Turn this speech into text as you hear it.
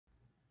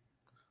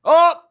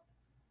Oh!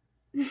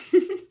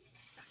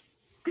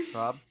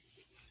 Rob,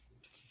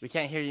 we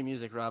can't hear your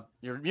music, Rob.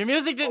 Your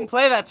music didn't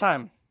play that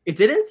time. It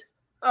didn't?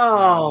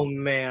 Oh, No.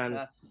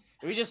 man.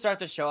 We just start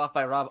the show off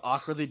by Rob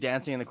awkwardly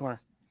dancing in the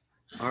corner.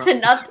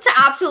 To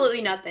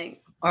absolutely nothing.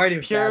 Already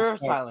Pure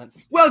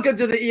silence. Welcome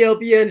to the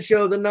ELPN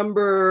show, the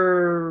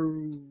number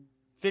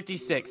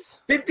 56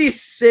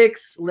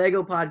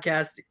 Lego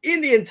podcast in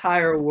the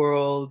entire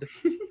world.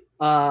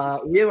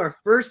 We have our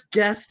first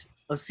guest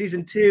of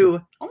season 2.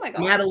 Oh my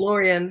god.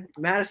 Madilorian.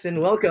 Madison,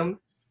 welcome.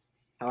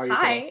 How are you?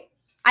 Hi. Today?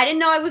 I didn't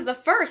know I was the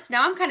first.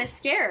 Now I'm kind of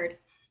scared.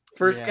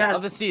 First guest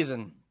of the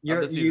season. You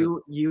of the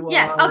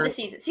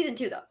season. Season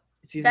 2 though.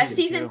 Best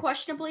season,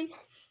 questionably.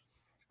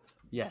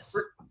 Yes.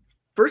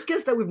 First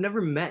guest that we've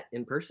never met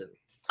in person.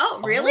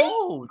 Oh, really?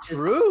 Oh,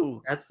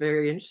 true. That's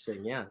very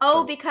interesting. Yeah.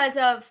 Oh, because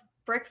of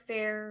Brick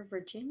Fair,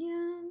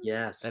 Virginia.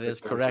 Yes, that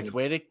is correct.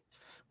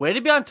 Way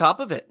to be on top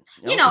of it.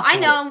 I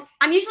know.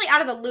 I'm usually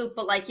out of the loop,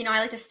 but I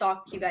like to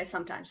stalk you guys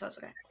sometimes, so it's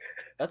okay.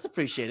 That's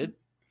appreciated.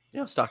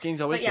 Stalking's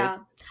always good.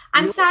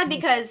 I'm sad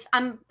because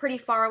I'm pretty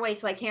far away,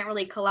 so I can't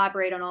really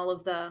collaborate on all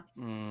of the,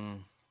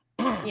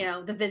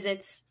 the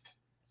visits.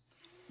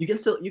 You can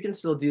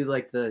still do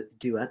like the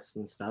duets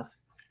and stuff.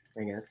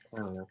 I guess I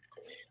don't know.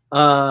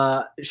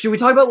 Should we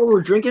talk about what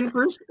we're drinking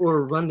first,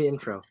 or run the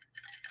intro?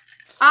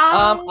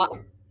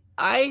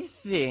 I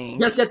think.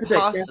 Guys get to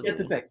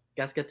pick.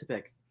 Guys get to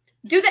pick.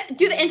 Do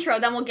the intro,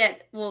 then we'll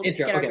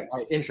intro. Get okay, all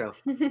right, intro.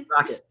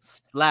 Rock it.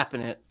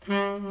 Slapping it.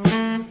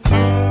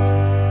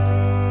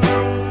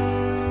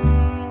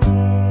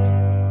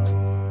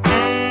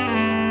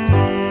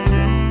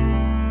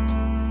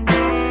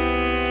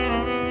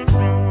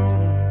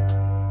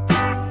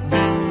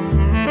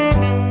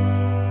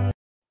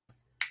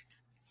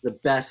 The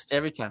best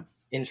every time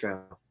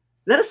intro. Is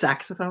that a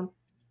saxophone?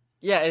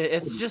 Yeah,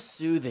 it's just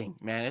soothing,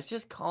 man. It's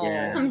just calm.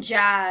 Yeah. Some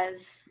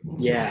jazz.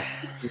 Yeah.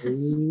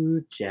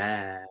 Ooh,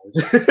 jazz.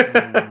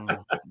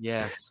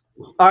 Yes.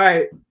 All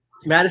right,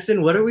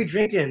 Madison, what are we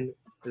drinking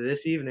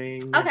this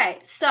evening? Okay,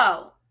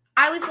 so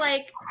I was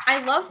like,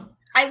 I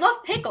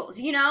love pickles,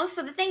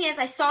 So the thing is,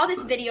 I saw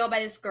this video by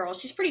this girl.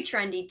 She's pretty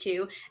trendy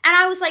too, and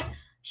I was like,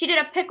 she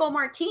did a pickle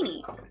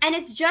martini, and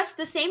it's just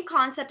the same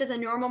concept as a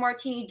normal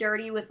martini,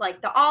 dirty with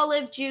like the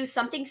olive juice,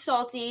 something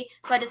salty.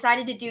 So I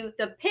decided to do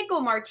the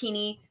pickle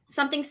martini,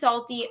 something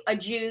salty, a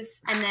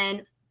juice, and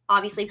then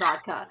obviously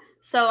vodka.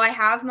 So I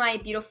have my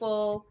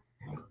beautiful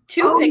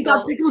 2 pickles. You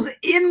got pickles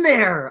in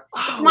there.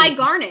 It's my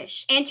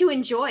garnish and to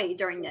enjoy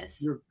during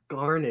this. Your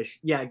garnish.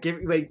 Yeah,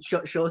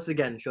 show us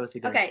again.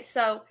 Okay,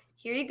 so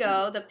here you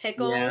go, the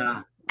pickles,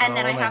 and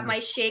then I have my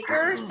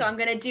shaker. So I'm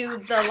gonna do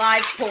the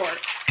live pour.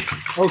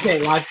 Okay,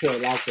 live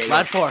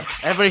pour.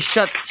 Everybody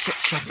shut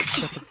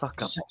the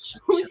fuck up.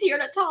 Who's here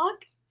to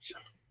talk?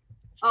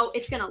 Oh,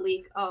 it's gonna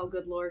leak. Oh,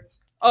 good lord.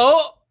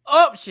 Oh,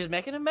 she's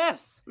making a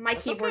mess. My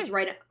keyboard's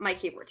right. My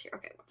keyboard's here.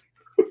 Okay.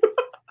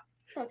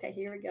 Okay,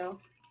 here we go.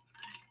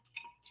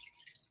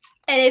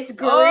 And it's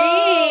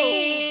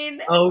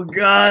green. Oh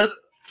god.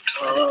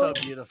 That's so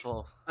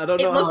beautiful. I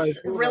don't know. It looks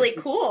really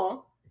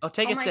cool. Oh,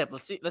 take a sip.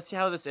 Let's see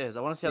how this is.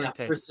 I want to see how this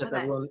tastes. First sip,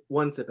 okay.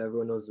 One sip.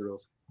 Everyone knows the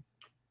rules.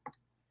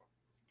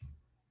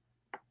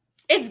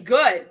 It's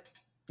good.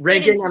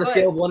 Ranking on a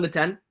scale of 1 to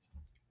 10?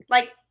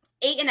 Like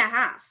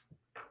 8.5.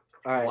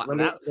 All right.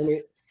 Let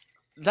me...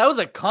 That was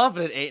a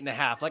confident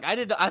 8.5. Like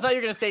I thought you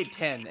were gonna say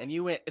 10, and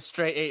you went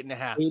straight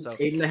 8.5. So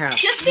 8.5.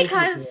 Just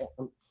because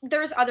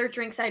there's other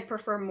drinks I'd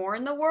prefer more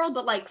in the world,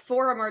 but like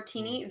for a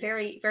martini,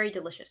 very, very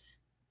delicious.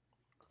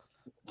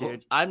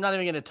 Dude, I'm not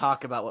even gonna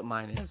talk about what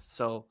mine is.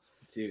 So,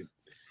 dude,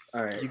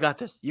 all right, you got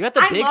this. You got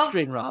the big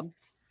screen, Rob.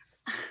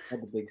 I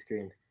have the big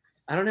screen.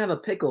 I don't have a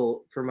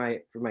pickle for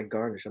my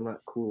garnish. I'm not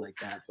cool like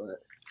that,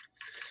 but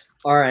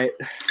all right.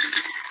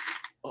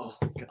 Oh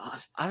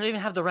god, I don't even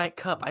have the right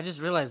cup. I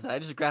just realized that. I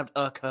just grabbed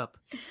a cup.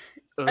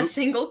 Oops. A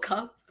single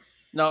cup.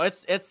 No,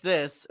 it's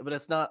this, but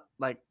it's not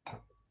like.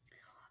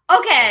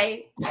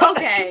 Okay.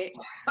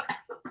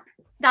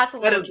 That's a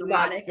little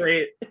dramatic.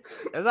 Great.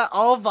 Is that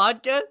all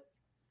vodka?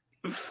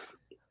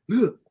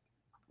 You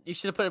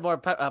should have put more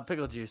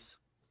pickle juice.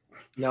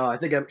 No, I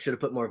think I should have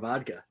put more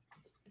vodka.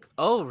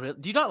 Oh, really?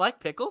 Do you not like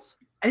pickles?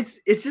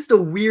 It's just a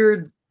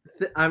weird.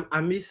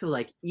 I'm used to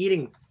like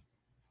eating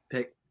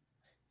pick.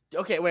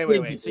 Okay,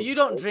 wait. So you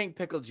don't drink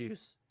pickle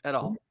juice at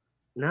all?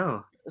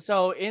 No.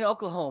 So in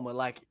Oklahoma,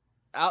 like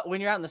when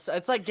you're out in the,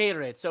 it's like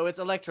Gatorade. So it's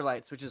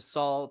electrolytes, which is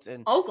salt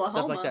and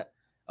stuff like that.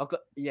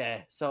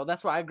 Yeah. So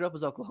that's where I grew up,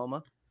 was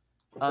Oklahoma.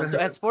 So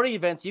at sporting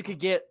events, you could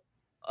get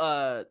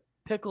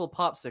pickle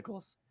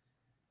popsicles,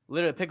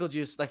 literally pickle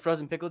juice, like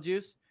frozen pickle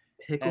juice,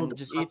 and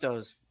just eat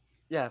those.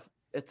 Yeah,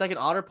 it's like an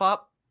Otter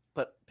Pop,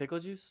 but pickle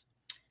juice.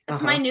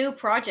 That's my new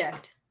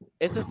project.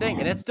 It's a thing,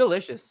 and it's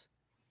delicious.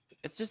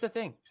 It's just a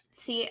thing.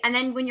 See, and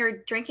then when you're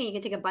drinking, you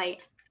can take a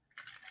bite.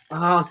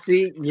 Oh,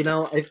 see,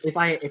 if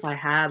I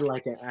had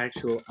like an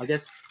actual, I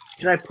guess,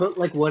 should I put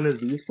like one of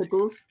these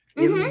pickles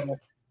in?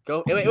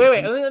 Go. Wait.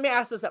 Let me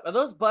ask this: are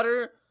those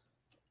butter?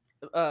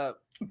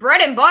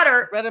 Bread and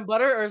butter. Bread and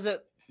butter, or is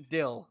it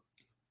dill?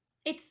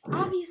 It's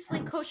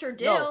obviously kosher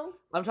dill. No,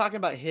 I'm talking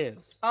about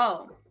his.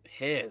 Oh.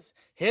 His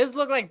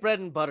look like bread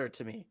and butter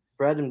to me.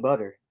 Bread and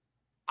butter.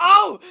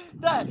 Oh,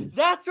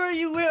 that's where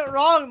you went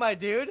wrong, my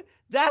dude.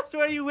 That's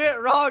where you went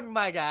wrong,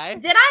 my guy.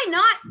 Did I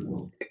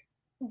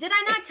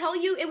not tell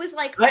you it was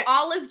like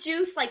olive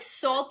juice, like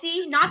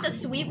salty, not the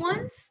sweet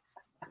ones?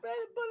 Bread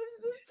and butter's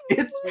the sweet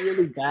It's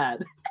really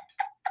bad.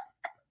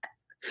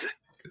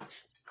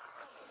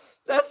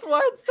 That's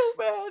why it's so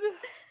bad.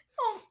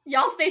 Oh,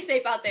 y'all stay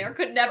safe out there.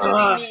 Could never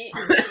be me.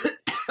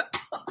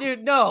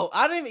 Dude, no.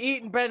 I don't even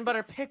eat bread and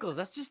butter pickles.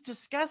 That's just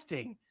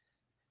disgusting.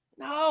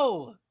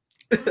 No.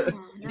 Oh,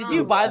 no. Did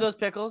you buy those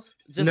pickles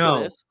just No.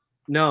 for this?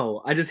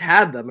 No, I just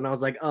had them, and I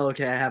was like, oh,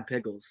 okay, I have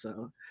pickles,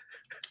 so.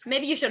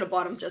 Maybe you should have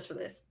bought them just for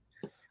this.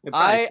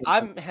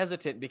 I'm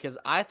hesitant because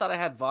I thought I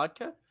had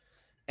vodka,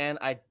 and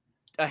I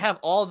have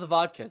all the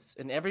vodkas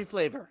in every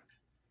flavor,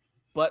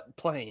 but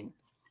plain.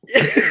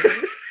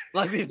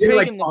 Like we've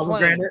taken the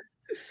plain.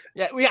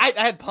 Yeah, I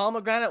had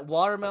pomegranate,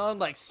 watermelon,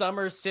 like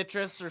summer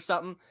citrus or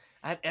something.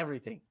 I had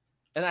everything,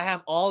 and I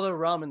have all the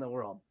rum in the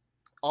world.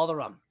 All the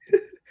rum.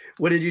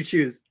 What did you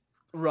choose?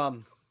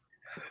 Rum.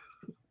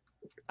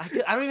 I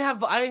don't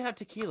even have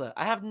tequila.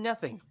 I have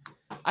nothing.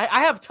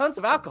 I have tons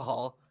of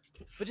alcohol,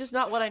 but just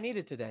not what I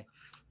needed today.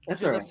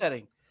 Which is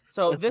upsetting.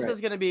 So this is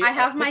gonna be. I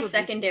have my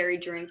secondary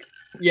drink.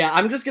 Yeah,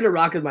 I'm just gonna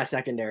rock with my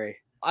secondary.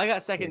 I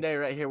got secondary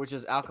right here, which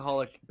is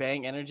alcoholic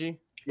Bang Energy.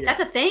 Yeah. That's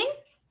a thing?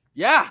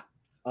 Yeah.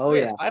 Oh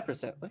yeah.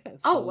 5%.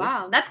 Oh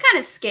wow, that's kind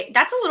of scary.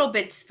 That's a little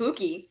bit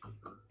spooky.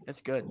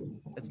 It's good.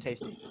 It's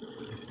tasty.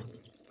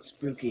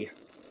 Spooky.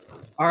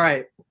 All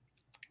right.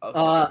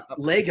 Okay.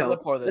 Lego.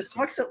 Let's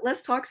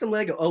talk some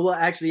Lego. Oh well,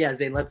 actually, yeah,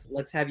 Zane.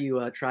 Let's have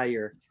you try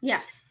your.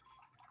 Yes.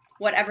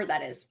 Whatever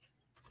that is.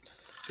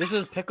 This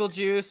is pickle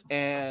juice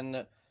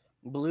and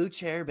Blue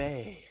Chair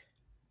Bay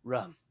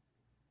rum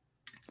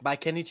by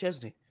Kenny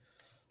Chesney.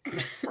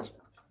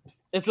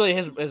 It's really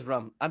his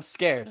rum. I'm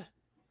scared.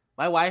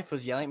 My wife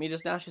was yelling at me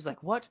just now. She's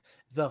like, "What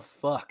the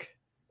fuck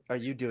are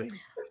you doing?"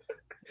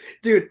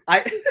 Dude,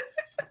 I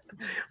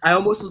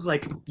almost was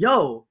like,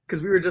 "Yo,"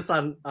 because we were just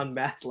on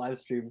Matt's live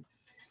stream.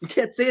 You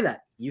can't say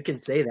that. You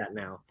can say that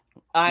now.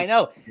 I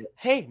know.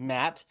 Hey,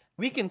 Matt,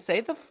 we can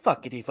say the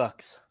fuckity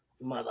fucks.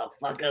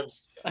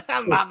 Motherfuckers.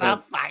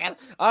 Motherfuckers.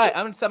 All right,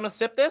 I'm gonna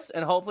sip this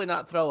and hopefully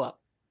not throw up.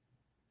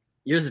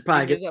 Yours is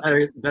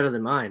probably better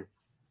than mine.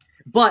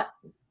 But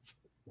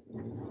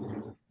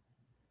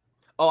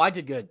I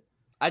did good.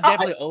 I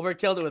definitely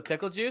overkilled it with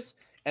pickle juice,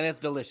 and it's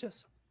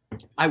delicious.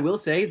 I will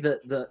say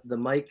that the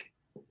mic,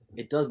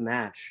 it does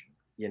match,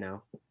 you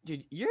know.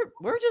 Dude,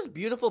 we're just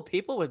beautiful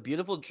people with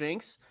beautiful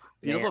drinks,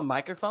 beautiful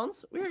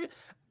microphones. We're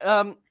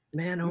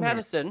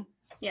Madison.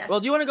 Yes. Well,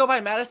 do you want to go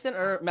by Madison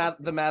or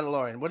the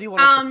Madilorian? What do you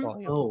want us to call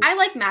you? I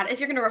like Matt. If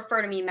you're going to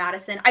refer to me,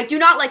 Madison. I do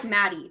not like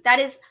Maddie. That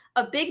is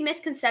a big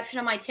misconception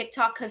on my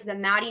TikTok because the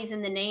Maddie's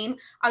in the name.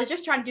 I was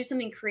just trying to do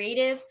something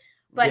creative,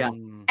 but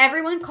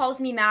everyone calls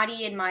me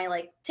Maddie in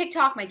my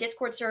TikTok, my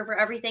Discord server,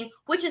 everything,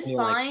 which is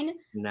fine.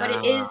 But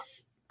it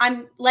is.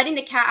 I'm letting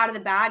the cat out of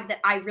the bag that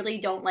I really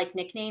don't like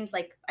nicknames.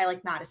 Like I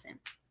like Madison.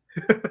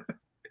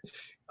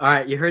 All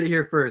right, you heard it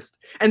here first.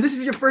 And this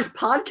is your first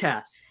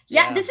podcast.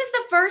 Yeah, this is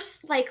the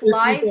first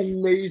live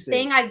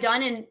thing I've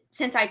done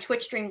since I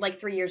Twitch streamed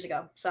 3 years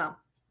ago. So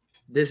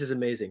this is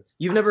amazing.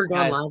 You've never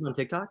gone live on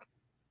TikTok?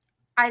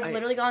 I've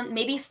literally gone.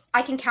 Maybe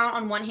I can count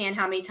on one hand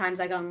how many times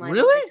I gone live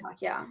really? on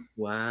TikTok. Yeah.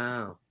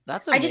 Wow,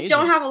 that's amazing. I just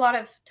don't have a lot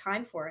of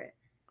time for it.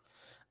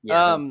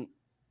 Yeah.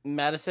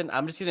 Madison,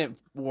 I'm just gonna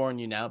warn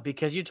you now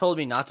because you told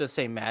me not to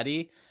say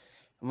Maddie.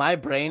 My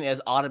brain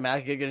is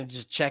automatically going to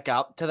just check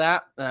out to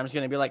that. And I'm just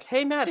going to be like,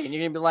 hey, Maddie. And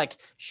you're going to be like,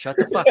 shut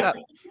the fuck up.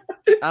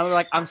 I'm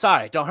like, I'm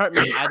sorry. Don't hurt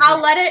me.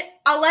 I'll let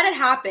it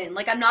happen.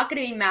 I'm not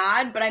going to be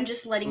mad, but I'm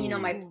just letting you know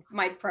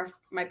my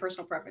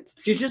personal preference.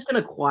 She's just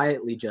going to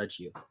quietly judge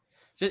you.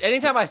 Just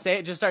anytime I say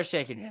it, just start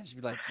shaking your head. Just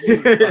be like,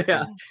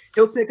 yeah.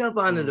 He'll pick up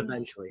on it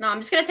eventually. No, I'm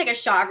just going to take a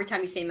shot every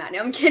time you say Maddie.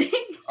 No, I'm kidding.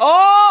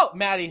 Oh,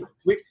 Maddie.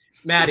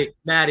 Maddie.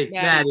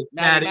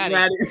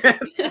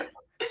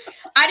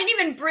 I didn't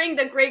even bring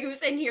the Grey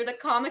Goose in here, the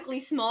comically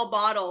small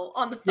bottle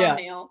on the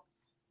thumbnail.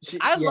 Yeah.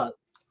 I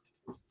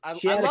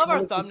love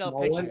our thumbnail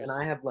pictures. And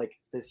I have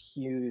this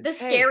huge, the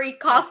scary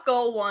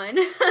Costco one.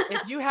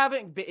 if you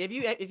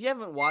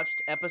haven't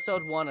watched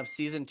episode 1 of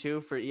season 2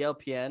 for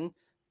ELPN,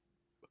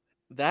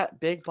 that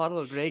big bottle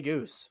of Grey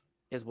Goose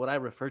is what I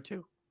refer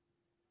to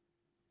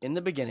in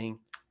the beginning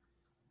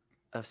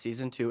of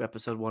season 2,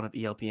 episode 1 of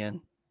ELPN.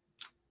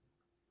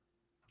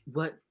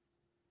 What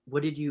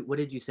did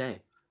you say?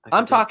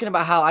 I'm talking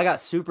about how I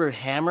got super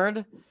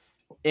hammered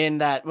in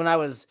that when I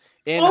was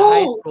in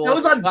high school. That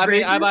was on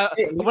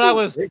when I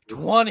was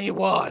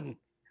 21.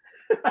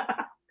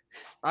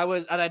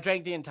 I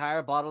drank the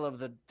entire bottle of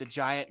the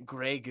giant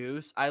Grey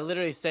Goose. I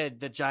literally said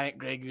the giant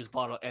Grey Goose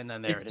bottle, and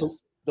then it is.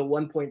 The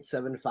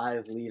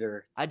 1.75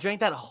 liter. I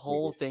drank that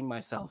whole thing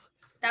myself.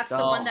 That's the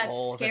one that's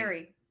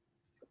scary.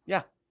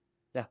 Yeah.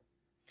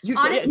 You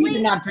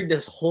did not drink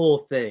this whole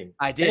thing.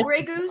 I did.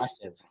 Grey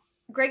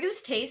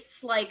Goose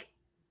tastes like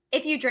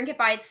if you drink it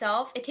by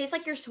itself, it tastes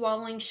like you're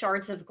swallowing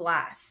shards of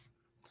glass.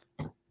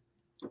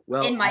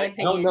 Well, in my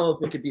opinion. I don't know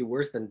if it could be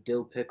worse than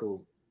dill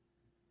pickle,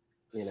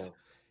 you know.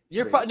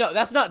 No,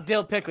 that's not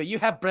dill pickle. You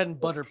have bread and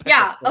butter pickles.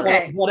 Yeah,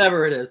 okay.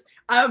 Whatever it is.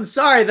 I'm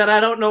sorry that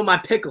I don't know my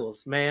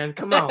pickles, man.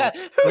 Come on.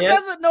 Who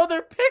doesn't know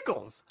their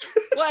pickles?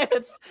 What?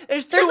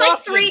 There's like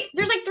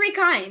three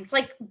kinds,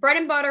 like bread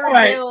and butter. All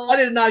right. Dill. I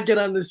did not get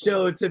on the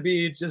show to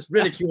be just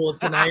ridiculed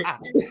tonight.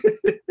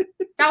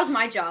 That was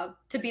my job,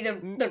 to be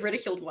the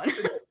ridiculed one.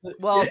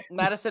 Well,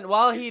 Madison,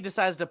 while he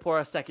decides to pour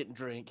a second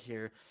drink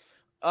here,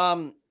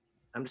 I'm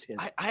just kidding.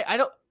 I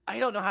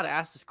don't know how to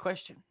ask this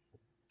question.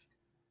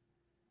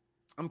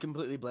 I'm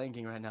completely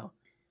blanking right now.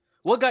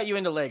 What got you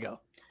into Lego?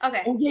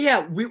 Okay. Oh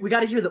yeah. We got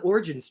to hear the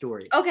origin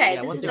story. Okay,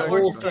 yeah, this is the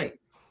origin story.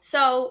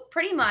 So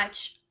pretty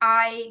much,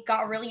 I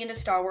got really into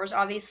Star Wars.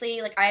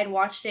 Obviously, like I had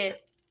watched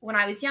it when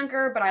I was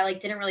younger, but I like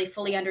didn't really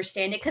fully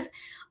understand it because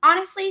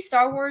honestly,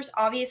 Star Wars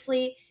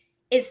obviously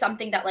is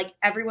something that like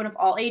everyone of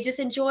all ages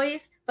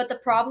enjoys. But the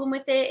problem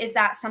with it is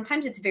that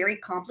sometimes it's very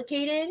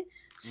complicated.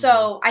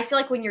 So I feel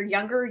like when you're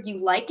younger, you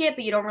like it,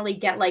 but you don't really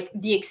get like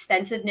the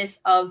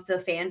extensiveness of the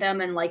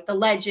fandom and like the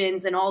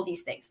legends and all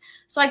these things.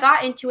 So I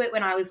got into it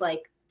when I was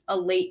like a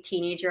late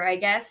teenager, I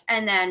guess.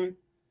 And then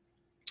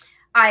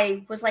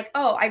I was like,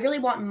 oh, I really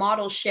want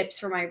model ships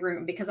for my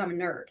room because I'm a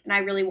nerd. And I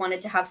really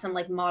wanted to have some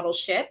like model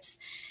ships.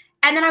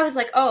 And then I was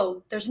like,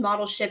 oh, there's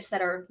model ships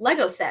that are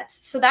Lego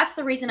sets. So that's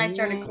the reason I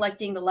started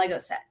collecting the Lego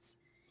sets.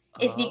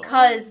 Is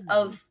because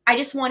of I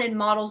just wanted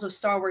models of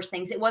Star Wars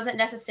things. It wasn't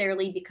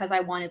necessarily because I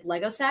wanted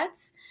Lego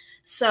sets.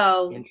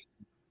 So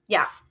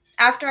yeah,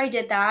 after I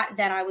did that,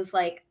 then I was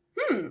like,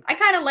 I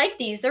kind of like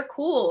these. They're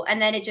cool.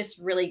 And then it just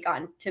really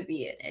got to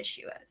be an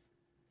issue as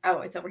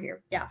it's over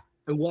here. Yeah.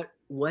 And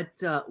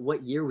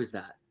what year was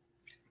that?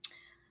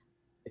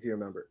 If you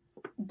remember.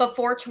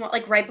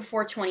 Right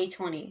before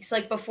 2020. So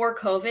like before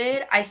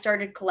COVID, I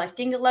started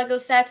collecting the Lego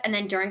sets. And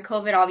then during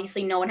COVID,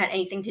 obviously no one had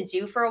anything to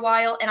do for a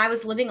while. And I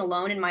was living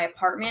alone in my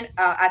apartment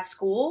at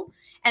school.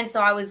 And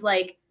so I was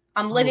like,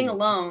 I'm living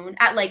alone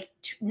at like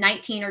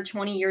 19 or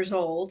 20 years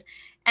old.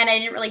 And I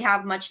didn't really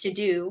have much to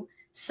do.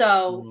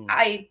 So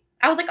I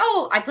was like,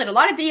 I played a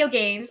lot of video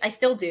games. I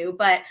still do.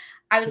 But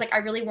I was like, I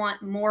really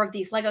want more of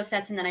these Lego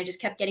sets. And then I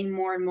just kept getting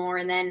more and more.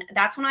 And then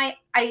that's when I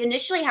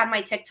initially had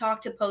my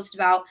TikTok to post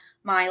about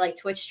my like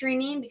Twitch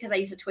streaming because I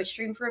used to Twitch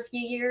stream for a few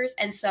years.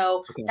 And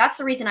so that's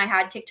the reason I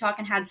had TikTok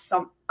and had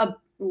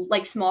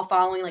like small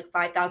following, like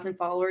 5,000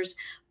 followers.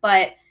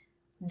 But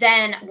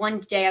then one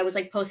day I was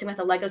like posting with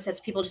the Lego sets.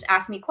 People just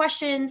asked me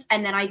questions.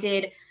 And then I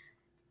did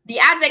the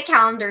advent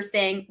calendar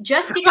thing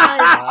just because.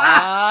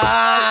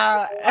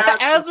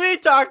 As we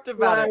talked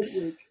about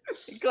it.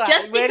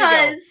 Just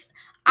because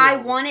I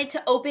wanted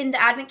to open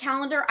the advent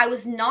calendar. I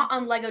was not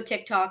on Lego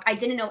TikTok. I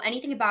didn't know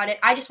anything about it.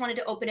 I just wanted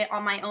to open it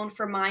on my own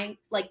for my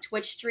like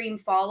Twitch stream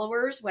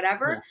followers,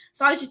 whatever. Yeah.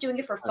 So I was just doing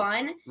it for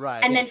fun.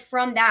 Right. And then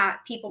from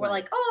that, people were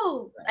like,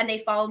 and they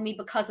followed me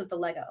because of the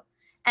Lego.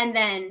 And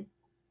then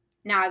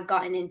now I've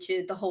gotten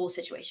into the whole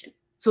situation.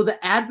 So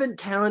the advent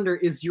calendar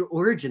is your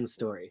origin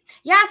story.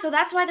 Yeah, so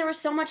that's why there was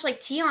so much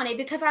like tea on it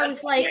because I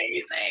was like,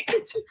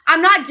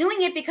 I'm not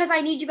doing it because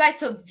I need you guys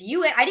to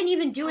view it. I didn't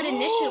even do it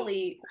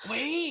initially.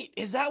 Wait,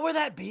 is that where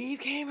that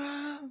beef came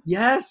from?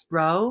 Yes,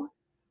 bro.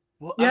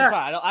 Well, yeah. I'm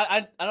sorry.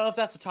 I don't know if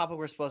that's the topic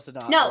we're supposed to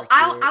know. No,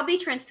 I'll be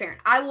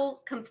transparent. I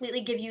will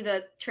completely give you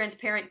the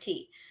transparent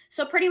tea.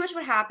 So pretty much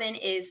what happened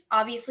is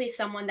obviously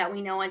someone that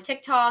we know on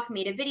TikTok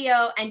made a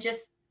video and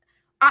just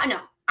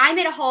I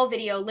made a haul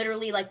video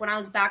literally like when I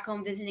was back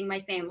home visiting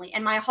my family.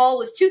 And my haul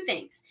was two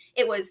things.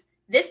 It was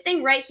this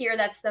thing right here.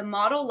 That's the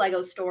model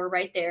Lego store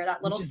right there.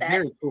 That little set.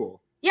 Very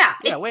cool. Yeah.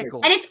 Way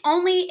cool. And it's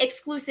only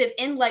exclusive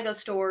in Lego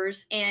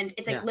stores and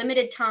it's like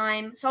limited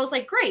time. So I was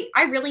like, great,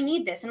 I really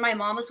need this. And my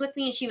mom was with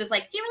me and she was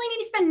like, do you really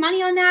need to spend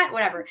money on that?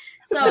 Whatever.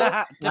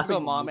 So typical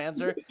mom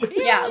answer.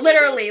 Yeah,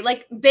 literally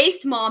like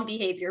based mom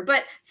behavior.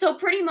 But so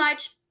pretty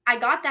much I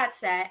got that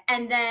set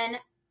and then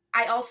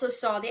I also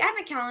saw the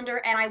advent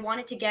calendar and I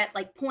wanted to get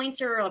like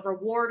points or a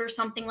reward or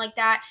something like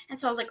that. And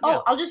so I was like,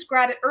 I'll just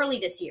grab it early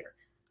this year.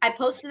 I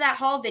posted that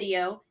haul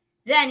video.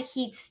 Then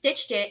he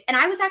stitched it. And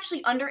I was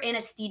actually under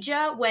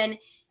anesthesia when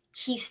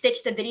he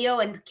stitched the video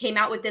and came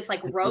out with this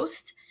like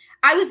roast.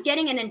 I was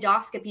getting an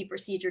endoscopy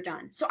procedure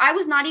done. So I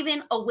was not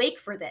even awake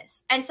for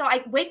this. And so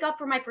I wake up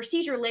for my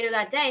procedure later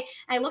that day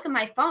and I look at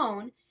my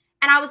phone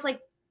and I was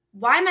like,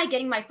 why am I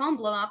getting my phone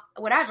blown up?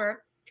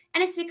 Whatever.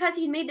 And it's because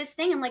he made this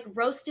thing and like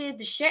roasted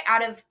the shit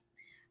out of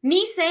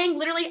me saying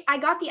literally, I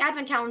got the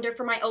advent calendar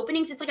for my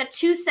openings. It's like a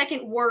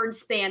 2-second word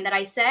span that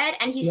I said.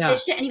 And he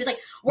stitched it and he was like,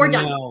 we're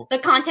done. The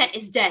content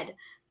is dead.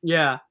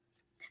 Yeah.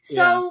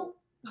 So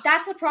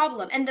that's a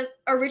problem. And the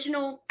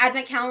original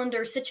advent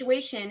calendar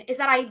situation is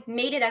that I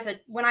made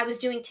it when I was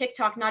doing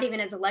TikTok, not even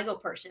as a Lego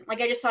person.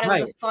 Like I just thought it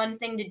was a fun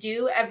thing to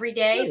do every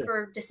day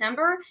for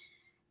December.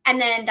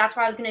 And then that's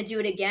why I was going to do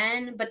it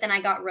again. But then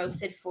I got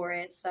roasted for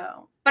it.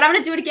 So, but I'm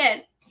going to do it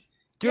again.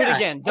 Do it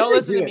again. Don't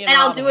listen to me. And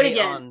I'll do it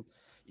again.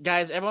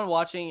 Guys, everyone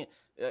watching,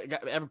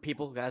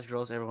 people, guys,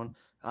 girls, everyone.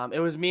 It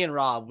was me and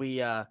Rob. We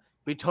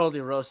we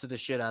totally roasted the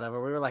shit out of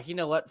her. We were like, you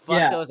know what?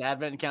 Fuck those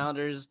advent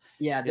calendars.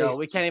 Yeah,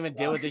 we can't even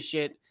deal with this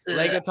shit.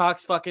 Lego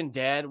Talk's fucking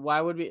dead.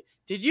 Why would we?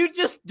 Did you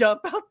just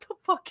dump out the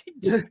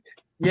fucking?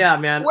 Yeah,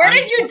 man. Where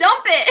did you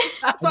dump it?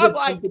 Just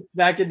like,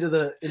 back into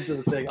the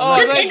thing.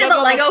 Just into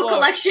the Lego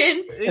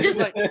collection. Just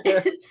like,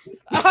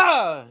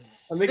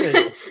 I'm making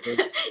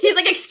it. He's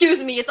like,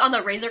 excuse me, it's on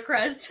the Razor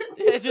Crest.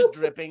 It's just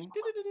dripping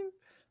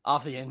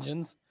off the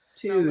engines.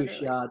 2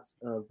 shots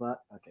of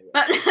okay.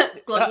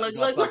 Glug,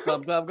 glug,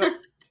 glug, glug.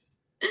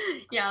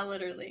 Yeah,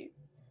 literally.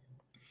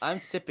 I'm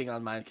sipping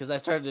on mine because I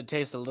started to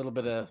taste a little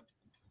bit of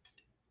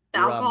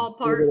alcohol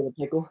part. A little bit of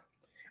pickle.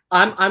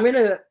 I'm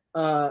gonna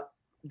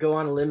go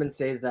on a limb and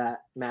say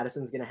that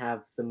Madison's gonna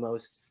have the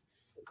most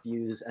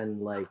views and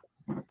like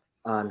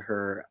on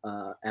her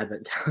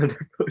advent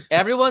calendar post.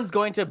 Everyone's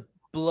going to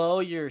blow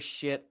your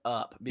shit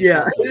up.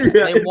 Yeah.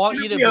 They want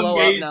you to blow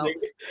up now.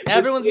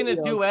 Everyone's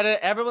gonna duet it.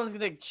 Everyone's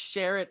gonna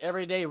share it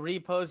every day,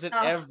 repost it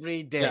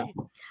every day. Yeah.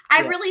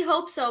 I really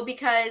hope so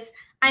because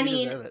I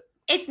mean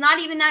it's not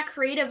even that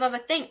creative of a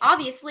thing,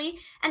 obviously.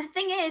 And the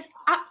thing is,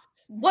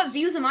 what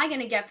views am I going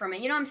to get from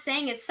it? You know what I'm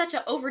saying? It's such an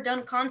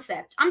overdone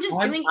concept. I'm just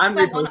doing it because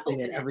I want to open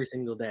it every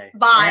single day.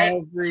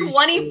 By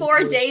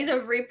 24 days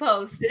of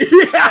reposts.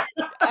 Yeah.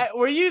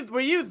 Were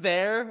you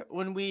there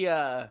when we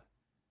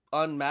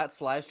on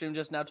Matt's live stream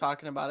just now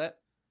talking about it?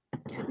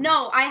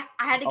 No, I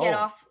had to get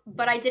off,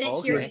 but I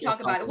didn't hear you talk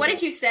about it. What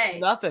did you say?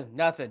 Nothing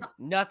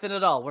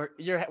at all.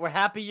 We're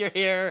happy you're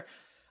here.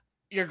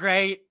 You're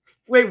great.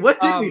 Wait, what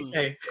did we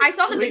say? I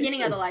saw the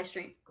beginning of the live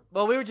stream.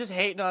 Well, we were just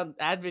hating on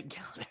advent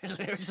calendars.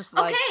 We were just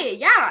like, okay,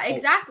 yeah,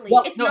 exactly.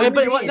 Well, it's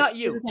but not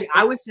you.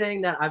 I was saying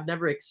that I've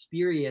never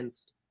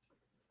experienced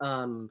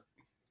Lego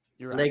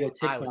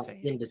TikTok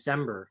in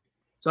December,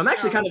 so I'm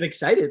actually kind of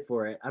excited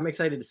for it. I'm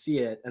excited to see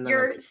it. And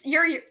your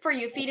for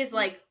you feed is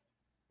like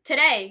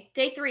today,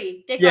 day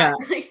 3, day 5.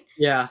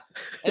 Yeah,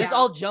 and it's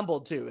all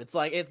jumbled too. It's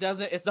like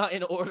it's not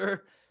in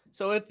order.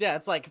 So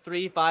it's like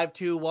 3, 5,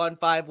 2, 1,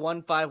 5,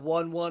 1, 5,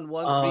 1, 1,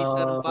 1, 3,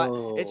 7, 5.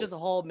 It's just a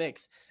whole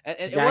mix. And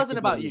it wasn't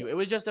about you. It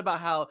was just about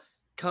how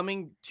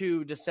coming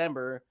to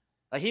December,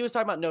 like he was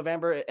talking about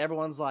November,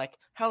 everyone's like,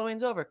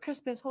 Halloween's over,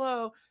 Christmas,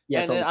 hello.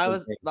 Yeah, and then I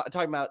was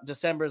talking about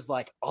December's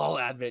like all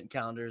advent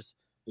calendars.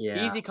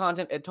 Yeah. Easy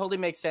content. It totally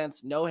makes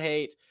sense. No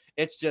hate.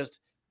 It's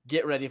just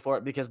get ready for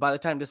it because by the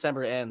time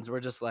December ends, we're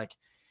just like,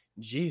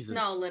 Jesus,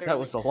 no, literally. That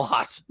was a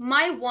lot.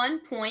 My one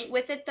point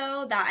with it,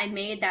 though, that I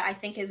made that I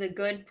think is a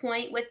good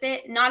point with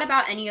it, not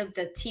about any of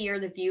the tea or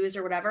the views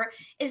or whatever,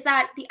 is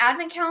that the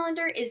advent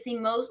calendar is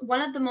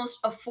one of the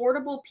most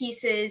affordable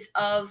pieces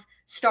of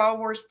Star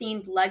Wars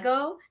themed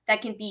Lego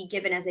that can be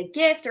given as a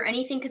gift or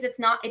anything because it's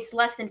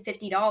less than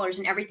 $50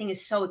 and everything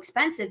is so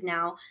expensive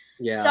now.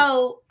 Yeah.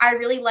 So I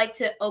really like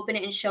to open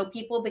it and show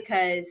people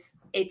because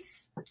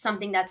it's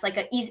something that's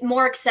like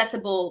more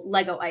accessible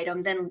Lego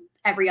item than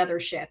every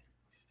other ship.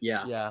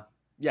 Yeah.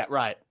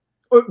 Right.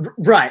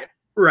 Right.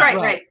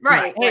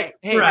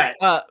 Hey,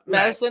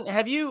 Madison,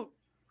 have you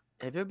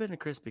ever been to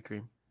Krispy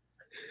Kreme?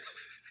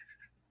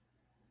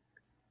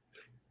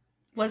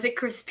 Was it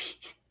crispy?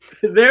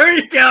 There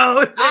you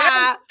go.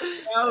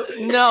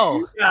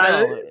 No. You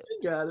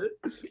got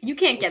it. You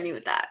can't get me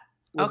with that.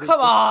 Oh,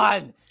 come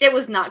on. It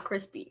was not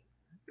crispy.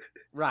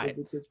 Right.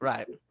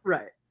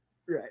 Right.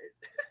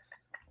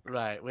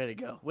 Way to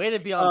go. Way to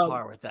be on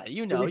par with that.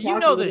 You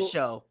know this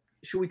show.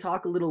 Should we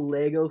talk a little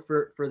Lego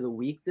for the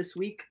week this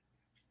week?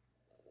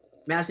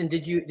 Madison,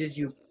 did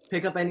you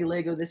pick up any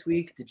Lego this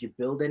week? Did you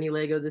build any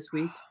Lego this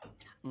week?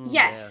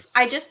 Yes.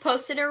 I just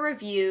posted a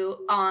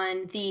review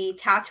on the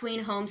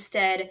Tatooine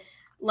Homestead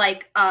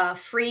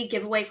free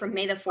giveaway from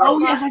May the 4th. Oh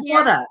yes, I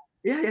saw that.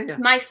 Yeah.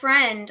 My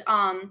friend,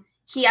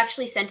 he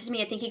actually sent it to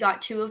me. I think he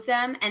got 2 of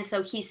them. And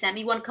so he sent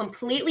me one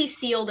completely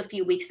sealed a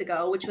few weeks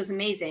ago, which was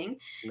amazing.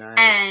 Nice.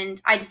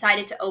 And I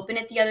decided to open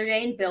it the other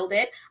day and build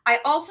it. I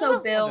also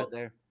built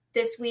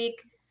this week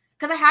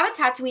because I have a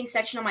Tatooine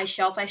section on my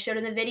shelf I showed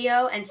in the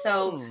video. And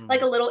so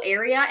like a little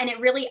area, and it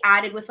really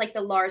added with like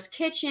the Lars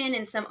kitchen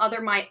and some other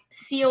my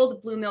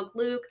sealed Blue Milk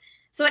Luke.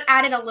 So it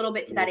added a little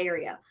bit to that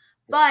area.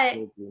 But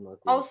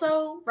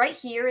also right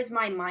here is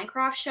my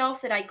Minecraft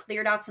shelf that I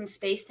cleared out some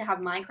space to have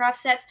Minecraft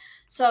sets.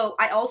 So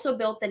I also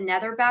built the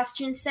Nether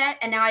Bastion set,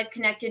 and now I've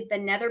connected the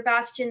Nether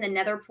Bastion, the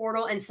Nether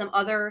Portal, and some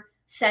other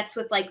sets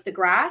with like the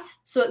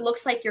grass. So it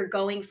looks like you're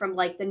going from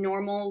like the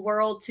normal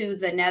world to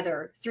the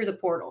Nether through the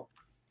portal.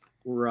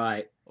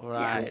 Right.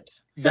 Yeah.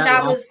 So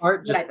that was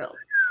what I built.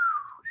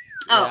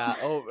 Yeah.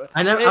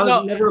 I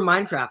was never a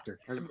Minecrafter.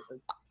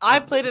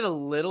 I've played it a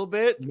little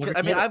bit.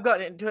 I mean, I've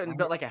gotten into it and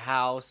built like a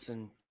house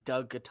and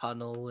dug a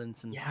tunnel and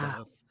some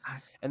stuff.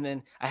 And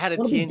then I had a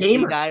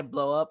TNT guy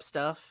blow up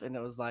stuff, and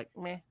it was like,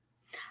 meh.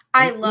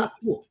 I'm a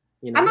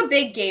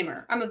big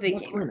gamer. I'm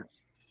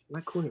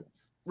cool.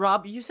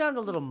 Rob, you sound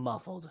a little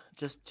muffled.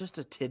 Just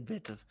a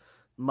tidbit of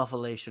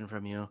mufflation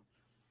from you.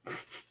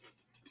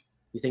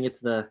 You think it's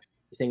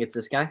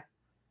this guy?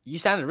 You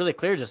sounded really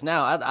clear just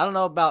now. I don't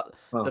know about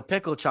the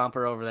pickle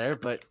chomper over there,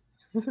 but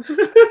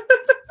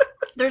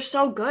they're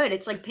so good.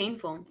 It's like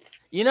painful.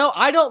 You know,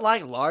 I don't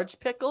like large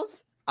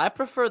pickles, I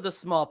prefer the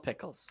small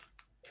pickles.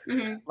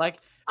 Mm-hmm. Like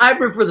I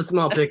prefer the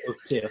small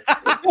pickles too.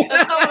 That's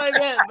not what I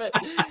meant, but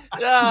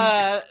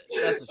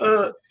that's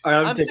what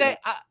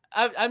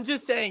I'm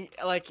just saying,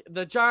 like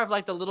the jar of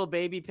like the little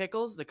baby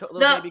pickles,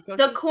 baby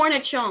the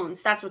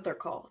cornichons. That's what they're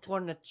called.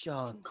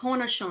 Cornichons.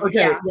 Cornichons.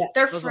 Okay, yeah.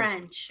 They're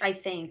French, I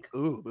think.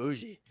 Ooh,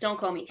 bougie. Don't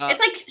call me. It's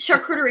like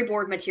charcuterie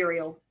board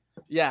material.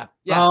 Yeah.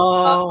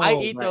 I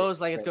eat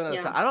those like it's gonna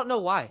stop. I don't know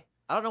why.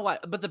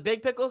 But the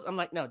big pickles, I'm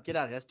like, no, get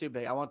out of here. That's too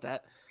big. I want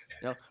that.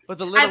 But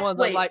the little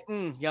ones, I'm like,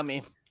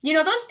 yummy. You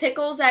know those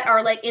pickles that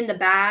are like in the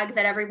bag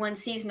that everyone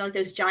sees, like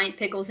those giant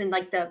pickles in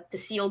like the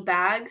sealed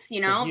bags,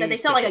 that they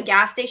sell like a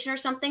gas station or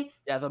something?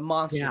 Yeah, the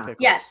monster pickles.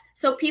 Yes.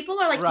 So people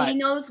are like eating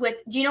those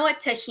with, do you know what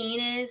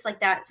tahini is? Like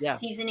that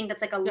seasoning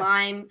that's like a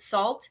lime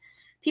salt.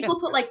 People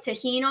put like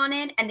tahini on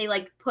it and they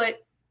like put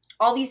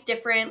all these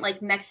different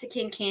like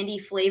Mexican candy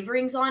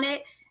flavorings on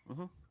it.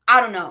 Mm-hmm. I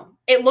don't know.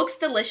 It looks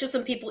delicious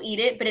when people eat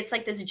it, but it's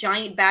like this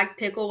giant bag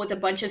pickle with a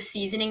bunch of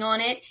seasoning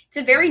on it. It's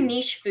a very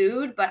niche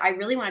food, but I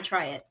really want to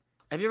try it.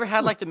 Have you ever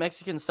had like the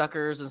Mexican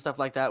suckers and stuff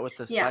like that with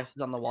the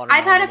spices on the water?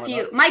 I've had a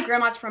few. My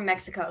grandma's from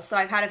Mexico, so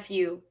I've had a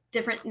few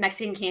different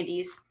Mexican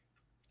candies.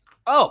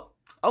 Oh,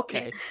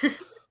 okay.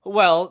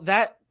 Well,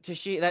 that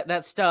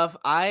stuff,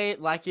 I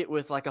like it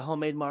with like a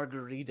homemade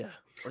margarita.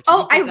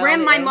 I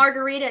rim my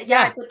margarita.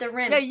 Yeah, I put the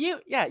rim.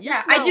 Yeah.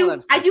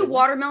 I do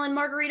watermelon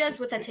margaritas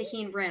with a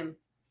tahini rim.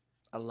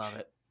 I love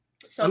it.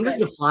 So I'm just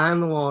a fly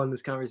on the wall in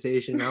this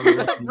conversation.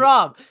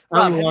 Rob,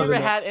 have you ever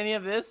had any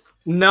of this?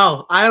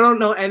 No, I don't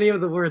know any of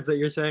the words that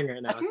you're saying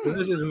right now. So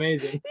this is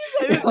amazing.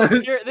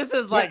 This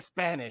is like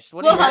Spanish.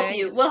 We'll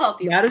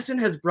help you. Madison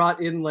has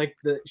brought in like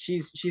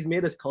she's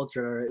made us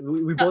culture.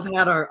 We both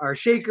had our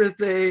shaker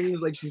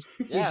things. Like she's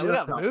we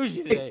got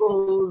bougie today.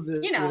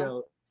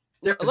 And,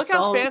 look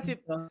how fancy.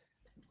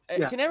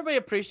 Can everybody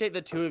appreciate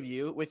the two of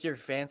you with your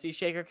fancy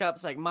shaker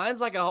cups? Like mine's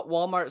like a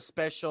Walmart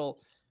special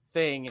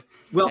thing.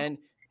 Well, and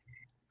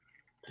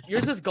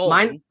yours is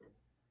golden.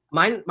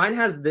 Mine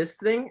has this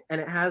thing,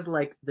 and it has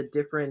like the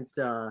different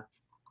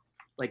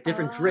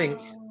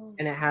drinks,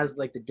 and it has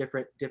like the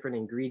different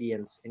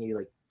ingredients, and you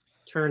like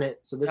turn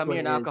it. So this tell me you're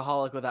an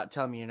alcoholic without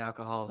telling me you're an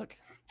alcoholic.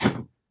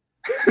 I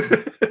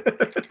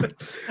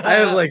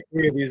have like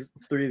three of these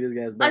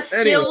guys. But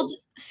a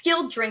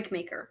skilled drink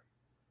maker.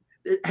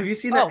 Have you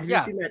seen that? Have you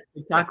seen that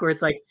TikTok where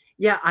it's like,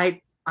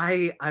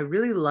 I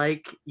really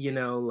like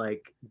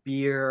like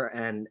beer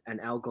and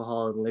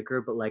alcohol and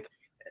liquor, but like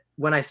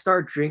when I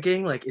start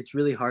drinking, like it's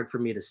really hard for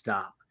me to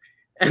stop.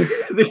 And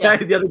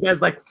the other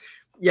guy's like,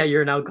 yeah,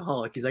 you're an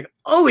alcoholic. He's like,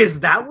 oh, is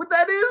that what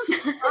that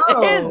is?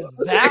 Oh, is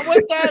that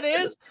what that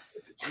is?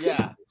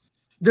 Yeah.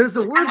 There's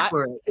a word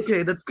for it.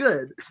 Okay, that's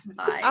good.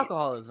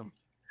 Alcoholism.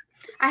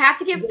 I have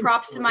to give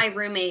props to my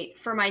roommate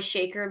for my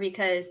shaker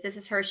because this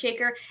is her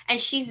shaker and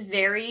she's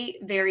very,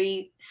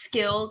 very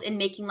skilled in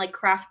making like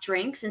craft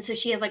drinks. And so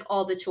she has like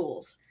all the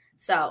tools.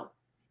 So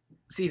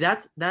see,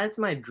 that's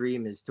my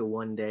dream, is to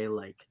one day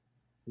like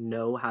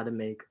know how to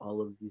make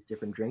all of these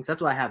different drinks.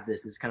 That's why I have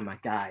this. It's kind of my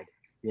guide,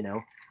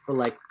 but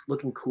like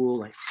looking cool,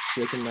 like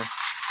shaking the.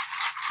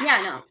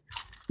 Yeah,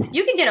 no,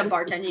 you can get a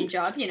bartending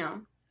job,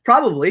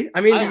 Probably.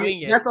 I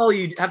mean, that's all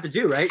you have to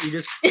do, right? You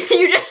just as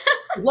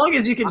long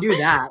as you can do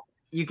that,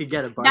 you could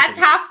get a bartender. That's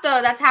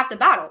half the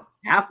battle.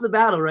 Half the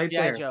battle, right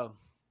there. Yeah, Joe.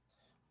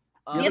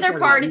 The other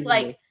part is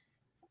like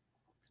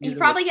you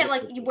probably get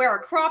like you wear a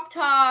crop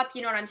top.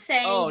 You know what I'm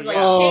saying? You like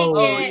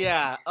shake it.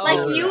 Yeah.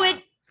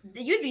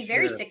 You'd be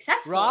very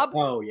successful. Rob?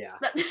 Oh, yeah.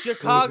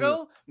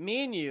 Chicago,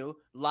 me and you,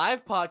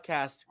 live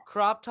podcast,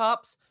 crop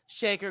tops,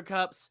 shaker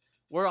cups.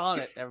 We're on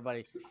it,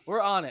 everybody.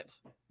 We're on it.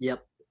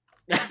 Yep.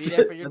 Be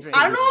there for your drink.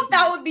 I don't know if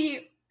that would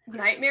be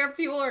nightmare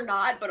fuel or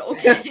not, but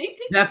okay.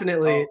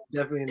 Definitely.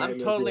 I'm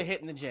totally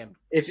hitting the gym.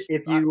 If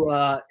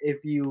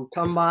you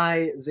come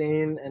by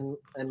Zane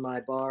and my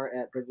bar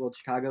at Brickworld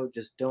Chicago,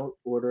 just don't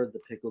order the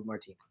pickled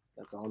martini.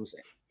 That's all I'm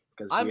saying.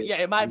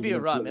 It might be a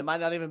rum. It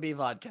might not even be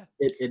vodka.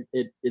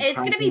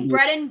 It's gonna be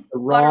bread and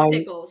butter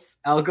pickles.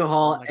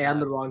 Alcohol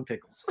and the wrong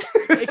pickles.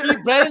 If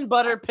you bread and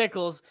butter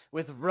pickles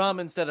with rum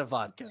instead of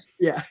vodka.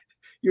 Yeah.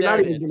 You're not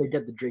even going to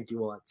get the drink you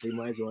want, so you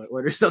might as well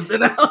order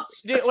something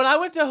else. Dude, when I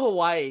went to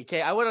Hawaii,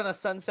 I went on a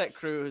sunset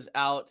cruise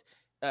out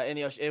in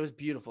the ocean. It was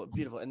beautiful.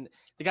 And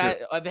the guy,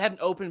 they had an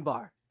open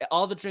bar.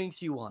 All the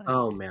drinks you wanted.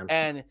 Oh, man.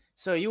 And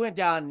so you went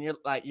down and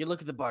you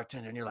look at the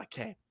bartender and you're like,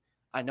 okay,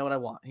 I know what I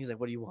want. And he's like,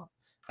 what do you want?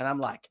 And I'm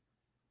like,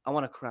 I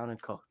want a Crown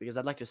and Coke because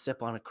I'd like to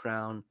sip on a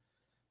Crown.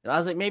 And I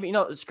was like, maybe,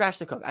 scratch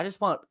the Coke. I just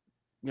want,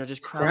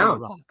 just Crown on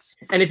the rocks.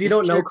 And if you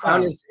don't know,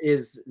 Crown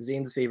is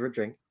Zane's favorite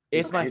drink.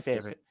 It's my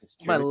favorite.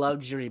 It's my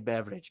luxury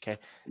beverage, okay?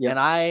 Yep. And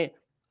I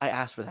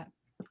asked for that.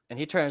 And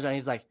he turns around,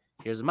 he's like,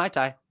 here's a Mai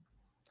Tai.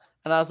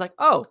 And I was like,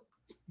 oh,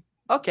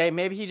 okay,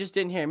 maybe he just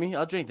didn't hear me.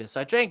 I'll drink this.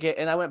 So I drank it,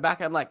 and I went back,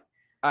 and I'm like,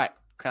 all right,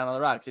 Crown on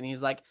the rocks. And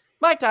he's like,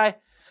 Mai Tai.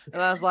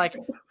 And I was like,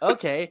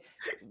 okay,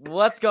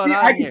 what's going on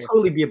I here? could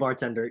totally be a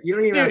bartender. You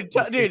don't even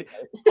dude,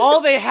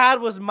 all they had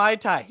was Mai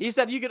Tai. He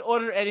said you could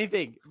order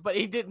anything, but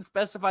he didn't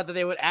specify that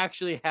they would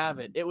actually have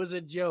it. It was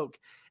a joke.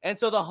 And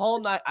so the whole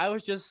night I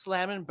was just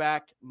slamming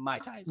back Mai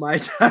Tais. Mai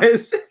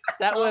Tais.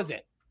 That was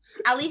it.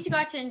 At least you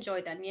got to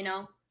enjoy them, you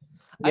know?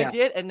 Yeah. I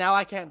did, and now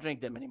I can't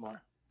drink them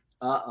anymore.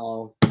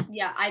 Uh-oh.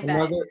 Yeah, I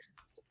bet.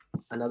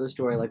 Another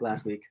story like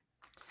last week.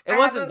 It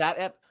wasn't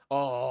that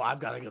Oh, I've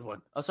got a good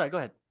one. Oh, sorry, go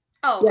ahead.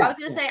 Oh, yeah, I was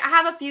going to say, I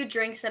have a few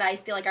drinks that I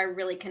feel like I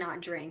really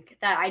cannot drink,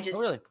 that I just,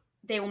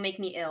 they will make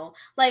me ill.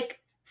 Like,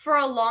 for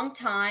a long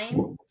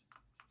time,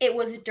 it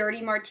was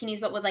dirty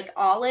martinis, but with, like,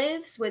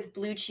 olives with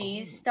blue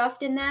cheese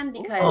stuffed in them,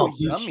 because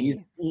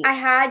I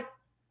had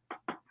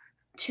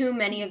too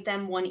many of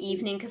them one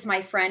evening because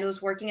my friend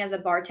was working as a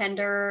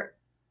bartender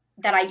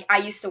that I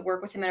used to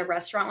work with him at a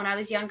restaurant when I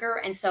was younger.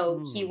 And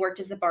so he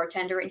worked as the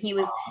bartender, and he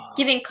was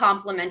giving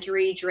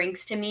complimentary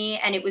drinks to me.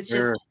 And it was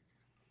just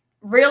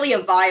really a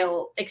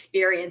vile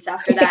experience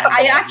after that.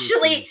 I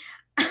actually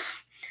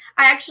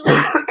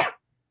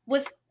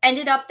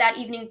ended up that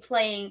evening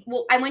playing.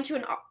 Well, I went to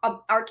an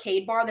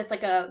arcade bar that's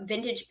like a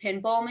vintage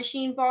pinball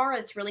machine bar.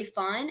 It's really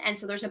fun. And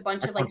so there's a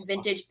bunch of like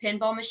vintage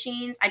pinball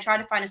machines. I tried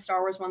to find a Star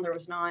Wars one. There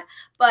was not.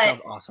 But that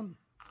was awesome.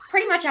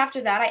 Pretty much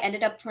after that, I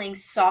ended up playing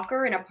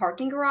soccer in a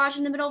parking garage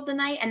in the middle of the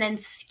night and then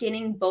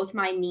skinning both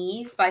my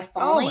knees by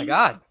falling. Oh my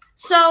God.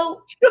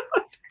 So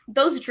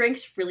those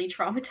drinks really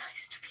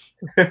traumatized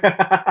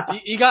me.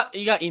 You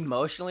got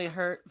emotionally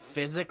hurt,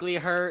 physically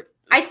hurt.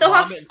 I still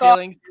have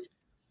scars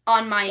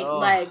on my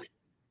legs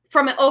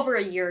from over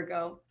a year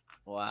ago.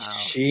 Wow.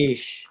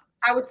 Sheesh.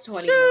 I was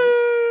 21.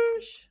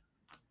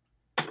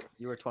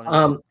 You were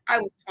 21. I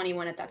was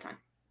 21 at that time.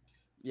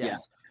 Yes.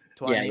 Yeah.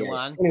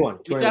 21. 21.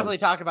 We definitely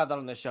talk about that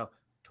on this show.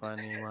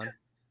 21.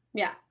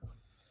 Yeah.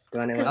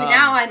 Because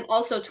now I'm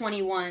also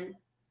 21.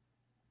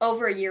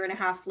 Over a year and a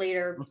half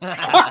later.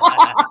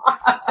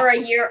 Or a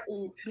year.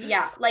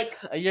 Yeah. Like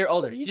a year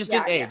older. You just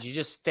didn't age. You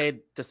just stayed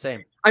the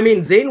same. I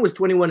mean, Zane was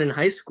 21 in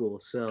high school.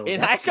 So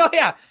in high school,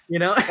 yeah. You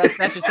know,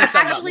 that's just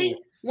actually,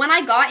 when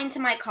I got into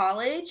my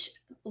college,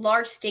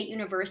 large state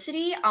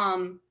university,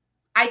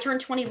 I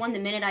turned 21 the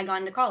minute I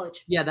got into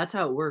college. Yeah, that's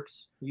how it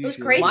works. Usually. It was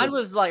crazy. Mine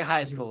was like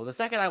high school. The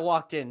second I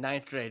walked in,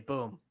 9th grade,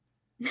 boom.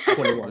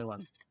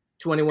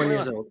 21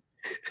 years old.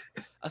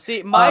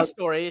 See, my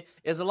story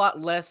is a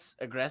lot less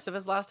aggressive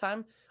as last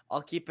time.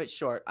 I'll keep it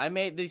short. I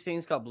made these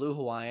things called Blue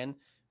Hawaiian,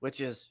 which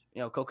is,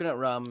 coconut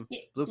rum,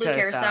 blue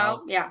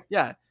carousel. Yeah.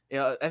 Yeah.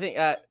 I think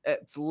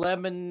it's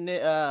lemon.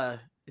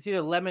 It's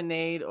either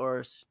lemonade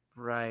or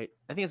Sprite.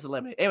 I think it's the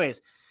lemonade.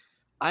 Anyways,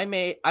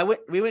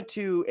 we went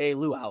to a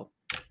luau.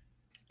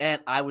 And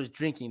I was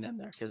drinking them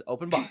there because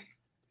open bar.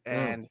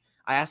 And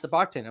I asked the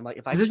bartender, I'm like,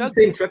 if I is this the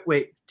same trip?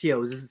 Wait,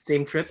 Tio, is this the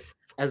same trip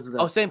as the?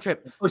 Oh, same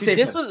trip. Oh, Dude,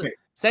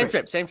 same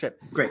trip. Same trip.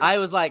 Great. I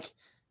was like,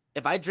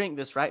 if I drink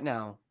this right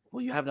now,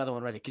 will you have another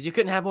one ready? Because you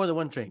couldn't have more than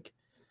one drink.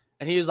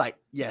 And he was like,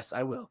 yes,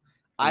 I will.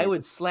 I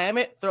would slam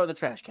it, throw it in the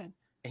trash can,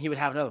 and he would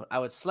have another one. I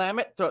would slam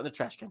it, throw it in the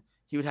trash can.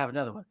 He would have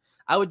another one.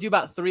 I would do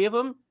about 3 of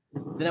them.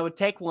 Then I would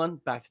take one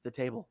back to the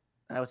table,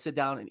 and I would sit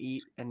down and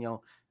eat, and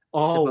oh,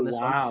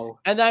 wow. One.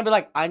 And then I'd be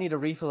like, I need a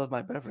refill of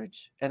my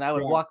beverage. And I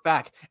would walk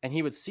back and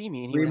he would see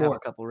me and he would have a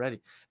couple ready.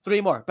 3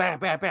 more. Bam,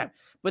 bam, bam.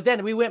 But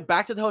then we went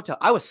back to the hotel.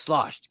 I was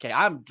sloshed. Okay.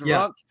 I'm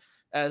drunk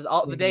as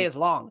all the day is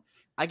long.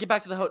 I get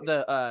back to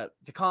the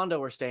condo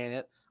we're staying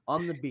at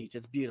on the beach.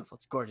 It's beautiful.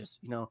 It's gorgeous.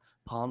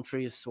 Palm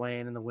trees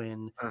swaying in the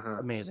wind. It's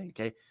amazing.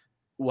 Okay.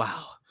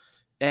 Wow.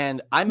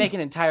 And I make an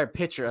entire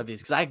picture of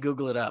these because I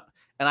Google it up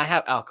and I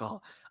have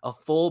alcohol, a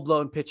full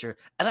blown picture,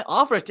 and I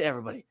offer it to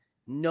everybody.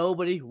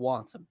 Nobody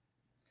wants them.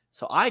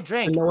 So I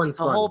drank the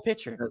whole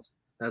pitcher.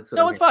 That's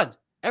no one's fun.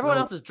 Everyone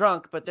else is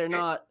drunk, but they're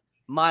not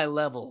my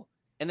level.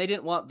 And they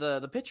didn't want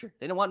the pitcher.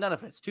 They didn't want none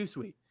of it. It's too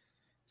sweet.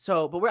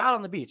 So, but we're out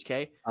on the beach,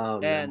 okay?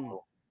 And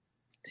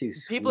too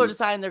sweet. People are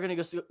deciding they're going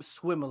to go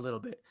swim a little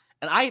bit.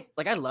 And I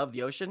love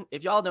the ocean.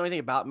 If y'all know anything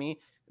about me,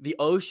 the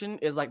ocean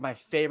is like my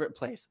favorite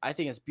place. I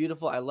think it's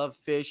beautiful. I love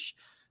fish.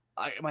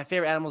 My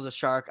favorite animal is a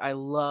shark. I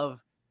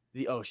love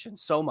the ocean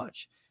so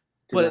much.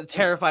 But it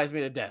terrifies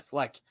me to death.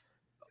 Like,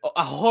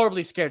 I'm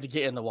horribly scared to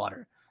get in the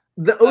water.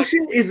 The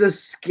ocean is a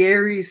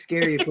scary,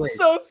 scary place.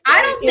 So scary.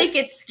 I don't think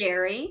it's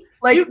scary.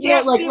 Like it's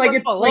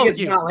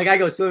not like I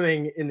go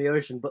swimming in the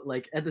ocean, but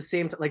like at the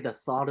same time, like the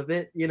thought of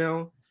it,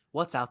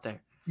 What's out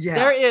there?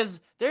 Yeah,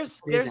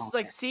 there's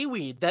like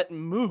seaweed that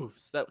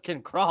moves, that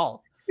can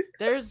crawl.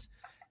 I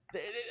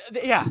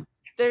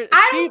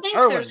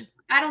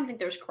don't think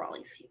there's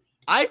crawling seaweed.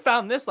 I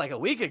found this like a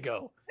week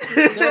ago.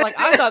 They're like,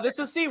 I thought this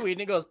was seaweed,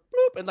 and it goes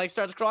bloop and like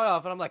starts crawling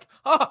off, and I'm like,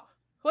 oh,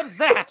 what is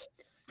that?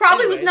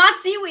 Probably was not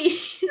seaweed.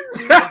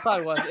 It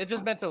probably was. It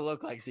just meant to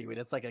look like seaweed.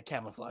 It's like a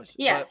camouflage.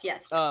 Yes.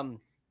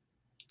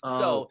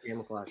 So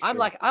camouflage, I'm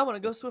like, I want to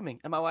go swimming,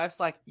 and my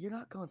wife's like, you're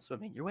not going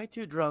swimming. You're way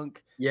too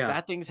drunk. Yeah,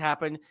 bad things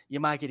happen. You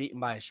might get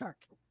eaten by a shark.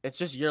 It's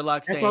just your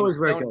luck. That's always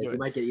where it goes. You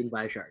might get eaten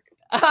by a shark.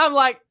 I'm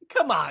like,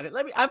 come on.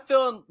 I'm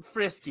feeling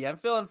frisky. I'm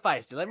feeling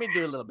feisty. Let me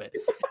do a little bit.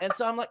 And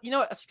so I'm like, you know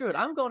what? Screw it.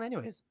 I'm going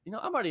anyways. You know,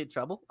 I'm already in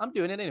trouble. I'm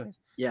doing it anyways.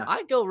 Yeah.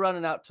 I go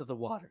running out to the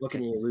water. What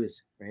can you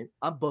lose, right?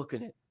 I'm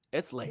booking it.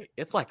 It's late.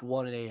 It's like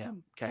 1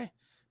 a.m. Okay.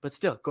 But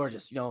still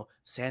gorgeous. You know,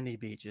 sandy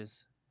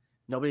beaches.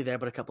 Nobody there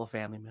but a couple of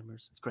family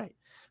members. It's great.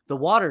 The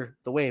water,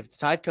 the wave, the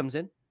tide comes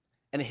in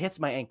and it hits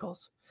my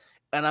ankles.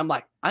 And I'm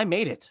like, I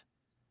made it.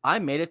 I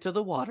made it to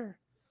the water.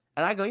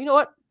 And I go, you know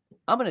what?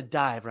 I'm going to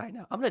dive right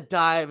now. I'm going to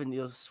dive and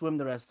you'll swim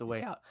the rest of the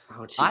way out.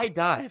 Oh, I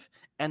dive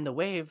and the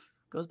wave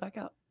goes back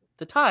out.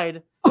 The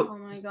tide oh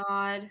my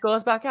God,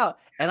 goes back out.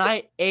 And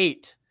I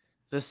ate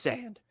the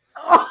sand.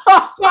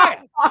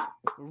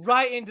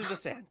 Right into the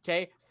sand.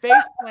 Okay.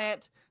 Face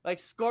plant, like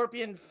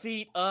scorpion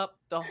feet up,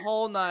 the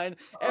whole nine.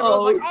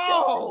 Everyone's like,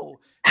 oh.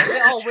 And they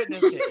all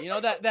witnessed it. You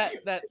know,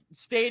 that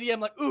stadium,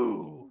 like,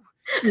 ooh.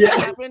 Yeah. That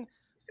happened.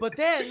 But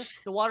then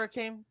the water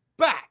came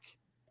back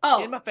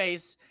in my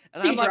face.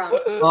 And I'm drunk.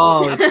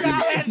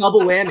 like,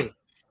 double whammy.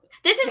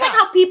 This is like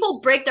how people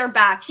break their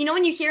backs. You know,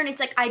 when you hear and it's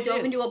like, I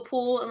dove into a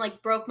pool and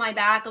like broke my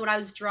back when I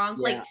was drunk.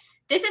 Yeah. Like,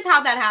 this is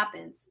how that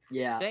happens.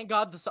 Yeah. Thank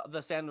God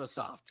the sand was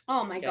soft.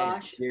 Oh my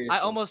gosh. Seriously. I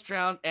almost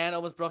drowned and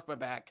almost broke my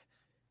back.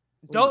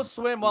 Don't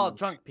swim while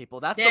drunk, people.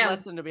 That's the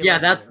lesson to be. Yeah,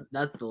 that's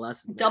the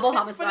lesson. Double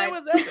homicide. But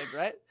it was epic,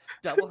 right?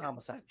 Double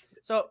homicide.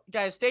 So,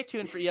 guys, stay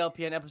tuned for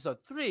ELPN episode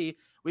 3.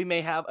 We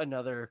may have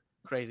another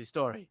crazy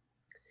story.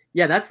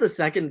 Yeah, that's the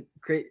second.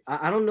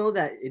 I don't know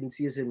that in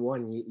season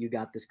 1 you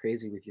got this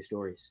crazy with your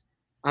stories.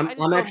 I'm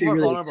actually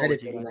really excited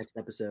for the next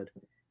episode.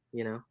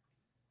 You know.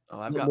 Oh,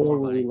 I've got more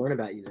we learn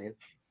about you, Zane.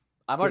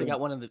 I've already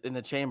got one in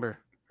the chamber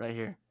right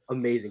here.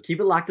 Amazing. Keep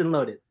it locked and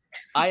loaded.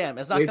 I am.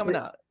 It's not coming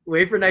out.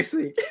 Wait for next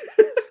week.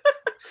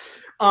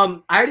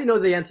 I already know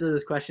the answer to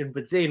this question,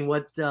 but Zane,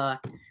 what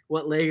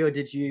Lego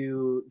did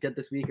you get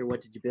this week, or what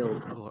did you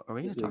build? Oh, are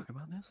we going to talk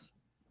about this?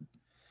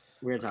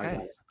 We're going to talk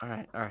about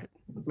it. All right.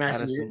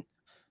 Madison,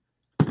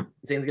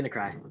 Zane's going to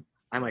cry.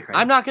 I might cry.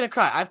 I'm not going to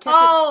cry. I've kept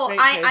it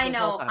straight. I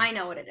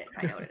know what it is.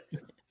 I know what it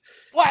is.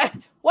 What?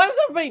 Why does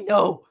everybody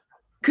know?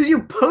 Because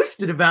you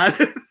posted about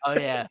it. Oh,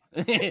 yeah.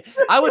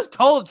 I was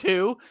told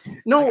to.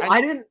 No,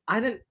 I didn't.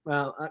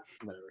 Well,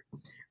 whatever.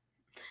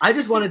 I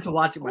just wanted to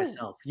watch it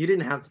myself. You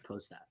didn't have to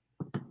post that.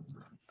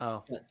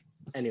 Oh. But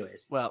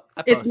anyways. Well,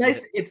 it's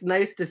nice. It's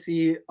nice to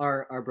see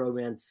our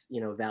bromance,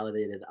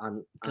 validated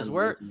on because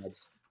we're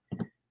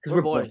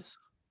boys.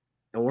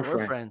 And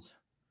we're friends.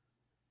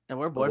 And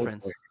we're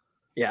boyfriends.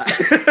 Yeah.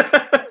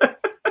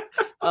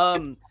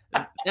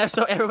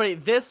 So everybody,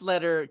 this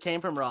letter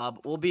came from Rob.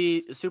 We'll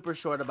be super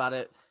short about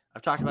it.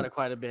 I've talked about it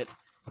quite a bit.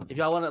 If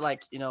y'all want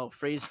to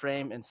freeze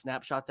frame and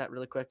snapshot that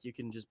really quick, you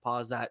can just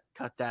pause that,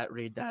 cut that,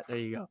 read that. There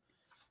you go.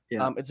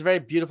 Yeah. It's a very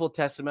beautiful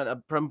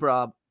testament from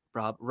Rob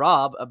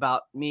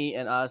about me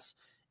and us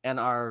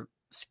and our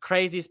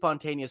crazy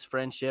spontaneous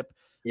friendship.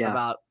 Yeah.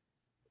 About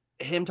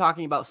him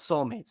talking about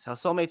soulmates, how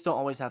soulmates don't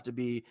always have to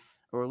be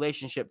a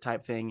relationship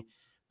type thing,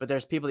 but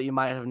there's people that you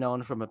might have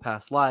known from a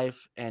past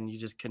life and you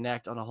just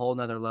connect on a whole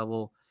nother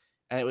level.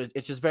 And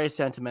it's just very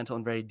sentimental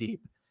and very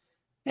deep.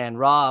 And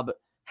Rob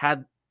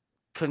had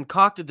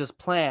concocted this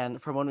plan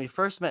from when we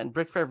first met in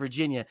Brick Fair,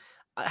 Virginia.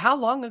 How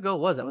long ago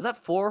was that? Was that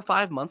 4 or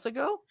 5 months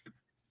ago? It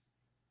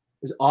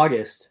was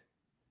August.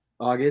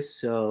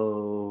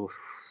 So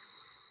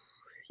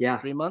yeah.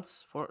 3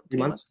 months? 3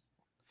 months?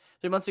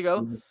 3 months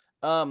ago.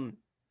 Mm-hmm.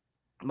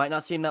 Might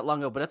not seem that long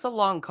ago, but it's a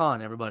long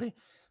con, everybody.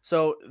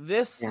 So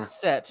this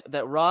set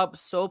that Rob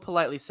so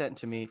politely sent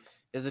to me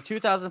is the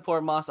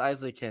 2004 Mos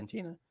Eisley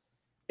Cantina.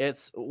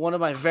 It's one of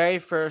my very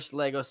first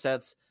Lego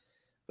sets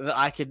that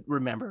I could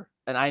remember.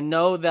 And I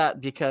know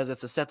that because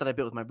it's a set that I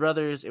built with my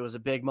brothers. It was a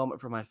big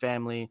moment for my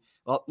family.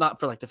 Well, not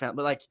for the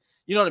family, but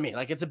you know what I mean?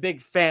 It's a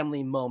big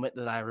family moment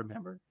that I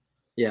remember.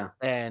 Yeah.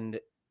 And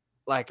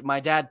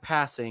my dad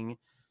passing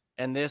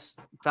and this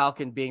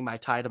Falcon being my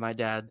tie to my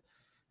dad,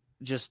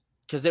 just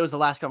because it was the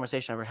last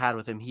conversation I ever had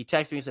with him. He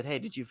texted me and said, "Hey,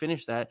 did you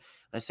finish that?"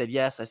 And I said,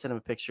 "Yes." I sent him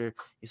a picture.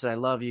 He said, "I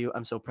love you.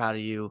 I'm so proud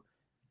of you."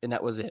 And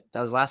that was it.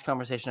 That was the last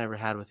conversation I ever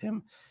had with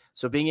him.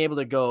 So being able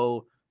to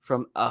go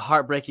from a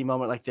heartbreaking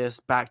moment like this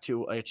back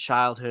to a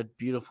childhood,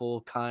 beautiful,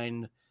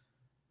 kind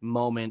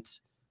moment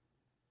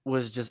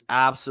was just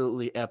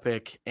absolutely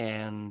epic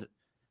and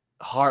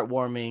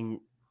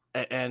heartwarming.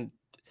 And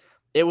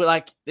it was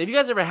if you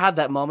guys ever had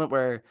that moment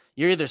where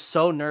you're either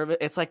so nervous,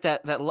 it's like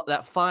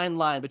that fine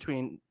line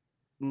between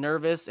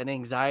nervous and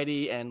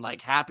anxiety and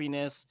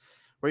happiness,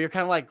 where you're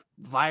kind of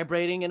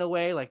vibrating in a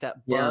way,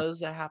 that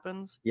buzz that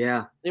happens.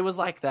 Yeah. It was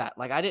like that.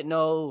 I didn't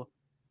know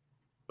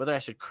whether I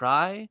should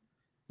cry,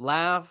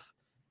 laugh,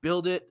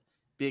 build it,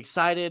 be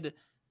excited,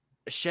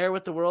 share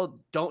with the world,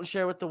 don't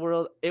share with the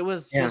world. It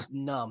was just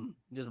numb.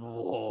 Just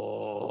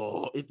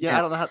whoa. I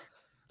don't know how,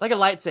 like a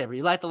lightsaber.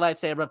 You light the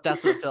lightsaber up,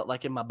 that's what it felt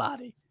like in my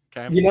body.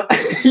 Okay.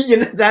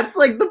 That's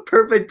the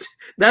perfect,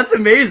 that's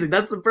amazing.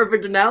 That's the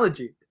perfect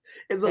analogy.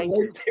 It's a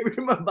lightsaber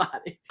in my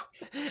body.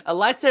 A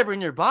lightsaber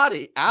in your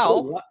body.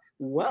 Ow. Oh,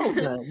 well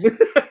done.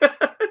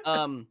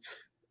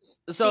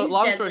 So seems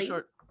long deadly. story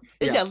short,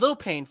 a little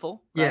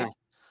painful. Right? Yeah.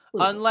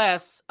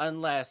 Unless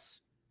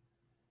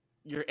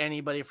you're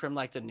anybody from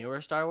like the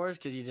newer Star Wars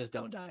because you just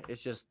don't die.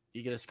 It's just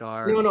you get a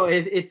scar. No.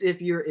 It's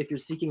if you're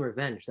seeking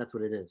revenge. That's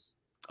what it is.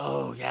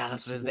 Oh yeah,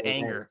 that's what it is. The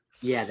anger.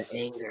 Yeah, the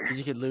anger. Because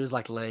you could lose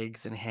like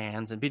legs and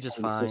hands and be just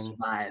fine.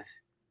 Survive.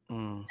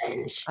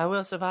 I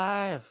will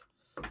survive.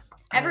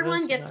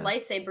 Everyone gets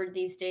lightsabered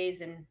these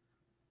days, and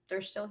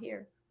they're still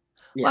here.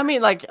 Yeah. Well, I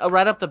mean, like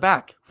right up the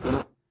back.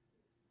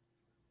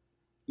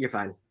 You're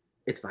fine.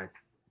 It's fine.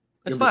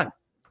 It's fine.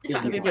 It's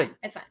fine. It's fine.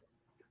 It's fine.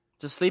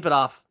 Just sleep it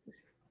off.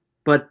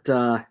 But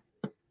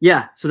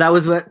yeah, so that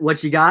was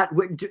what you got.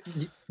 Do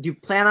you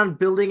plan on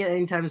building it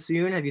anytime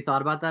soon? Have you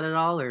thought about that at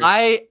all? Or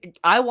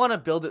I want to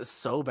build it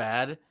so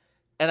bad,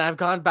 and I've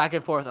gone back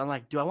and forth. I'm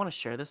like, do I want to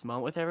share this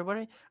moment with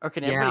everybody, or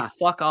can everybody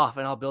fuck off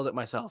and I'll build it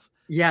myself?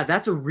 Yeah,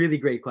 that's a really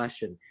great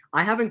question.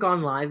 I haven't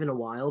gone live in a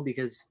while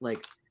because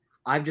like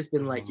I've just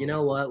been like, you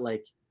know what,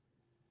 like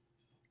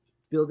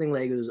building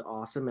Lego is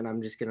awesome, and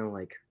I'm just gonna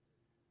like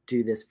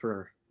do this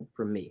for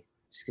me.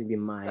 It's just gonna be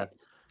my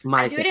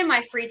I do it in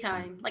my free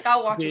time. Like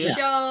I'll watch a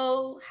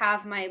show,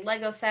 have my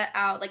Lego set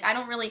out. Like I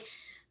don't really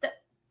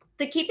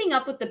the keeping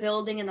up with the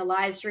building and the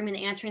live stream and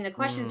answering the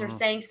questions or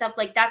saying stuff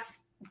like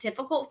that's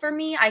difficult for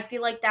me. I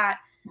feel like that.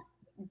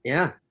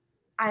 Yeah.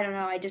 I don't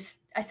know. I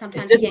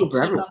sometimes can't keep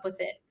up with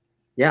it.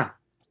 Yeah,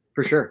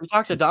 for sure. We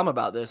talked to Dom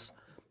about this.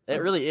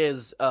 It really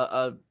is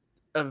a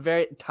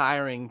very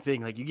tiring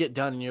thing. Like you get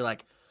done and you're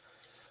like,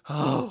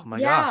 oh my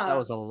gosh, that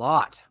was a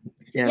lot.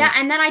 Yeah,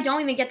 and then I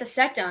don't even get the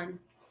set done.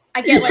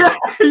 I get like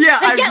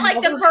I get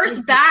like the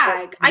first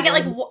bag. I get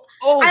like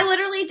I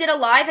literally did a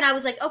live and I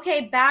was like,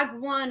 okay, bag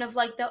 1 of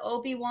like the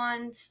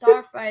Obi-Wan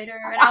Starfighter,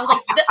 and I was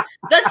like,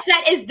 the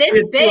set is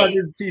this big.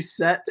 200-piece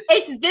set.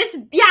 It's this,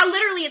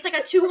 literally, it's like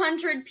a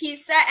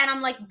 200-piece set, and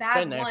I'm like,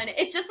 bag 1.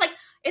 It's just like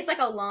it's like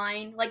a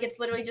line, like it's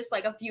literally just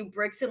like a few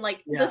bricks and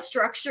like the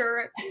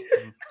structure.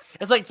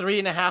 It's like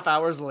 3.5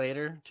 hours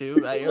later too.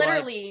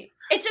 Literally, like,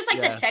 it's just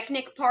like the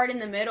Technic part in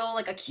the middle,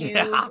 like a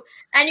cube,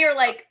 and you're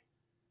like.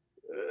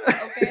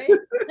 Okay.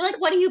 They're like,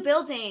 what are you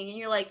building? And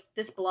you're like,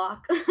 this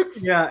block.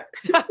 Yeah.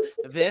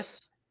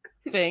 This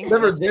thing.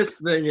 Whatever this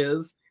thing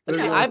is.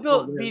 See, I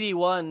built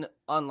BD1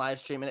 on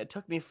live stream and it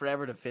took me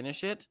forever to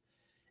finish it.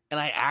 And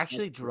I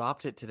actually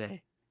dropped it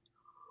today.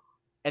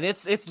 And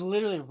it's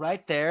literally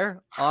right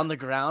there on the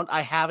ground.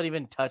 I haven't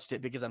even touched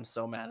it because I'm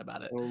so mad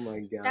about it. Oh my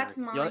god. That's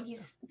mine.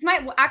 It's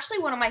actually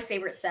one of my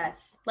favorite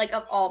sets. Like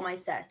of all my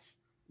sets.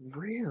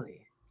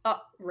 Really?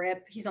 Oh,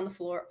 rip. He's on the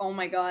floor. Oh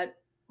my god.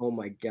 Oh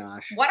my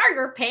gosh. What are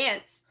your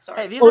pants?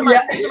 Sorry. Hey, these are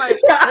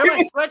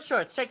my sweat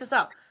shorts. Check this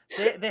out.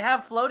 They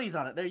have floaties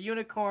on it. They're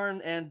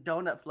unicorn and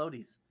donut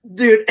floaties.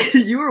 Dude,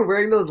 you were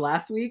wearing those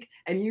last week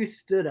and you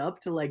stood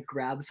up to like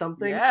grab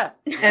something. Yeah.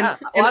 And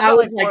I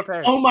was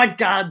like, oh my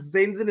god,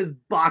 Zane's in his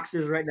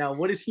boxers right now.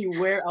 What does he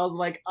wear? I was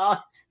like,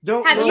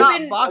 don't have you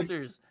been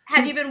boxers.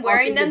 Have you been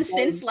wearing them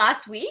since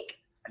last week?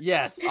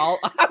 Yes,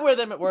 I wear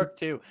them at work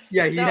too.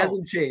 Yeah, he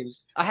hasn't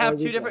changed. I have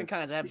 2 different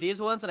kinds. I have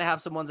these ones, and I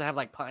have some ones that have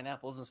like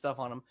pineapples and stuff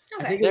on them.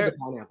 Okay. I think they're the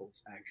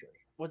pineapples, actually.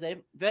 Was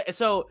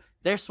so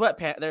they're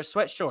sweatpants. They're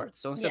sweat shorts.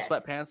 So instead of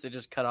sweatpants, they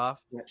just cut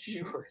off. Sweat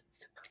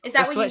shorts. Is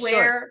that what you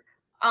wear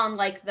on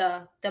like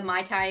the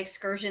Mai Tai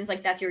excursions?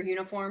 Like that's your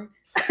uniform?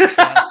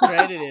 Damn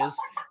straight it is.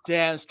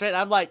 Damn straight.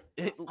 I'm like,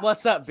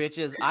 what's up,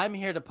 bitches? I'm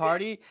here to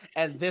party,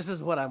 and this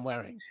is what I'm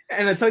wearing.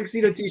 And a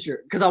tuxedo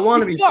t-shirt because I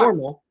want to be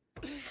formal.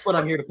 But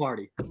I'm here to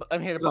party.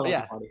 I'm here to party.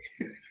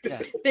 Yeah.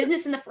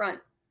 Business in the front.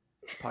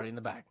 Party in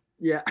the back.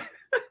 Yeah.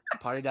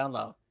 Party down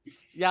low.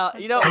 Yeah,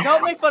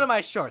 don't make fun of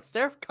my shorts.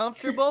 They're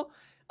comfortable.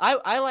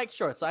 I like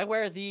shorts. So I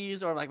wear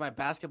these or like my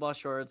basketball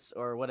shorts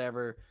or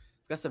whatever.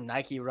 I've got some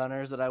Nike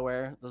runners that I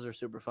wear. Those are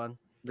super fun.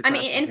 I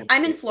mean,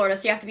 I'm in Florida,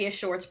 so you have to be a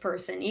shorts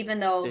person, even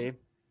though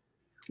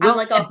I'm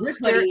like a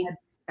hoodie.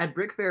 At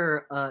Brick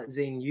Fair,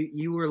 Zane,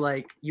 you were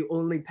like, you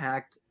only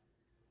packed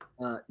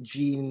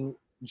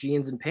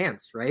jeans and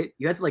pants, right?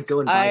 You had to like go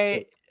and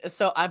buy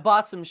So I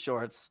bought some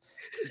shorts.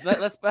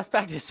 Let's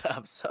back this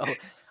up. So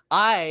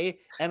I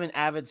am an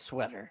avid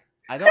sweater.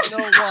 I don't know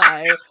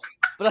why,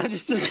 but I'm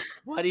just a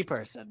sweaty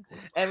person.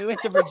 And we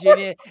went to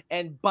Virginia,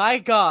 and by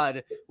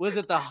God, was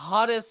it the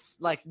hottest,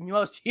 like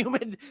most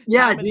humid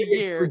time of the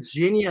year? It's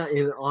Virginia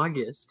in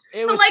August.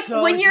 It was like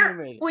so when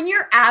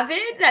you're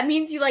avid, that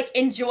means you like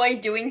enjoy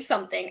doing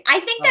something. I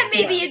think that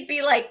maybe it'd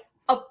be like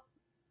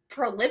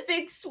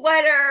prolific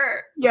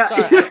sweater. Yeah.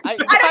 Sorry, I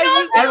don't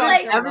know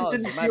if Evan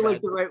didn't feel like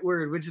the right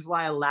word, which is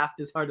why I laughed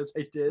as hard as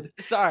I did.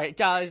 Sorry,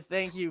 guys.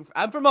 Thank you.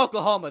 I'm from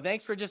Oklahoma.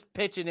 Thanks for just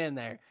pitching in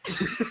there.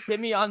 Get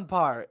me on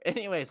par.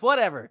 Anyways,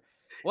 whatever.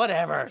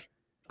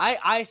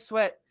 I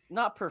sweat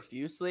not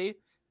profusely,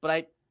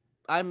 but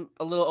I'm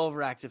a little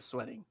overactive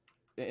sweating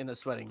in the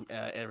sweating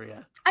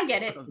area. I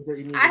get it.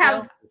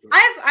 I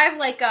have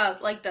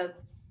like the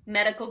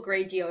medical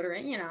grade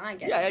deodorant. You know, I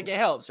get it. Yeah, it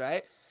helps,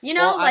 right? You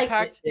know, it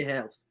helps.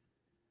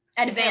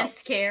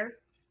 Advanced care.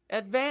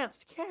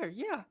 Advanced care,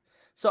 yeah.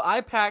 So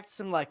I packed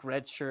some like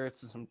red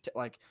shirts and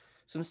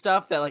some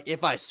stuff that like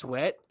if I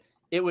sweat,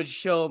 it would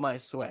show my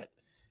sweat.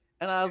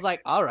 And I was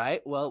like, all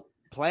right, well,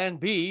 plan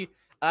B,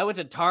 I went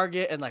to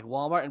Target and like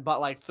Walmart and bought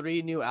like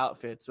 3 new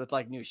outfits with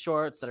like new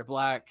shorts that are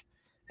black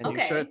and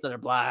new shirts that are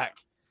black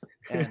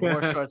and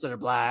more shorts that are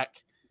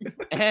black.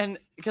 And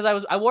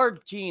because I wore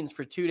jeans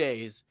for 2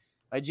 days,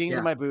 my jeans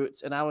and my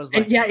boots, and I was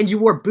like, and you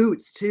wore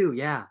boots too,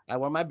 I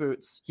wore my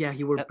boots. Yeah,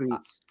 he wore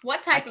boots.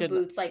 What type of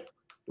boots?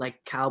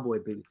 Like cowboy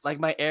boots, like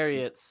my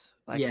Ariats,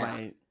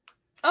 my.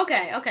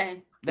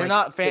 Okay. They're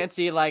not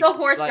fancy, like so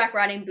horseback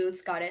riding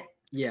boots. Got it.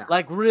 Yeah,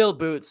 like real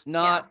boots,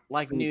 not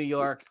like New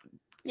York.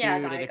 Dude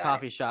at a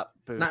coffee shop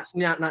boots.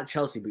 Not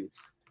Chelsea boots.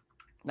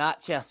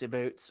 Not Chelsea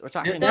boots. We're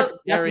talking that's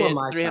more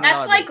my style.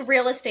 That's like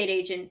real estate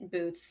agent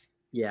boots.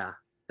 Yeah,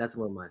 that's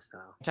more my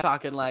style. We're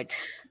talking like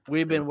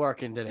we've been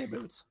working today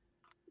boots.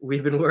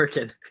 We've been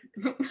working.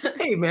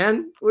 Hey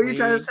man, what are you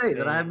trying to say?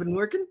 That I've been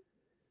working?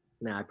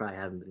 No, I probably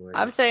haven't been working.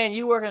 I'm saying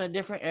you work in a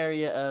different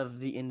area of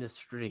the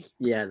industry.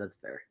 Yeah, that's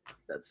fair.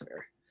 That's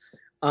fair.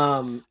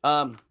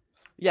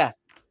 Yeah.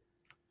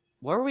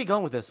 Where were we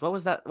going with this? What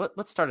was that?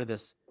 What started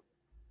this?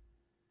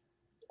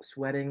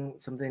 Sweating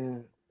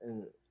something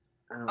and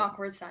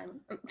awkward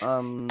silence.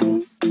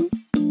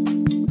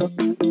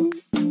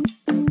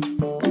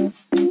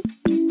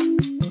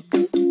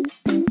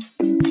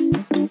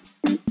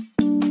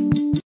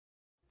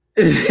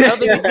 I don't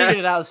think we figured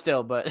it out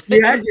still, but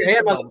you had your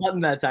hand on the button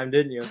that time,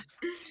 didn't you?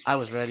 I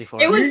was ready for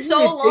it. It was so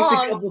long.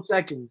 Takes a couple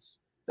seconds.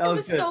 That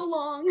was good. So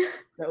long.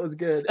 That was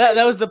good.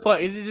 That was the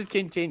point. It just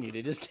continued.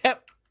 It just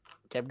kept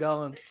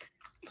going.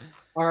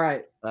 All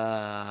right.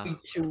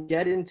 Should we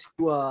get into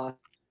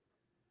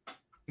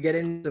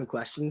some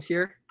questions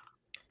here?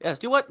 Yes.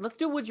 Let's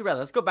do would you rather.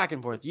 Let's go back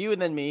and forth. You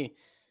and then me.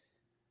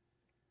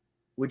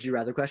 Would you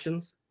rather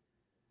questions?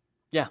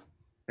 Yeah.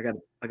 I got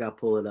to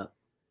pull it up.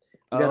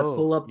 We got to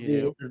pull up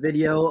the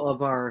video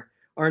of our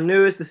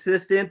newest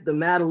assistant, the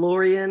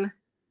Madilorian.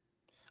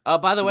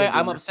 By the way,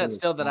 I'm upset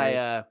still that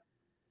I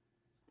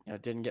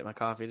didn't get my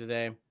coffee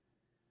today.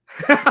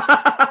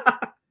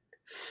 I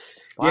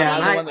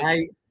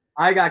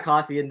got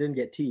coffee and didn't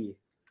get tea.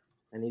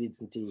 I needed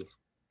some tea.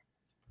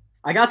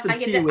 I got some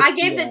tea. I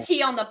gave the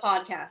tea on the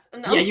podcast.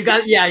 No. Yeah, you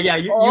got. Yeah.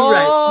 You're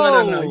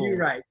right. No.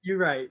 You're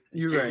right.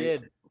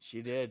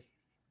 She did.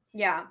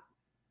 Yeah,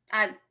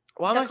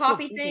 Why the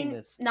coffee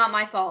thing, not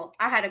my fault.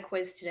 I had a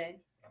quiz today.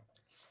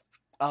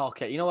 Oh,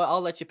 okay. You know what?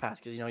 I'll let you pass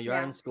because you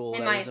are in school.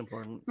 That is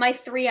important. My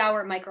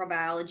 3-hour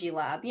microbiology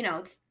lab.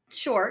 it's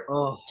short.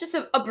 Just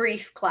a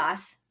brief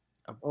class.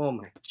 Oh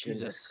my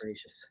Jesus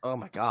gracious! Oh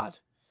my God.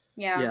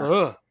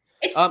 Yeah.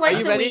 It's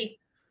twice a week.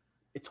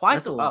 It's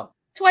twice a week.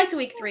 Twice a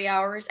week, 3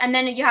 hours, and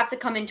then you have to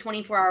come in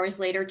 24 hours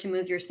later to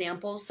move your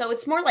samples. So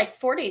it's more like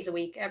 4 days a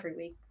week every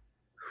week.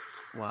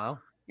 Wow.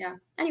 Yeah.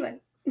 Anyway.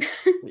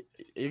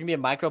 You're gonna be a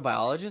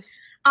microbiologist?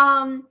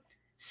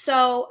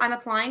 So I'm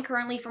applying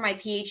currently for my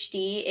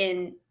PhD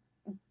in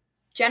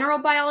general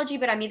biology,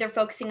 but I'm either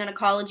focusing on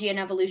ecology and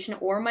evolution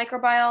or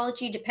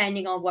microbiology,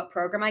 depending on what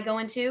program I go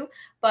into.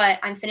 But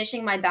I'm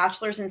finishing my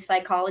bachelor's in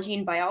psychology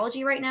and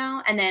biology right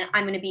now, and then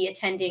I'm going to be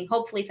attending,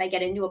 hopefully, if I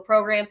get into a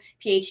program,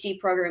 PhD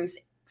programs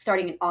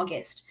starting in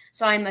August.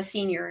 So I'm a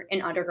senior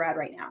in undergrad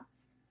right now.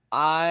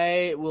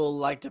 I will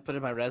like to put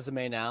in my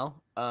resume now.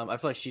 I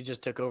feel like she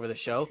just took over the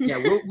show. Yeah,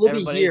 we'll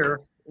be here.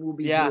 We'll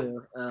be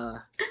here.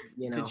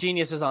 The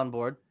genius is on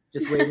board.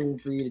 Just waiting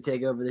for you to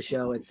take over the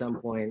show at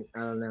some point. I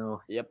don't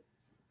know. Yep.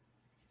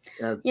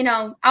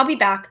 I'll be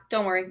back.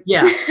 Don't worry.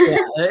 Yeah.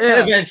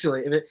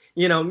 Eventually.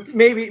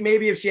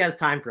 Maybe if she has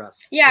time for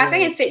us. Yeah, if I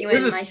can fit you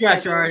in my my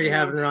stretch already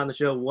having her on the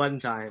show one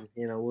time.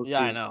 We'll see. Yeah,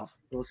 I know.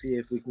 We'll see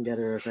if we can get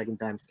her a second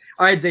time.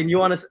 All right, Zane, you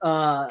want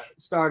to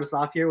start us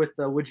off here with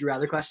the would you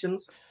rather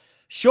questions?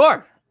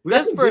 Sure. We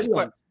got some first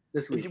one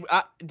this week.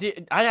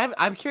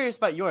 I'm curious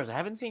about yours. I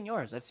haven't seen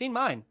yours. I've seen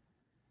mine.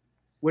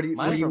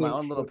 Mine from my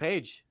own little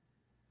page.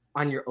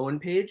 On your own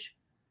page?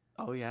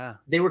 Oh yeah.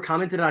 They were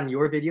commented on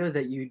your video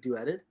that you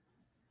duetted?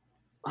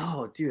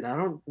 Oh, dude, I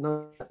don't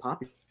know that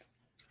Poppy.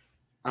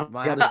 I don't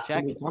have to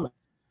check on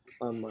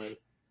mine.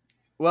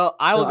 Well,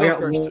 I will go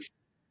first.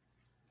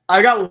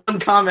 I got one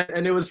comment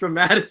and it was from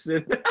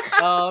Madison.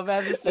 Oh,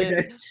 Madison.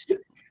 Okay.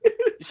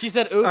 She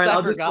said, "Oops,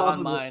 I forgot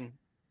on mine."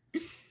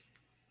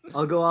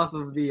 I'll go off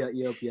of the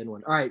ELPN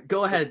one. All right,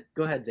 go ahead.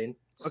 Go ahead, Zane.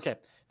 Okay.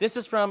 This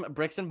is from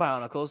Bricks and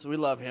Bionicles. We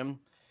love him.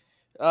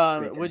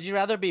 Would you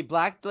rather be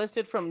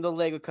blacklisted from the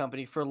Lego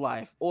company for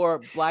life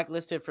or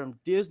blacklisted from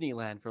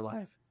Disneyland for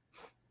life?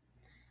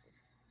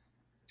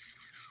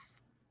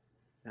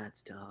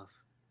 That's tough.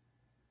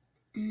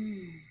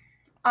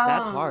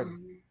 That's hard.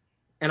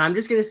 And I'm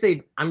just gonna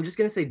say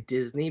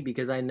Disney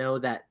because I know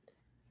that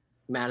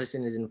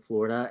Madison is in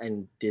Florida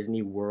and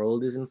Disney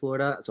World is in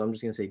Florida, so I'm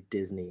just gonna say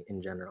Disney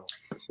in general.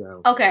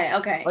 So okay.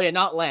 Oh yeah,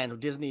 not land,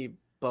 Disney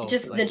both.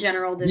 Just the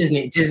general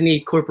Disney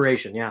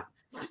Corporation, yeah.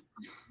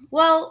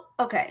 Well,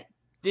 okay.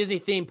 Disney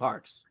theme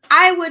parks.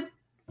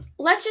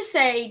 Let's just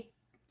say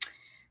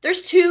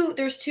there's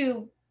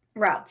two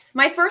routes.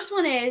 My first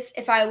one is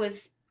if I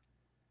was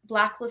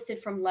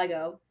blacklisted from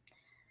Lego.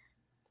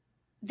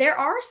 There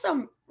are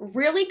some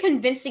really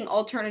convincing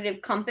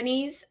alternative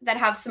companies that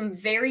have some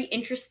very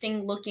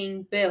interesting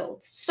looking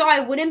builds. So I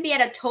wouldn't be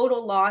at a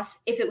total loss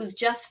if it was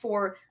just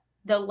for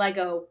the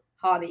Lego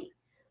hobby.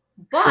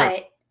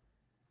 But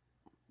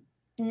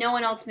no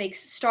one else makes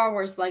Star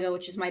Wars Lego,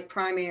 which is my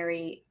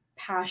primary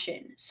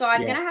passion. So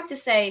I'm going to have to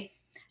say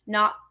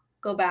not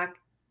go back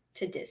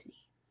to Disney.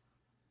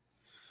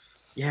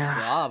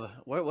 Yeah. Rob,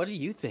 what do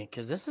you think?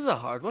 Because this is a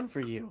hard one for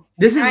you.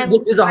 This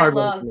is a hard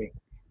one for me.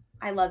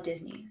 I love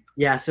Disney.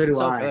 Yeah, so do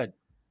I. So good.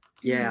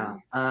 Yeah.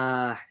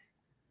 I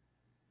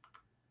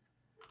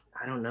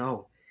don't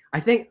know. I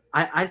think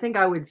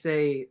I would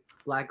say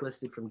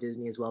blacklisted from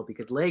Disney as well,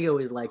 because Lego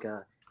is like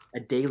a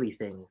daily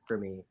thing for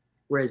me.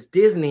 Whereas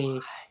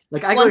Disney,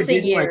 like I go to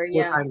Disney like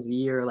 4 times a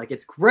year. Like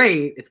it's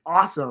great, it's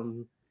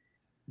awesome,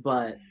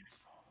 but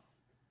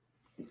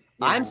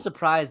I'm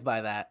surprised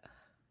by that.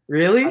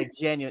 Really? Like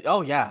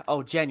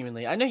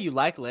genuinely. I know you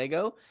like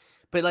Lego,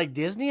 but like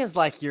Disney is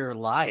like your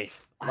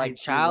life, like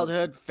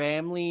childhood,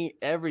 family,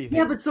 everything.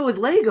 Yeah, but so is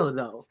Lego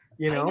though.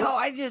 You know?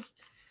 I know.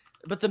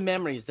 But the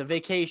memories, the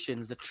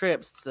vacations, the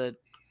trips, that's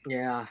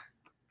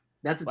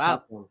a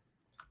tough one.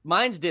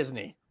 Mine's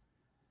Disney.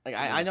 Like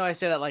I know I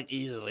say that like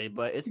easily,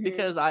 but it's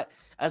because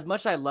as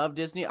much as I love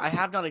Disney, I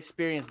have not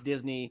experienced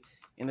Disney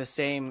in the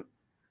same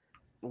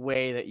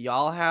way that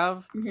y'all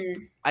have.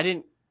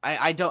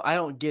 I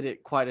don't get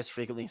it quite as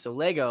frequently. So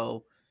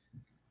Lego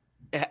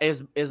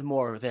is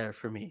more there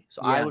for me.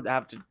 So I would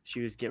have to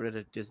get rid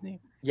of Disney.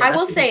 Yeah, I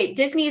will say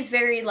Disney is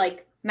very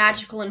like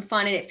magical and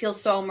fun, and it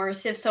feels so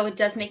immersive. So it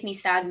does make me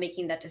sad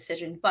making that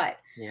decision. But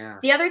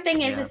the other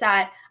thing is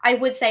that I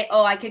would say,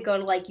 I could go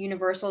to like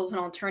Universal as an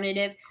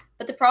alternative.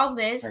 But the problem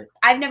is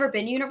I've never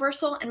been to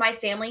Universal, and my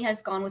family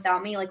has gone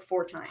without me like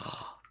 4 times.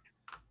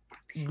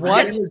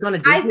 What?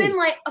 I've been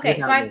like,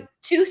 so I have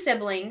 2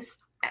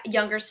 siblings,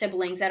 younger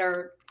siblings that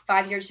are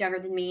 5 years younger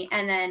than me,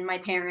 and then my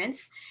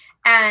parents.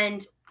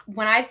 And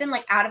when I've been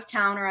like out of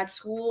town or at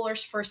school or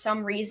for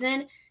some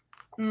reason,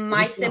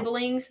 my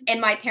siblings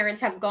and my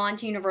parents have gone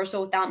to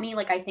Universal without me,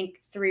 like I think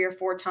 3 or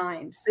 4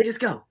 times. They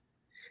just go.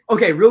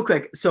 Okay, real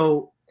quick.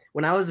 So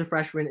when I was a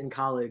freshman in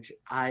college,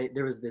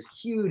 there was this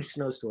huge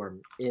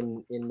snowstorm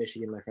in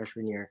Michigan my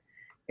freshman year.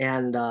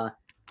 And so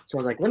I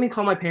was like, let me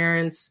call my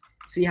parents,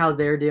 see how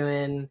they're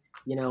doing,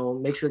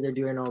 make sure they're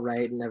doing all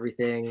right and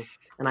everything.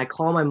 And I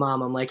call my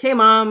mom. I'm like, hey,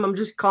 Mom, I'm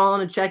just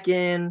calling to check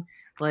in.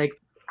 Like,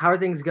 how are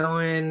things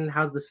going?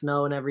 How's the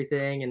snow and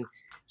everything? And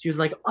she was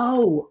like,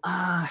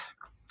 I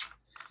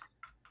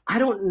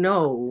don't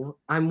know.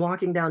 I'm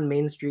walking down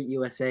Main Street,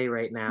 USA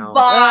right now.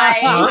 Bye.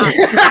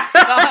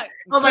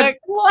 I was like,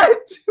 what?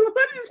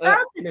 What is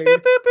happening?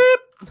 Beep, beep,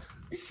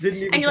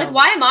 beep. And you're like,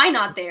 why am I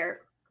not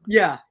there?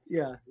 Yeah.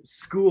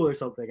 School or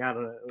something. I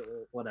don't know.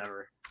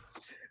 Whatever.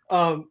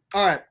 All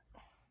right.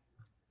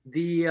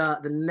 The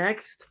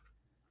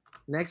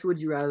next would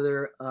you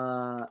rather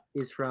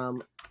is from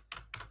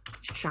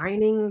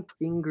Shining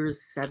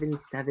Fingers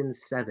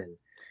 777.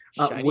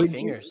 Shiny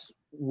Fingers.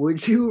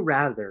 Would you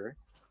rather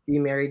be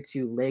married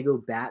to Lego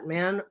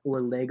Batman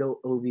or Lego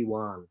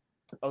Obi-Wan?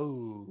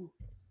 Oh.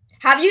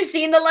 Have you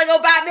seen the Lego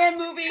Batman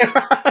movie?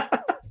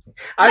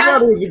 I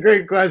thought it was a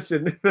great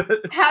question.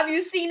 Have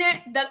you seen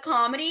it? The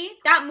comedy?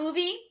 That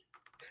movie?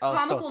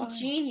 Comical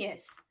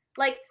genius.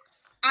 Like,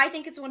 I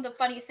think it's one of the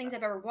funniest things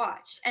I've ever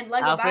watched. And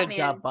Lego Alfred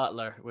Batman.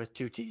 Butler with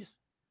 2 T's.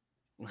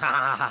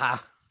 I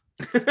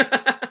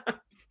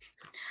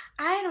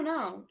don't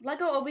know.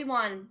 Lego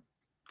Obi-Wan.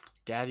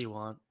 Daddy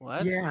want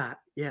what? Yeah.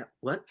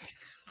 What?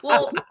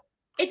 Well,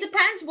 it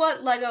depends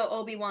what Lego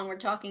Obi-Wan we're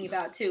talking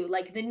about too.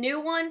 Like the new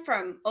one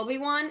from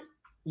Obi-Wan.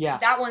 Yeah.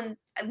 That one,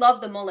 I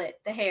love the mullet,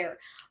 the hair.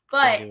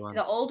 But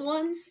the old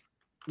ones.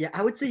 Yeah,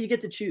 I would say you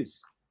get to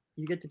choose.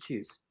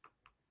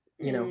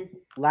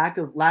 Lack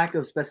of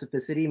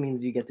specificity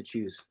means you get to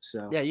choose.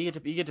 So yeah, you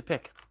get to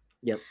pick.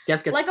 Yep.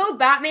 Lego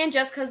Batman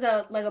just because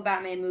the Lego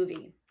Batman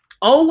movie.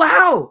 Oh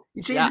wow!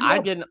 You changed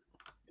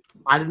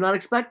I did not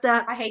expect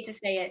that. I hate to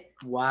say it.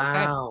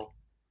 Wow.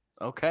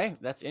 Okay,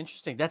 that's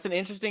interesting. That's an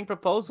interesting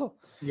proposal.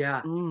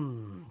 Yeah.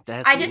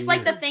 I just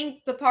like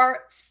the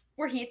parts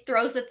where he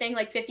throws the thing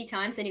like 50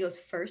 times and he goes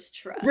first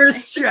try.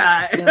 First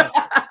try.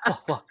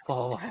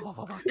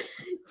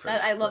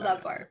 I love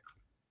that part.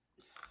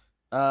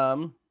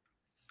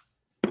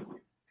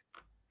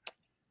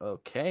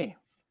 Okay.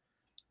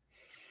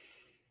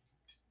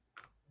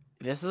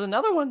 This is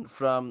another one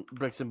from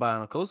Bricks and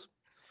Bionicles.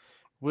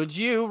 Would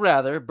you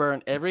rather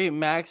burn every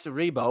Max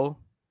Rebo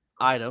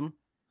item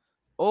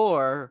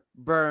or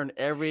burn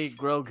every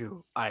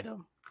Grogu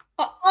item?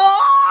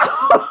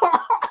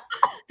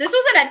 This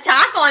was an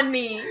attack on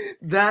me.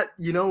 That,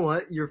 you know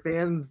what? Your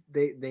fans,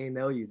 they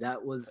know you.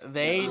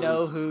 They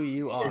know who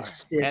you are.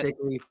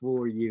 Specifically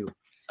for you.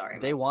 Sorry.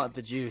 They want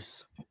the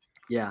juice.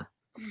 Yeah.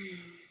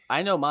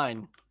 I know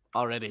mine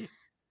already.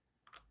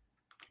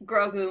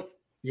 Grogu.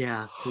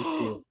 Yeah, me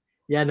too.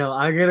 Yeah, no,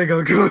 I'm gonna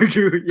go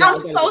Grogu. Yeah,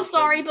 I'm so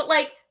sorry, but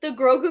like the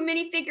Grogu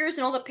minifigures and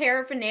all the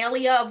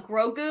paraphernalia of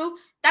Grogu,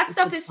 that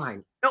stuff is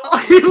fine. Oh,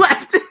 he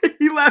left.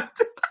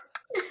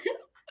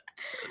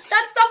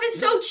 That stuff is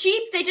so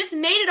cheap. They just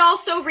made it all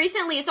so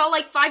recently. It's all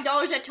like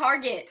 $5 at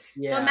Target.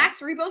 Yeah. The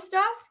Max Rebo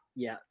stuff?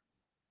 Yeah.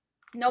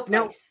 No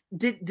price.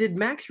 Now, did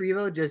Max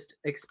Rebo just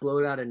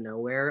explode out of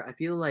nowhere? I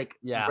feel like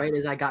right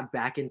as I got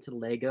back into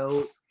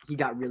Lego, he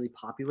got really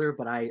popular,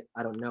 but I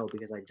don't know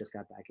because I just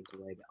got back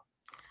into Lego.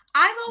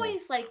 I've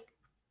always like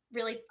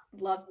really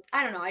loved,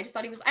 I don't know, I just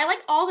thought he was, I like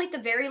all like the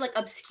very like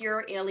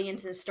obscure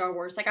aliens in Star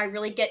Wars. Like I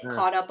really get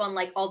caught up on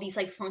like all these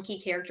like funky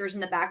characters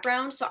in the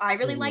background. So I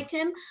really liked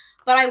him.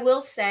 But I will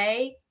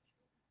say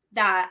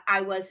that I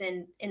was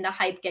in the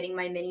hype getting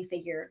my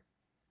minifigure.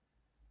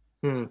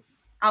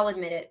 I'll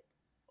admit it.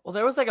 Well,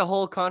 there was like a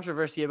whole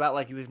controversy about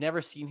like we've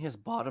never seen his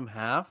bottom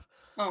half.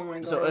 Oh my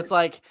god. So it's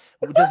like,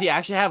 does he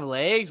actually have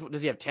legs?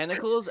 Does he have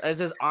tentacles? Is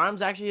his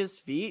arms actually his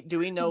feet? Do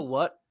we know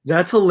what?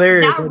 That's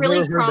hilarious. That really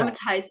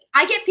traumatized.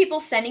 I get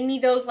people sending me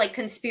those like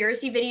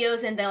conspiracy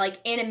videos and the like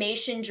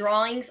animation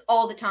drawings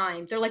all the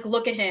time. They're like,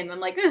 look at him. I'm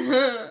like,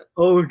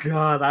 oh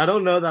god, I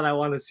don't know that I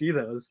want to see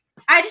those.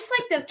 I just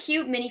like the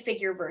cute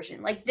minifigure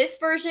version. Like this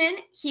version,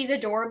 he's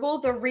adorable.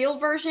 The real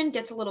version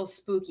gets a little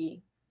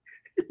spooky.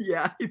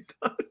 Yeah, he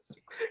does.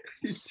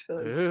 He does.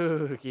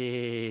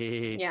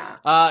 Spooky.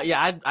 Yeah.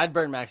 Yeah, I'd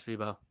burn Max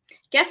Rebo.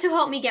 Guess who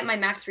helped me get my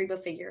Max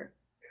Rebo figure?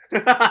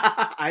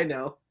 I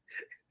know.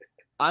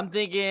 I'm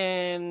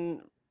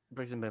thinking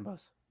Bricks and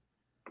Bimbos.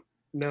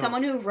 No.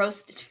 Someone who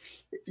roasted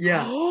me.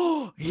 Yeah.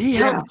 He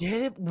helped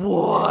get it?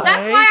 What?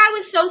 That's why I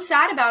was so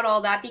sad about all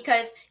that,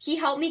 because he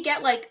helped me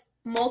get like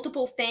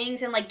multiple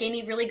things and like gave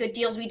me really good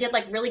deals. We did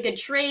like really good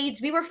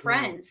trades. We were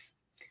friends.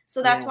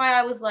 So that's why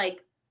I was like,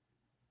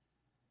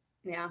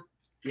 yeah,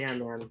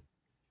 man.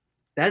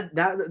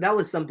 That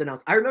was something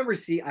else. I remember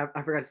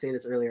I forgot to say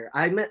this earlier.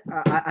 I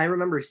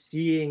remember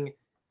seeing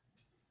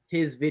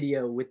his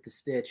video with the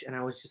Stitch, and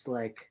I was just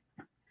like,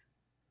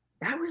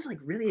 that was like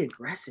really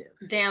aggressive.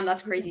 Damn,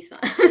 that's crazy, son.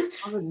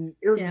 It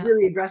was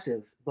really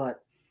aggressive,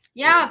 but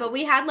but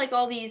we had like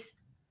all these.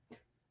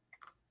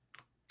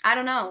 I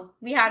don't know.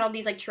 We had all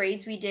these like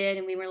trades we did,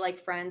 and we were like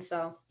friends.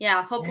 So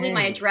yeah, hopefully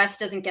my address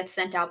doesn't get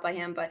sent out by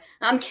him. But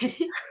I'm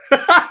kidding.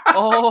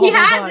 Oh, he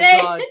has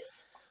it. God.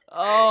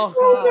 Oh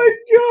my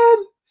god!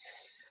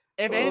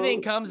 If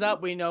anything comes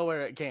up, we know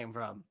where it came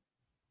from.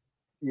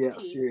 Yeah,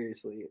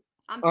 seriously.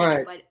 I'm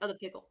kidding, but other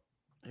people.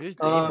 Who's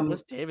David?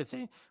 What's David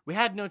saying? We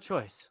had no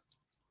choice.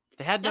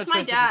 They had no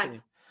choice. That's my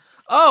dad.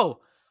 Oh,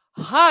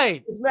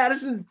 hi. It's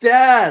Madison's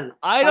dad.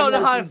 I don't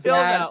know how I feel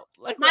now.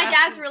 Like my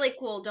dad's really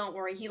cool. Don't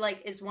worry. He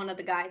like is one of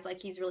the guys.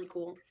 Like he's really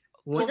cool.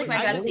 He's like my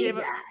bestie.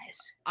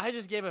 I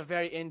just gave a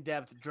very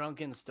in-depth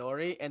drunken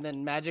story, and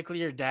then magically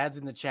your dad's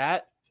in the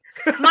chat.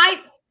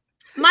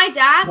 My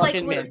dad, like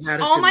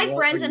all my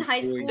friends in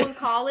high school and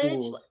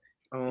college.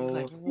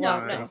 Like,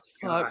 what the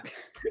fuck?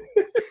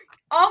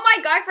 All my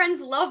guy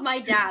friends love my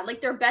dad. Like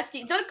they're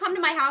besties. They'll come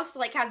to my house to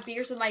like have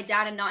beers with my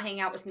dad and not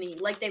hang out with me.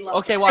 Like they love.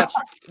 Okay, watch.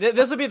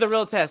 This will be the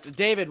real test.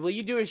 David, will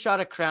you do a shot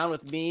of Crown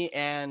with me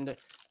and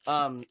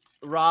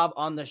Rob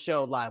on the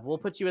show live? We'll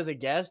put you as a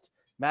guest.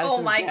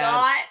 Madison's oh my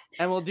god!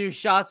 And we'll do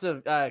shots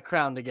of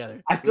Crown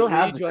together. I still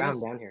have the Crown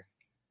down here.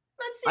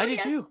 Let's see. I do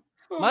too.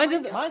 Oh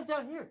mine's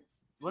down here.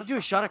 Want to do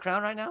a shot of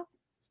Crown right now?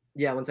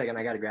 Yeah, 1 second.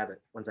 I gotta grab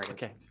it. 1 second.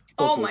 Okay.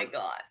 Oh my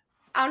god!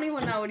 I don't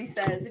even know what he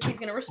says if he's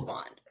gonna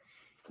respond.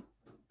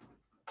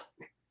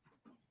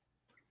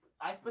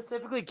 I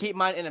specifically keep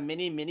mine in a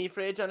mini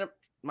fridge under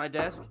my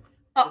desk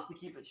just to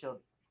keep it chilled.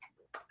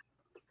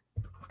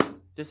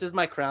 This is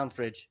my Crown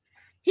fridge.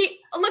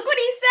 Look what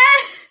he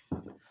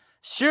said.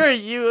 Sure,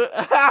 you.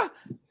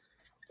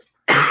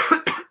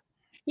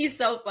 He's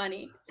so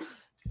funny.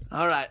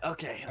 All right,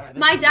 okay. All right,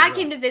 my dad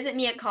came to visit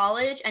me at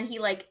college, and he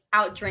like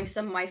outdrank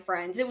some of my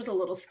friends. It was a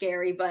little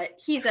scary, but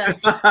he's a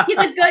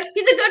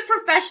good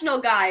professional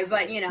guy.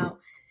 But you know,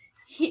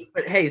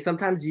 but hey,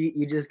 sometimes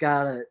you just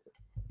gotta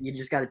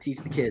teach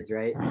the kids,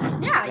 right?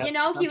 Yeah, yep. You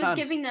know, he was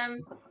giving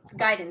them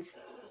guidance.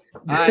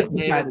 All right,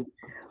 David.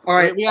 All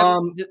right.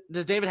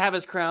 Does David have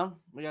his crown?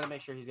 We got to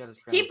make sure he's got his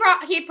crown.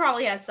 He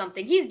probably has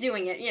something. He's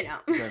doing it, you know.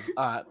 Okay.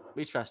 All right,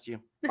 we trust you.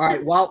 All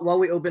right. While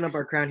we open up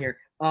our crown here,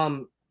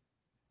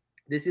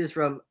 this is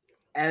from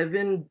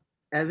Evan.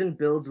 Evan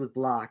builds with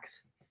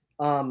blocks.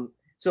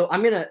 So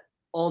I'm gonna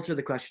alter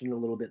the question a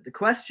little bit. The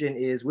question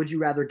is, would you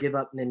rather give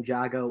up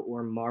Ninjago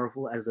or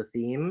Marvel as a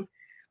theme?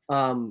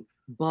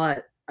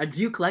 But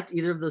do you collect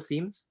either of those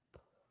themes?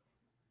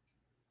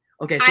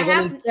 Okay, so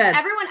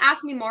everyone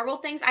asks me Marvel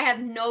things. I have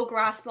no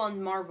grasp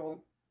on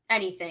Marvel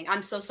anything.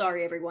 I'm so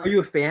sorry, everyone. Are you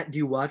a fan? Do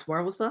you watch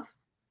Marvel stuff?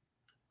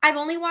 I've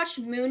only watched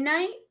Moon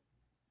Knight,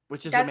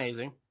 which is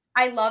amazing.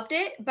 I loved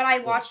it, but I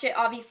watched it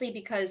obviously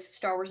because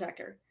Star Wars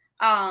actor.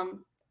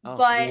 But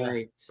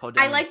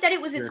I like that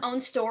it was its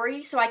own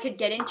story, so I could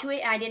get into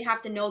it, and I didn't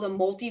have to know the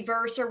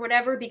multiverse or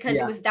whatever because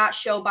it was that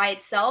show by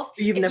itself.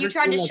 You've never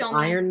seen like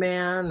Iron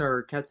Man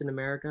or Captain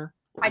America?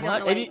 I don't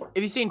know.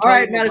 Have you seen? All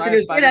right, Madison,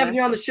 it's good having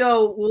you on the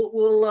show.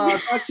 We'll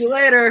talk to you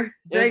later.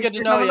 It's good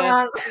to know you.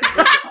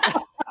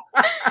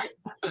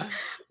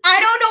 I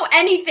don't know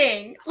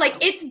anything.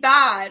 Like it's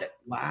bad.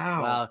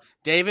 Wow.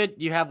 David,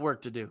 you have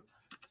work to do.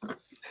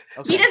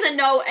 Okay. He doesn't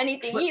know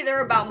anything either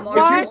about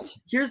Marvel.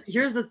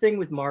 Here's the thing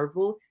with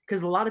Marvel,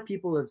 because a lot of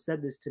people have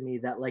said this to me,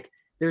 that like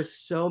there's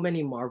so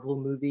many Marvel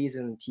movies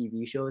and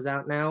TV shows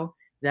out now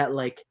that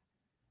like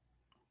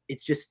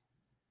it's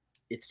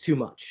too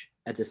much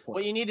at this point.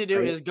 What you need to do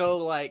is go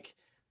like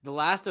the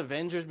last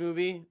Avengers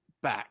movie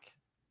back.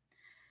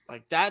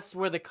 Like that's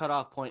where the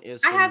cutoff point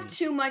is. I have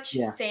too much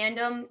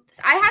fandom.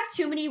 I have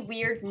too many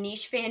weird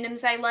niche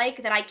fandoms I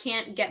like that I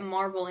can't get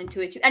Marvel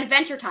into it too.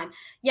 Adventure Time.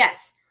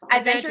 Yes.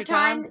 Adventure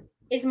Time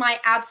is my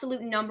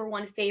absolute number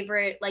one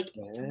favorite like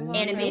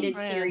animated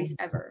series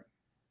ever.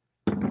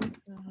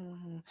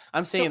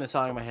 I'm singing the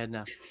song in my head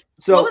now.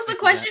 So what was the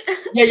question?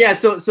 Yeah.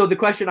 So the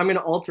question, I'm going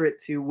to alter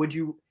it to: would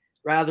you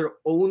rather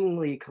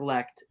only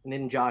collect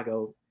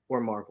Ninjago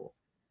or Marvel?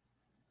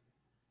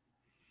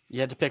 You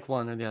had to pick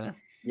one or the other.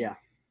 Yeah.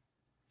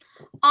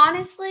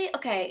 Honestly,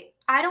 okay,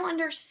 I don't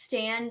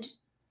understand.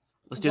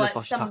 Let's do this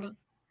while she talks.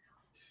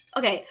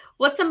 Okay,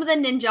 what some of the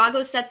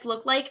Ninjago sets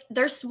look like.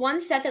 There's one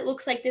set that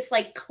looks like this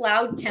like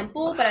cloud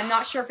temple, but I'm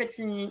not sure if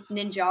it's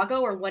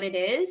Ninjago or what it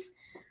is.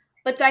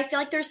 But I feel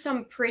like there's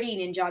some pretty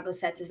Ninjago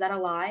sets. Is that a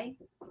lie?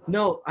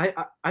 No, I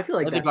feel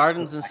like the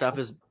gardens and stuff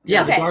is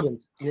the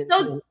gardens.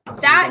 So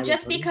that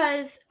just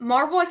because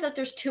Marvel, I feel like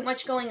there's too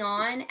much going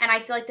on, and I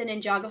feel like the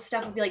Ninjago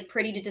stuff would be like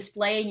pretty to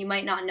display, and you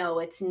might not know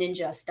it's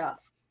ninja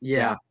stuff.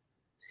 Yeah.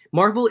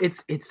 Marvel,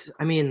 it's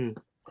I mean,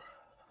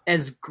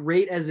 as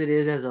great as it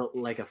is as a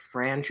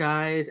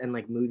franchise and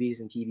like movies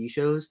and TV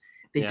shows,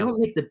 they don't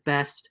make the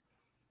best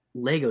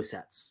Lego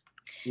sets.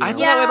 I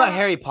feel that way about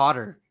Harry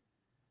Potter.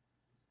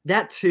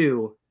 That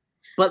too.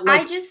 But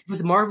like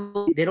with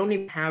Marvel, they don't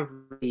even have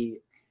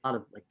really a lot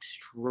of like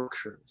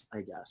structures,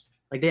 I guess.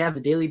 Like they have the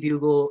Daily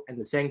Bugle and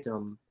the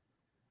Sanctum.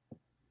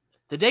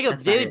 The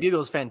Daily Bugle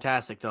is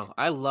fantastic, though.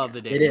 I love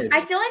the Daily Bugle. I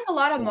feel like a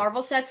lot of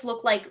Marvel sets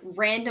look like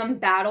random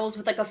battles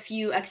with like a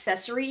few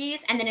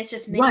accessories, and then it's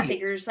just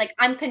minifigures. Like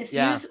I'm confused.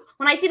 Yeah.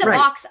 When I see the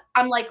box,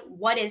 I'm like,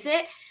 what is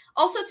it?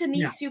 Also, to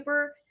me,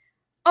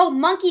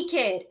 Monkey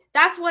Kid.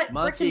 That's what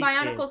Bricks and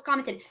Bionicles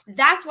commented.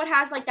 That's what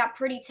has like that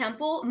pretty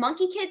temple.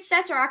 Monkey Kid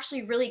sets are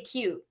actually really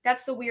cute.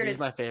 That's the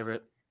weirdest. He's my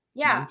favorite.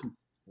 Yeah.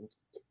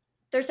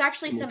 There's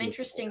actually some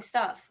interesting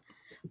stuff.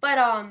 But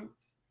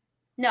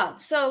no.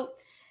 So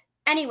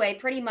anyway,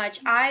 pretty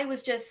much I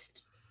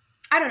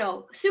don't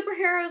know,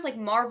 superheroes like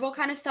Marvel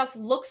kind of stuff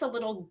looks a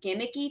little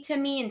gimmicky to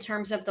me in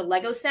terms of the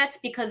Lego sets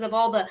because of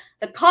all the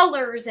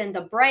colors and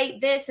the bright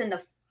this and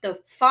the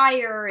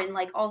fire and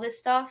like all this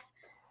stuff.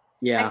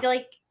 Yeah. I feel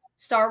like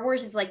Star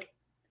Wars is like,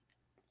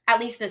 at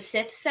least the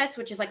Sith sets,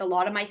 which is like a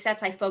lot of my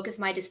sets, I focus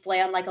my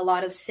display on like a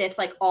lot of Sith,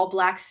 like all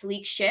black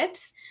sleek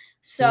ships.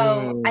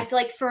 So I feel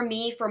like for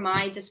me, for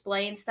my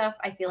display and stuff,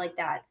 I feel like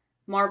that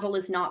Marvel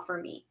is not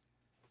for me.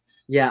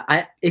 Yeah,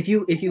 if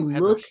you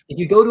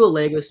go to a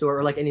Lego store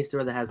or like any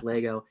store that has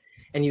Lego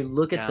and you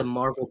look at the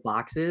Marvel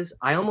boxes,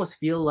 I almost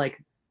feel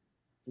like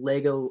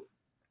Lego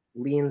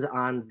leans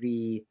on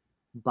the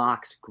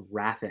box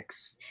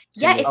graphics.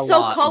 Yeah, it's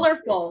so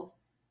colorful.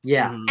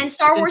 Yeah. And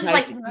Star Wars is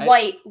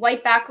like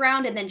white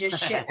background and then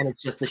just ship. And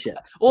it's just the ship.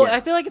 Well,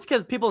 I feel like it's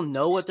because people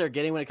know what they're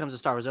getting when it comes to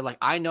Star Wars. They're like,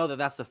 I know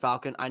that's the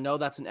Falcon. I know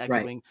that's an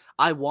X-Wing.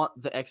 I want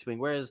the X-Wing.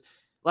 Whereas,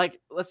 like,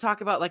 let's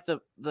talk about like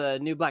the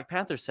new Black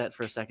Panther set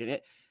for a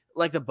second.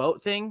 Like the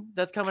boat thing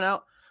that's coming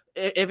out.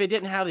 If it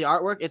didn't have the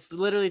artwork, it's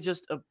literally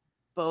just a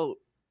boat.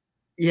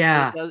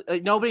 Yeah.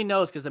 Nobody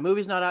knows because the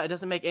movie's not out. It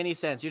doesn't make any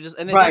sense. It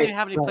doesn't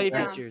have any play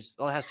features.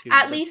 Well, it has to.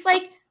 At least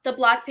like the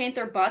Black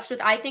Panther bust,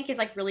 which I think is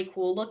like really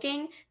cool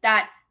looking.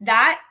 That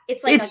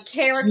it's like a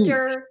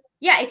character. Huge.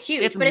 Yeah, it's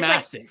huge. But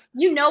massive. It's like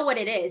you know what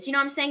it is. You know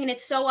what I'm saying? And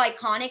it's so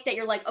iconic that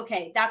you're like,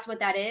 okay, that's what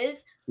that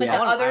is. But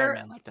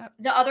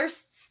the other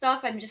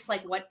stuff, I'm just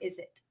like, what is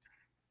it?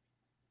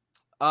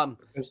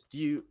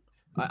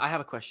 I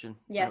have a question.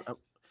 Yes.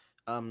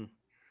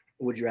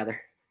 Would you rather?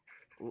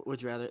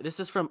 Would you rather? This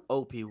is from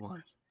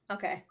OP1.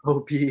 Okay.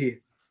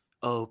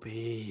 OP.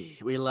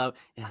 We love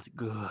it's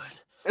good.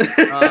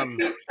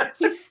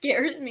 He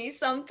scares me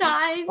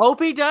sometimes. OP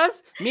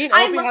does? Me and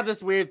OP have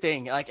this weird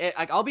thing. Like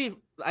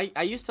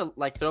I used to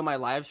like throw my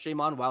live stream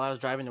on while I was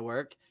driving to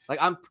work. Like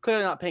I'm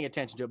clearly not paying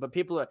attention to it, but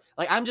people are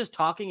like I'm just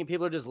talking and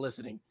people are just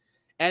listening.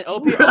 And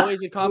OP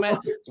always would comment,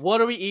 "What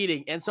are we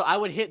eating?" And so I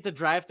would hit the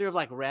drive-through of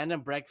like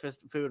random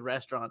breakfast food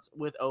restaurants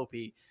with OP,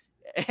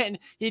 and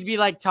he'd be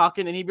like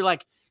talking, and he'd be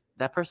like,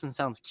 "That person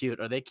sounds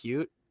cute. Are they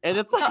cute?" And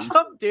it's like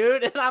some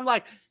dude, and I'm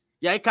like,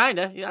 "Yeah,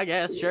 kinda. Yeah, I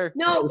guess, sure."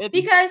 No,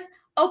 because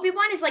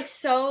OP1 is like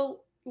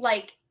so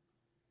like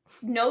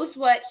knows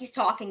what he's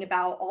talking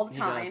about all the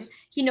time.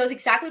 He knows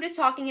exactly what he's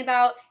talking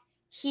about.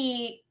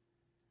 He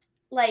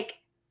like.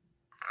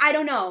 I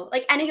don't know.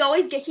 Like, and he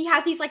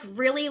has these like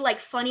really like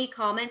funny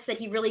comments that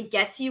he really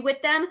gets you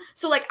with them.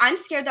 So like, I'm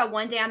scared that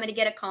one day I'm going to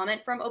get a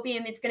comment from OP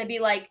and it's going to be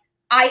like,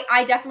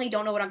 I definitely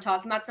don't know what I'm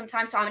talking about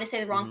sometimes. So I'm going to say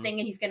the wrong thing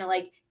and he's going to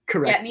like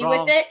get me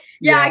with it.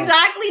 Yeah,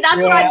 exactly.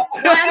 That's why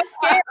I'm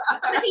scared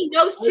because he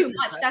knows too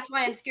much. That's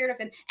why I'm scared of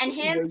him. And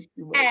him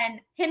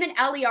and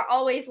Ellie are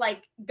always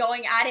like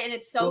going at it and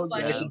it's so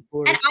funny.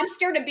 And I'm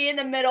scared to be in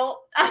the middle.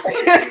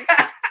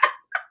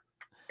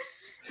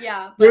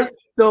 Yeah. But...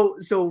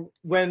 So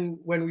when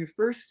we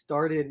first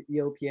started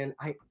ELPN,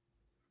 I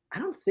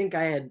don't think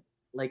I had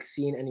like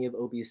seen any of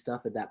Opie's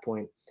stuff at that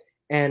point,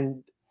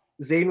 and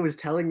Zane was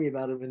telling me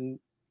about him, and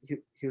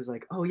he was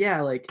like, "Oh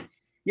yeah, like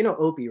you know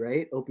Opie,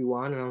 right? Opie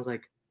Wan," and I was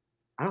like,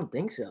 "I don't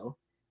think so,"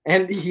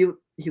 and he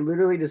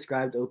literally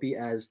described Opie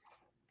as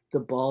the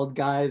bald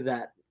guy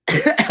that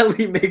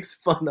Ellie makes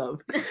fun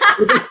of.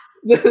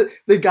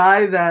 The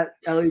guy that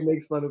Ellie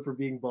makes fun of for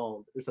being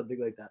bald or something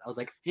like that. I was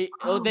like,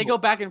 they go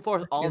back and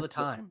forth all the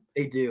time.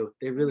 They do.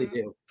 They really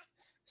do.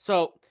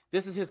 So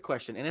this is his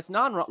question, and it's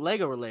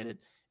non-Lego related.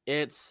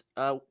 It's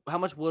how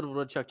much wood would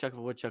Woodchuck chuck if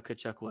a woodchuck could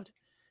chuck wood?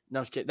 No,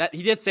 I'm just kidding.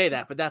 He did say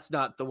that, but that's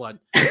not the one.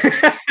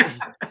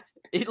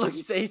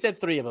 He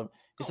said 3 of them.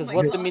 He says,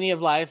 "What's the meaning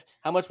of life?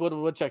 How much wood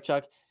would Woodchuck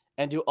chuck?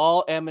 And do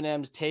all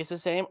M&Ms taste the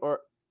same,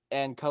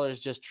 and colors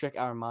just trick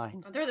our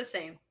mind?" Oh, they're the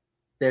same.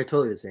 They're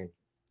totally the same.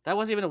 That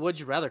wasn't even a would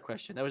you rather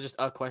question. That was just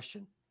a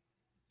question.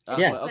 It's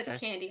just like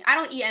candy. I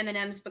don't eat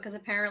M&Ms because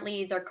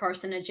apparently they're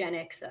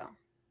carcinogenic. So.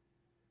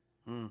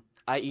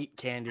 I eat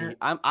candy.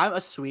 I'm a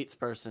sweets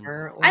person.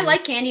 I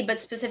like candy, but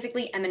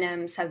specifically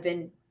M&Ms have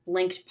been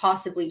linked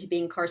possibly to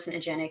being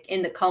carcinogenic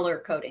in the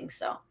color coding.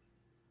 So.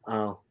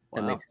 Oh,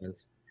 that makes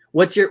sense.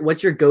 What's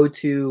your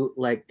go-to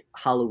like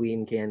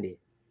Halloween candy?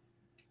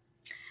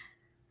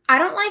 I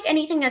don't like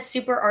anything that's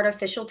super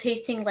artificial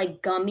tasting,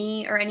 like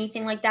gummy or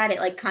anything like that. It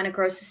like kind of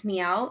grosses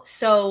me out.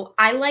 So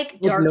I like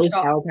dark chocolate.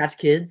 No Sour Patch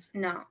Kids?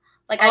 No,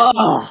 like I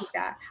can't eat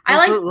that. I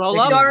like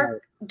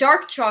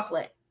dark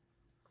chocolate.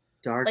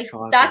 Dark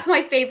chocolate. That's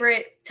my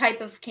favorite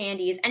type of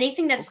candies.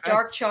 Anything that's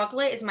dark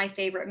chocolate is my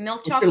favorite.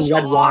 Milk chocolate.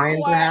 Red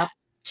wine,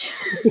 perhaps.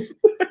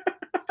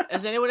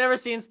 Has anyone ever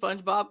seen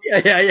SpongeBob?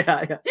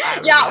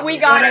 Yeah, we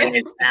got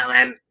it.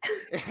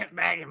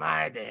 Back in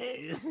my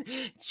days,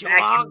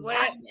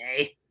 chocolate.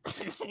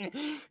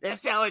 They're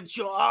selling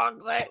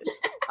chocolate.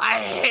 I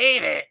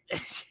hate it.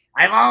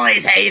 I've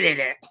always hated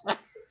it.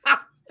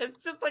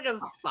 It's just like a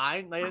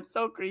spine. Like it's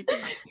so creepy.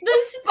 The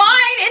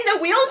spine in the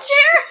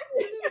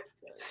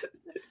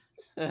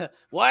wheelchair.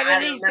 What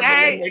did he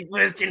say? When they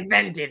first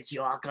invented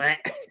chocolate.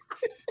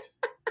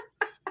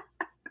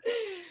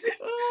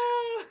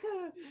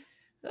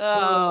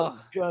 Oh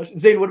gosh,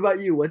 Zane, what about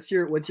you? What's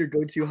your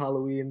go-to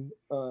Halloween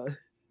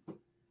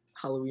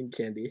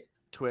candy?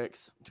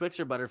 Twix or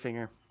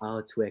Butterfinger.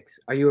 Oh, Twix.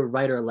 Are you a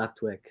right or left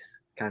Twix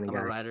kind of guy?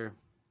 I'm a rider.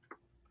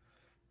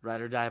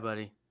 Ride or die,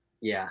 buddy.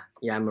 Yeah,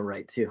 I'm a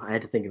right too. I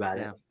had to think about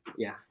it.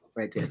 Yeah,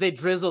 right too. Because they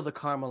drizzle the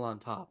caramel on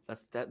top.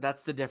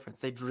 That's the difference.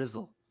 They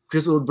drizzle.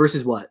 Drizzle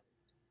versus what?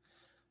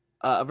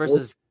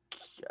 Versus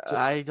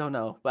I don't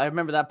know, but I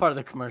remember that part of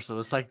the commercial.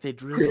 It's like they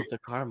drizzled the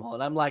caramel,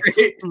 and I'm like,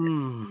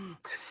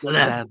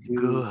 that's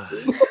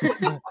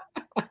good.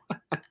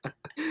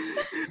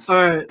 All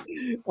right,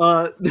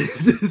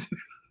 this is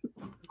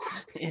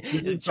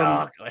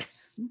chocolate.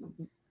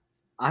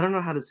 I don't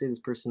know how to say this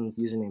person's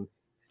username.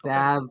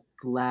 Flava.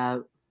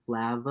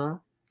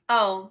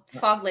 Oh,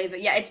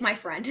 Favlava. Yeah, it's my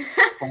friend.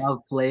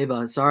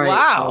 Favlava. Sorry.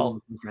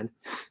 Wow. Friend.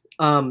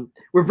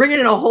 We're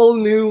bringing in a whole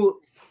new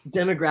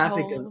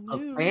demographic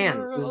of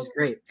fans. This is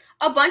great.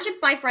 A bunch of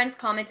my friends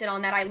commented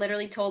on that. I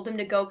literally told them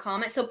to go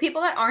comment. So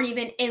people that aren't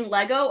even in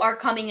Lego are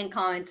coming and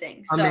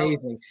commenting. So.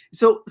 Amazing.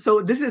 So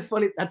this is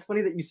funny. That's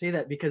funny that you say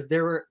that because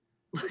there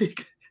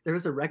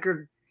was a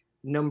record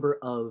number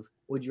of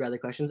would you rather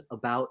questions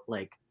about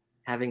like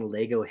having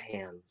Lego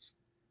hands.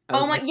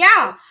 Oh my,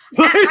 yeah.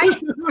 I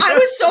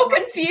was so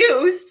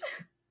confused.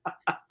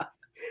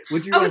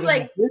 Would you rather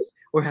have this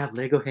or have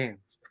Lego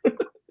hands? Okay.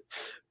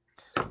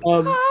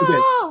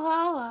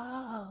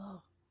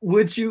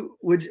 Would you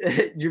do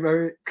you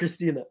remember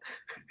Christina?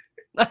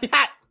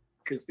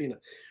 Christina.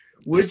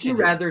 Would you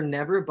rather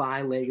never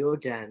buy Lego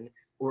again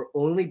or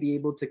only be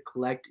able to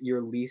collect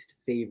your least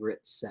favorite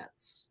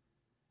sets?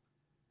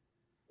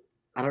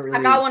 I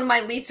got one of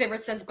my least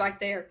favorite sets back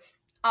there.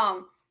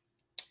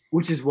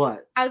 Which is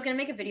what? I was gonna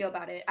make a video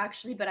about it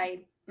actually, but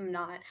I'm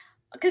not.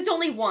 Because it's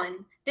only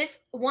one.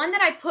 This one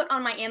that I put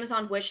on my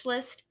Amazon wish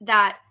list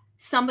that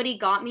somebody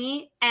got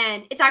me,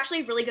 and it's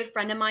actually a really good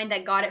friend of mine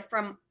that got it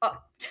from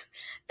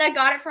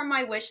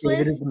my wish list.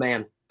 David is the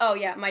man. Oh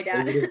yeah, my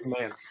dad. David is the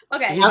man.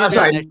 Okay. I'm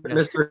sorry,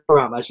 Mr.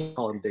 Karam. I should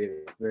call him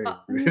David.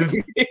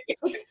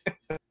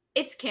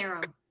 It's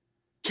Karam.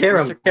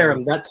 Karam,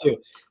 that too.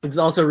 It's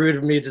also rude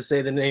of me to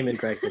say the name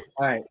incorrectly.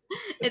 All right.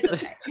 It's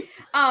okay.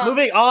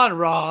 Moving on,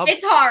 Rob.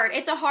 It's hard.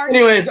 It's a hard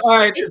Anyways, all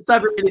right. It's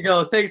time for me to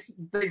go. Thanks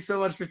so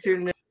much for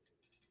tuning in.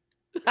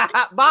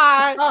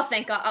 Bye. Oh,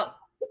 thank God.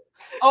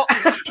 Oh.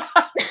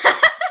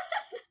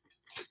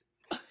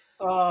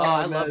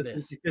 I love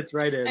this. It's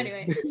right in.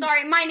 Anyway,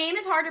 sorry. My name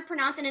is hard to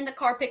pronounce, and in the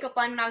car pickup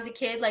line when I was a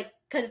kid, like,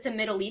 because it's a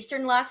Middle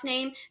Eastern last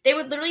name, they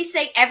would literally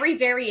say every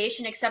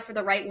variation except for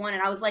the right one,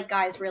 and I was like,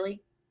 guys,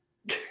 really?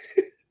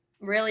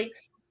 Really?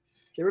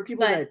 There were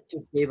people that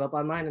just gave up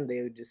on mine, and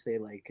they would just say,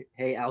 like,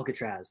 hey,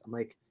 Alcatraz. I'm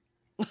like,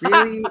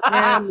 really,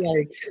 man?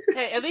 Like,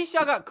 hey, at least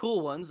y'all got cool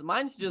ones.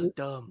 Mine's just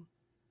dumb.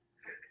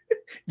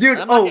 Dude,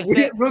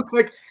 real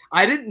quick,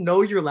 I didn't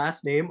know your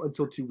last name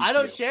until 2 weeks ago. I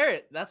don't share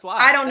it. That's why.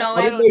 I don't know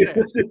it.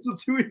 Until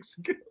 2 weeks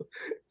ago.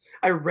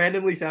 I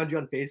randomly found you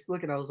on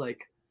Facebook and I was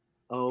like,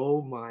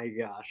 oh my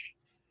gosh.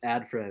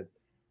 Add friend.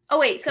 Oh,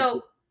 wait.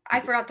 So I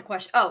forgot the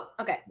question. Oh,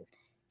 okay.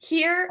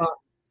 Here.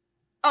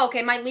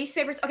 Okay, my least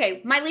favorite.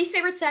 Okay, my least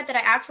favorite set that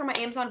I asked for my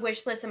Amazon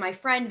wish list and my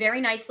friend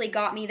very nicely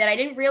got me that I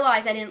didn't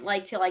realize I didn't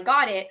like till I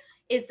got it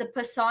is the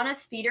Pisana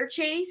Speeder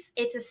Chase.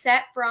 It's a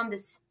set from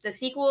the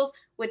sequels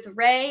with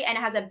Rey, and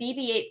it has a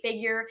BB-8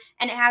 figure,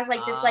 and it has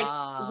like this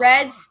like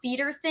red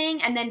speeder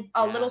thing, and then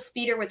a little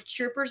speeder with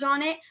troopers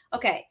on it.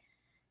 Okay,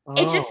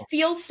 it just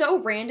feels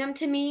so random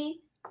to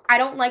me. I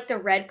don't like the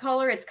red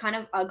color. It's kind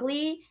of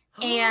ugly.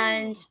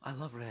 And I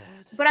love red.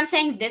 But I'm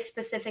saying this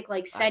specific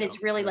like set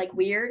is really like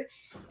weird.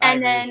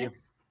 And then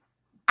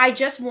I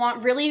just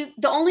want really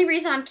the only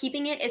reason I'm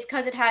keeping it is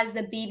because it has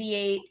the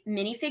BB-8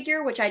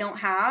 minifigure, which I don't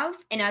have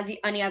in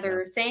any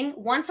other thing.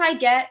 Once I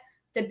get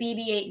the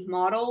BB-8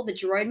 model, the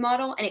droid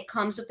model, and it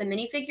comes with the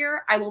minifigure,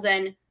 I will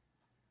then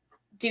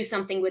do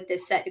something with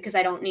this set because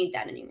I don't need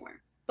that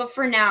anymore. But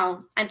for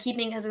now, I'm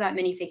keeping because of that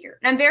minifigure.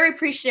 And I'm very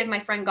appreciative my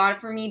friend got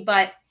it for me,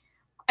 but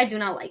I do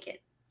not like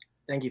it.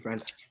 Thank you,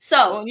 friend.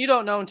 So, well, you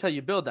don't know until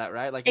you build that,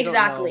 right? Like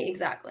exactly.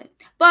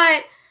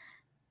 But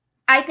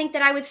I think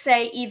that I would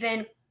say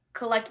even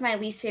collect my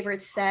least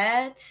favorite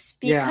sets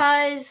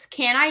because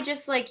can I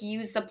just like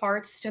use the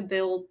parts to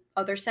build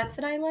other sets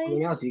that I like?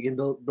 Yeah, so you can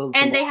build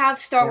and they have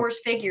Star Wars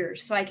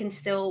figures, so I can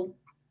still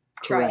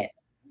try it.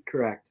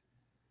 Correct.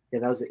 Yeah,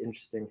 that was an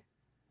interesting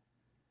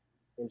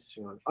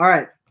one. All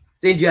right,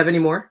 Zane, do you have any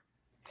more?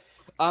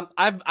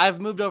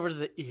 I've moved over to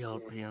the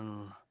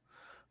ELPN.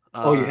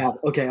 Oh, you have?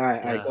 Okay, all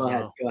right. Go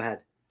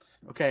ahead.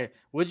 Okay,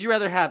 would you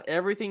rather have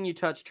everything you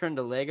touch turn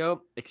to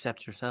Lego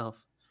except yourself,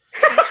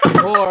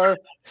 or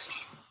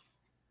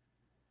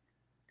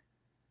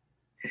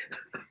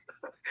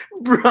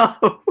bro?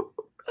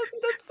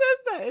 That says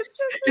that.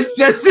 It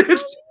says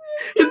it.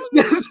 It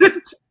says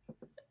it.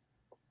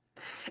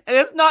 And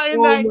it's not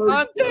in that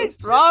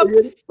context, Rob.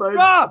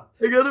 Rob,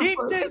 keep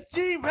this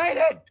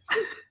G-rated.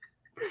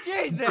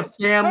 Jesus,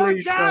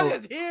 family dad show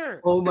is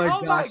here. Oh my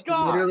gosh. My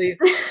God.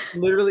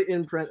 Literally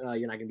in parentheses.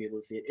 You're not gonna be able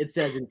to see it. It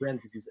says in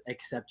parentheses,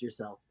 accept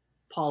yourself.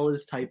 Paul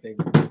is typing.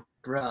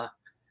 Bruh.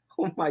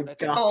 Oh my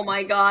god. Oh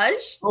my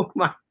gosh. Oh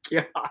my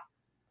god.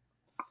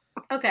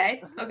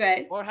 Okay.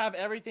 Or have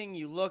everything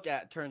you look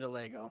at turn to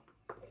Lego.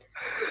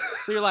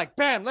 So you're like,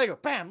 bam, Lego,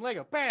 bam,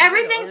 Lego, bam.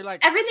 Everything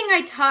like, everything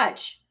I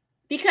touch.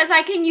 Because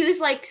I can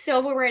use like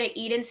silverware to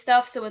eat and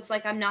stuff, so it's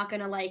like I'm not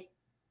gonna like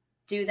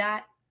do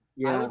that.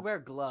 Yeah. I would wear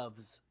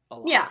gloves a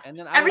lot. Yeah. And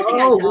then everything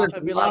I touch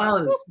would be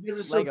like, these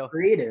are so Lego.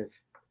 Creative.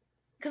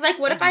 Because like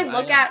what if I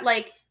look at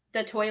like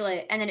the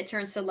toilet and then it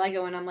turns to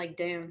Lego and I'm like,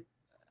 damn.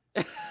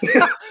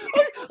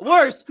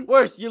 Worse.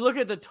 You look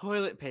at the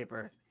toilet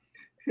paper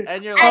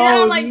and you're like, and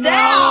then I'm like,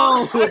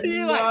 damn. And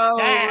you're like,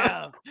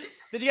 damn.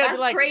 Then you have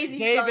to like, crazy,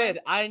 David,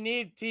 son. I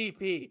need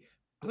TP.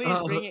 Please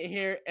bring it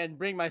here and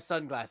bring my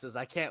sunglasses.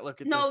 I can't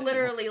look at this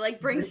literally, anymore.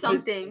 like bring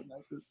something.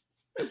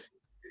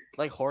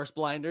 Like horse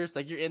blinders.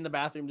 Like you're in the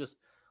bathroom, just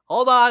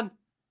hold on.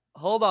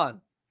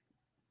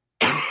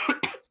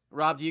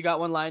 Rob, do you got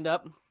one lined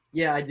up?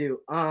 Yeah, I do.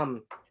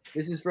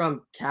 This is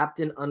from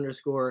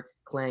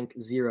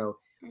Captain_Clank0.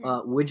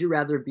 Would you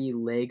rather be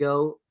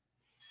Lego?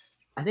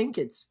 I think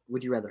it's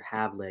would you rather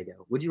have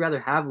Lego? Would you rather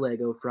have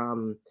Lego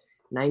from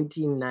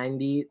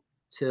 1990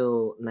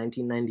 till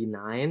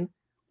 1999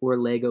 or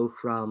Lego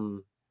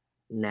from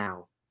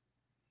now?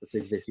 Let's say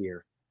this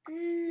year.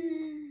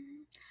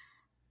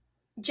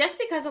 Just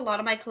because a lot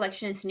of my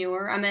collection is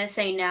newer, I'm going to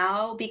say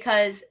now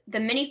because the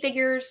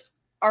minifigures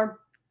are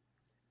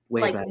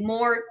way better.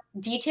 More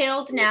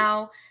detailed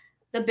now.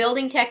 The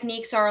building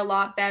techniques are a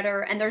lot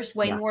better and there's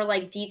way more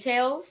like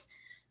details.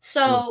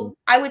 So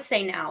I would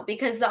say now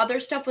because the other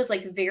stuff was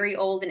like very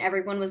old and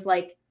everyone was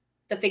like,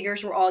 the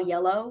figures were all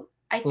yellow,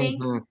 I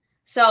think.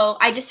 So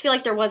I just feel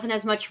like there wasn't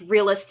as much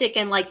realistic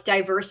and like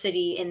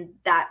diversity in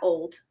that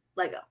old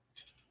Lego.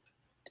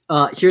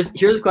 Here's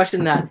a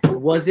question that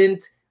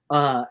wasn't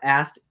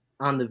asked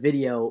on the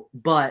video,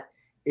 but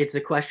it's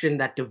a question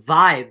that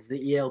divides the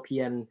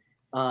ELPN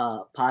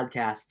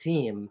podcast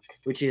team,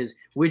 which is,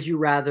 would you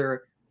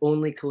rather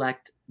only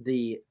collect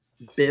the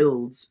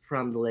builds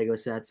from the Lego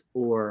sets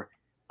or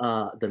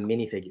the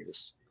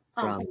minifigures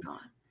from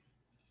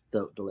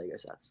the Lego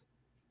sets?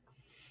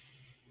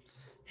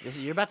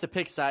 You're about to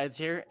pick sides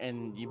here,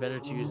 and you better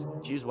choose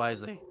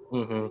wisely.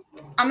 I'm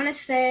gonna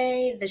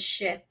say the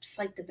ships,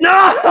 like the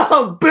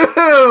no,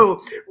 boo.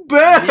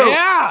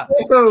 Yeah,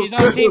 boo. She's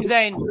on Team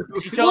Zane.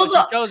 She chose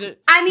it.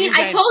 I mean,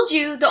 I told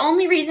you the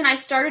only reason I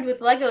started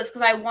with Lego is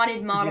because I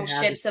wanted model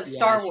ships of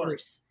Star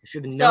Wars. I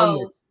should have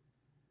known this.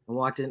 I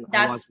walked into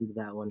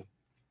that one.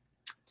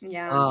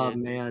 Yeah. Oh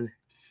man,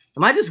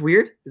 am I just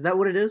weird? Is that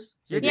what it is?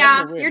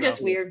 You're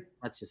just weird.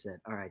 That's just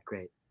it. All right,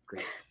 great.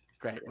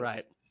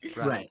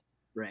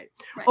 Right.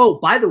 Oh,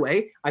 by the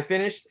way, I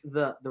finished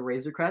the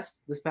Razor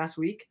Crest this past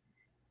week.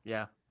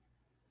 Yeah.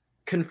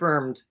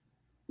 Confirmed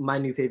my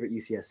new favorite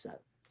UCS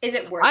set. Is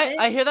it worth it?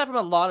 I hear that from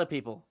a lot of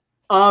people.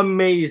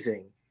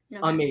 Amazing.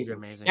 Amazing.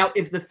 Now,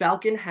 if the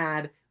Falcon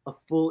had a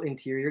full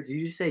interior, did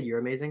you say you're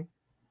amazing?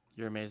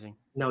 You're amazing.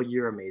 No,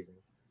 you're amazing.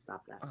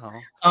 Stop that.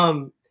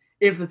 Oh.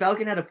 If the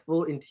Falcon had a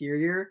full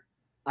interior,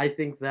 I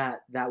think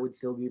that would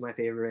still be my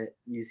favorite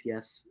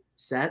UCS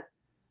set.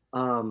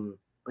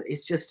 But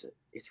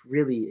it's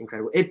really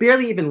incredible. It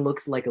barely even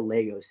looks like a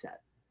Lego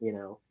set. You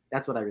know,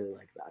 that's what I really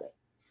like about it.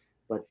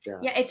 But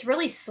yeah, it's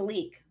really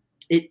sleek.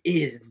 It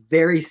is. It's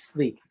very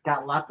sleek. It's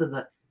got lots of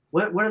the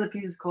what are the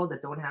pieces called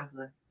that don't have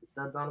the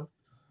studs on them?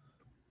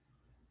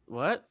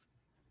 What?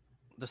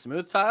 The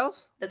smooth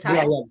tiles? The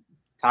tiles.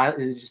 Yeah. Tile?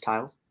 Is it just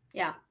tiles?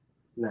 Yeah.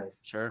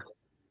 Nice. Sure.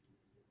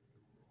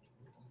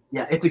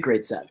 Yeah, it's a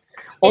great set.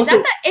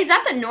 Also, is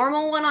that the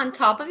normal one on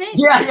top of it?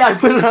 Yeah, I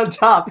put it on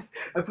top.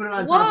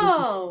 Top.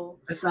 Whoa.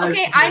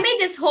 Okay, I made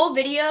this whole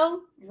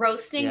video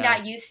roasting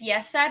that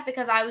UCS set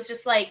because I was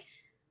just like,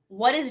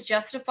 what is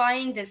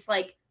justifying this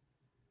like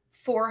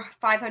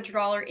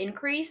 $400-500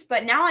 increase?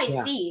 But now I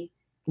see.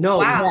 No,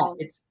 wow.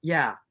 It's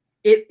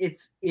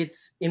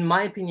in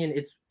my opinion,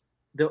 it's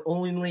the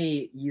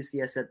only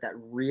UCS set that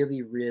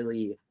really,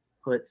 really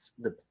puts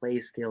the play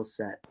skill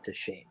set to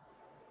shame.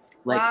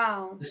 Like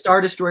the Star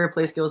Destroyer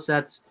play skill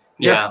sets,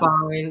 they're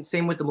fine.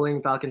 Same with the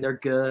Millennium Falcon, they're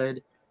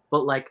good.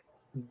 But like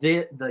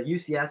the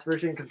UCS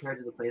version compared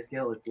to the play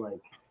skill, it's like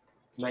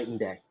night and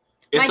day.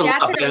 It's a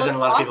lot better than a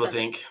lot of people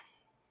think.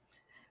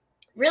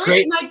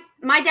 Really?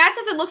 My dad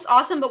says it looks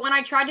awesome, but when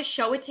I tried to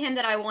show it to him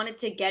that I wanted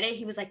to get it,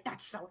 he was like,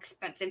 "That's so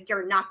expensive.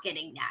 You're not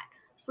getting that."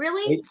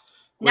 Really?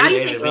 Now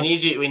you think we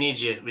need you. We need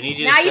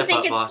you to step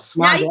up, boss.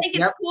 Now you think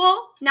it's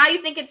cool? Now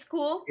you think it's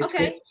cool?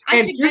 Okay.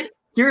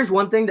 Here's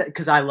one thing that,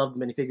 because I love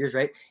the minifigures,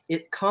 right?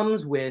 It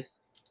comes with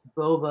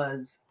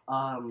Boba's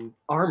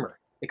armor.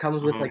 It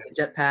comes with like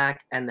the jetpack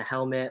and the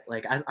helmet.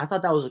 Like I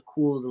thought that was a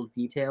cool little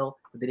detail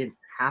that they didn't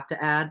have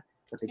to add,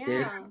 but they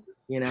did.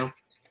 You know.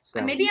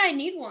 So maybe I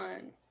need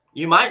one.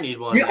 You might need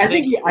one. Yeah, I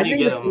think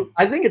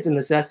it's a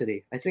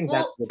necessity. I think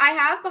that's. I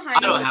have behind.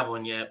 I don't have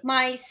one yet.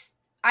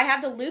 I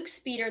have the Luke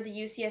speeder, the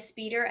UCS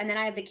speeder, and then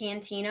I have the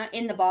Cantina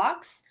in the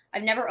box.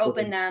 I've never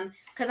opened them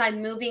because I'm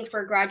moving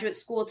for graduate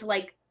school to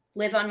like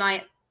live on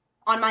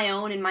my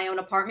own in my own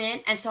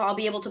apartment, and so I'll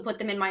be able to put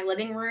them in my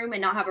living room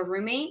and not have a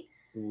roommate.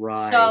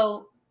 Right.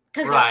 So,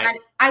 because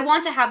I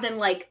want to have them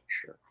like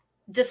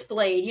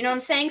displayed, you know what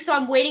I'm saying? So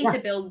I'm waiting to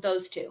build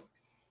those two.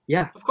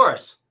 Yeah, of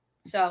course.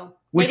 So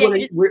which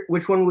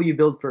one will you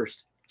build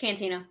first?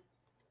 Cantina.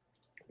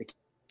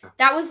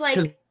 That was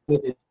like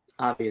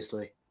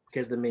obviously.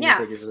 Because the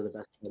minifigures are the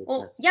best.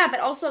 Well, yeah, but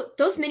also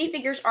those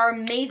minifigures are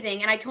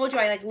amazing, and I told you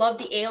I like love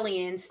the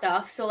alien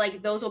stuff, so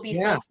like those will be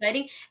so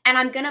exciting. And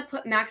I'm gonna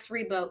put Max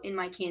Rebo in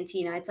my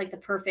Cantina. It's like the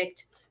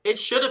perfect. It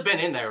should have been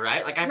in there,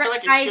 right? Like I feel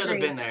like it should have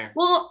been there.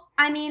 Well,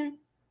 I mean,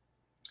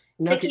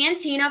 the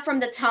Cantina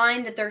from the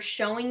time that they're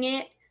showing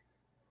it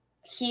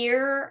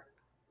here,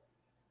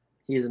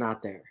 he's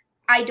not there.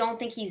 I don't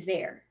think he's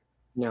there.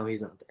 No,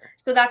 he's not there.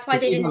 So that's why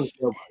they didn't.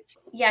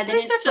 Yeah,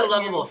 they're such a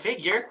lovable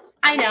figure.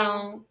 I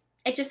know.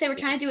 It just, they were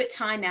trying to do it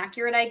time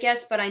accurate, I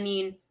guess. But I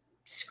mean,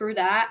 screw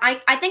that.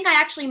 I think I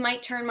actually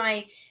might turn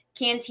my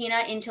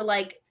Cantina into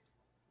like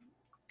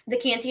the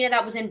Cantina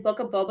that was in Book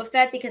of Boba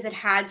Fett because it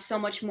had so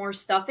much more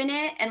stuff in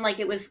it. And like,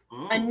 it was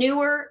a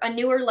newer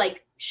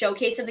like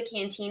showcase of the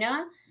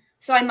Cantina.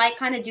 So I might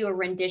kind of do a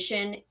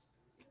rendition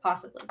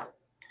possibly.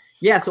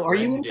 Yeah. So are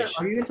you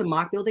into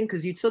mock building?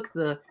 Cause you took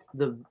the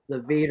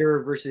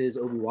Vader versus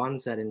Obi-Wan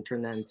set and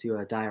turned that into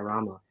a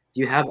diorama. Do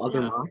you have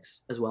other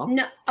mocks as well?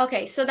 No.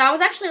 Okay, so that was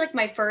actually like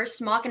my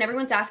first mock, and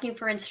everyone's asking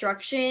for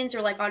instructions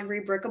or like on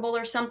Rebrickable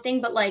or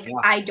something, but like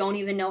I don't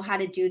even know how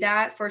to do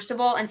that, first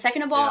of all. And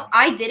second of all,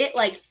 I did it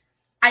like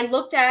I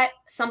looked at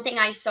something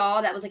I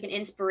saw that was like an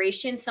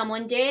inspiration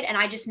someone did, and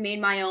I just made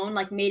my own,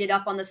 like made it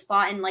up on the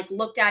spot and like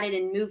looked at it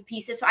and moved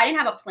pieces. So I didn't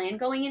have a plan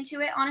going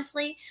into it,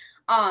 honestly.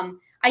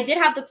 I did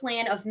have the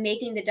plan of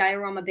making the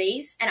diorama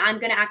base, and I'm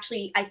going to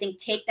actually, I think,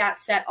 take that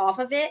set off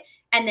of it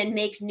and then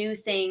make new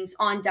things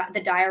on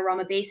the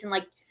diorama base and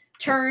like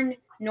turn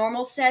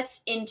normal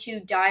sets into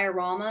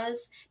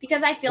dioramas,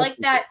 because I feel like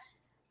that,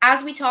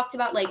 as we talked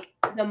about, like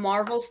the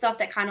Marvel stuff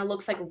that kind of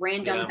looks like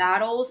random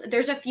battles,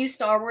 there's a few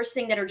Star Wars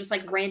things that are just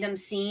like random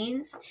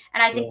scenes,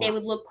 and I think they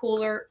would look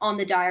cooler on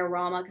the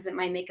diorama because it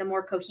might make them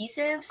more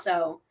cohesive.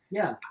 So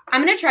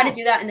I'm going to try to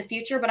do that in the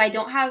future, but I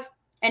don't have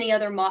any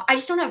other mock. I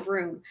just don't have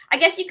room. I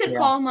guess you could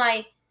call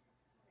my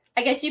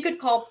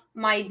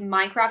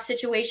Minecraft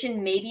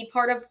situation maybe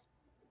part of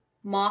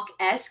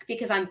mock-esque,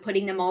 because I'm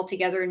putting them all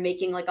together and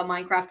making like a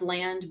Minecraft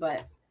land.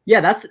 But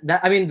yeah, that's that.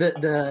 I mean,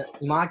 the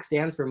mock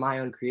stands for my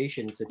own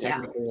creation, so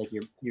technically, like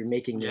you're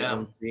making your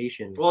own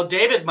creation. Well,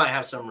 David might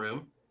have some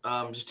room.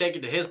 Just take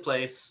it to his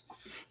place.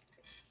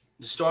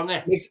 Just storm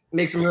there.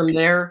 Make some room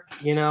there.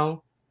 You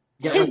know.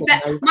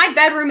 My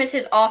bedroom is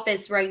his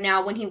office right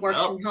now when he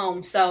works from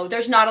home, so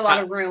there's not a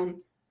lot of room.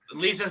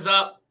 Lisa's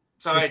up.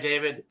 Sorry,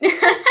 David.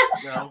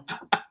 No.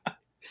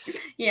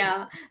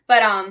 Yeah,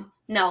 but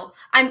no.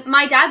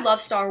 My dad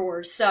loves Star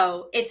Wars,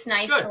 so it's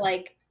nice to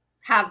like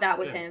have that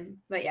with him.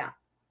 But yeah,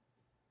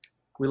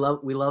 we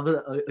love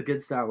a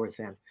good Star Wars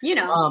fan. You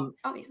know,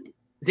 obviously.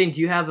 Zane,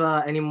 do you have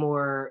any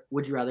more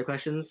would you rather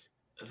questions?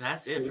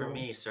 That's it for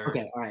me, sir.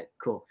 Okay, all right,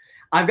 cool.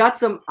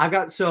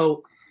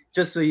 So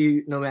just so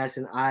you know,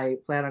 Madison, I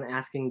plan on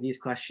asking these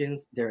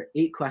questions. There are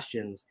 8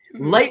 questions,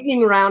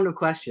 lightning round of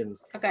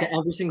questions to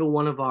every single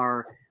one of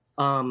our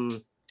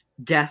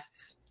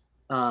guests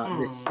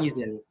this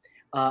season.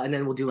 And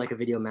then we'll do like a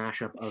video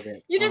mashup of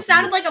it. You just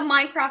sounded like a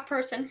Minecraft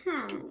person.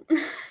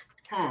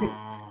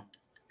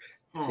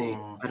 See,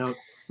 I'm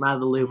out of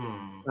the loop.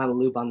 I'm out of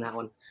the loop on that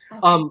one.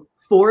 Okay.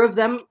 4 of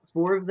them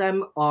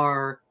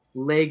are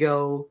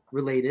Lego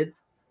related.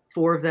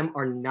 4 of them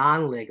are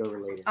non-Lego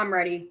related. I'm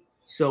ready.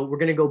 So we're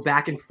gonna go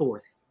back and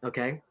forth.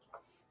 Okay.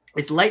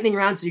 It's lightning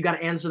round, so you got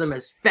to answer them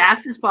as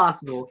fast as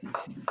possible.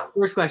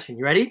 First question.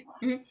 You ready?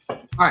 Mm-hmm.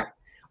 All right.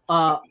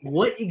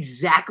 What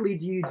exactly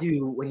do you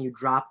do when you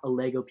drop a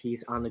Lego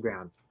piece on the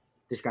ground?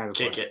 Describe it.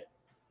 Kick it.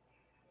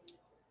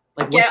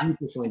 Like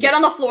get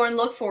on the floor and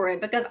look for it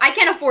because I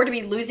can't afford to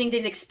be losing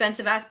these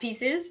expensive ass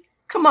pieces.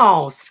 Come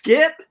on,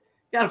 Skip.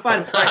 You gotta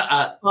find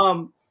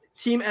it.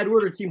 Team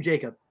Edward or Team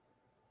Jacob?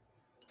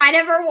 I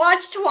never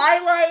watched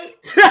Twilight.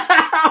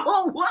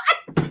 Oh, what?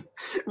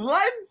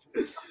 What?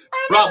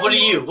 Rob, what are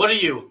you? What are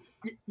you?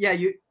 Yeah,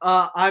 you.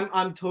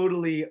 I'm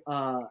totally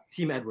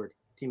Team Edward.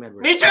 Team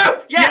Edward. Me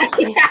too. Yeah.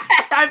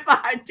 High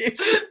five, dude.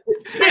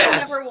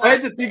 Yes. I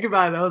had to think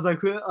about it. I was like,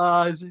 who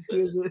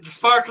is it?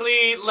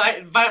 Sparkly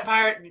light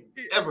vampire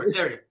Edward.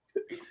 There you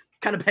go.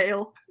 Kind of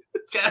pale.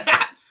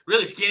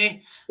 Really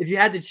skinny. If you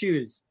had to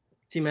choose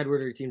Team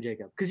Edward or Team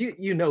Jacob, because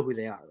you know who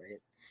they are,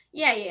 right?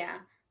 Yeah.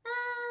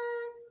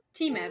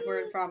 Team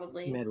Edward,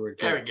 probably. Team Edward.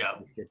 There we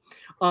go.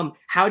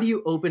 How do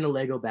you open a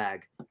Lego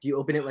bag? Do you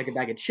open it like a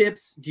bag of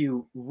chips? Do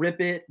you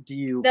rip it? Do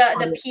you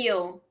the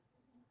peel?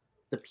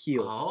 The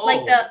peel. Oh.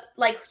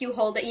 Like you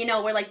hold it,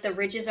 where like the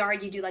ridges are,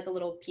 you do like a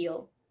little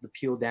peel. The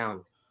peel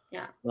down.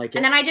 Yeah.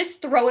 And then I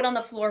just throw it on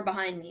the floor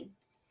behind me.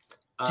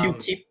 Do you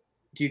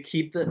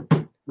keep the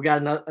we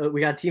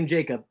got Team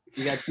Jacob.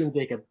 We got Team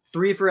Jacob.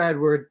 3 for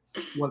Edward,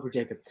 1 for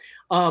Jacob.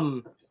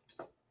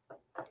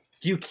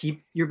 Do you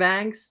keep your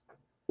bags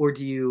or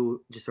do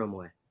you just throw them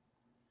away?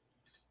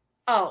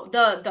 Oh,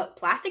 the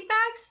plastic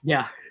bags?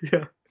 Yeah.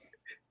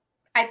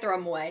 I throw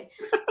them away.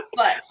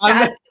 But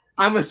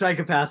I'm a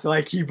psychopath, so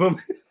I keep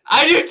them.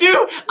 I do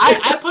too.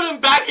 I put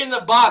them back in the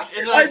box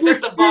and then I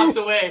set the box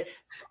away.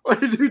 I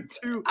do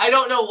too. I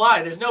don't know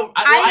why. There's no.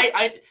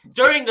 I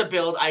during the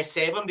build I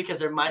save them because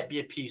there might be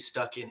a piece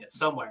stuck in it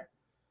somewhere.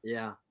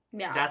 Yeah.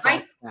 That's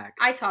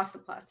I toss the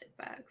plastic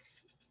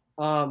bags.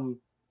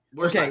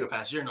 We're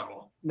psychopaths. You're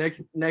normal.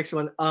 Next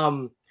one.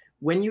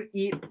 When you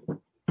eat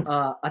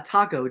a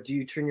taco, do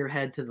you turn your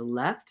head to the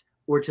left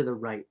or to the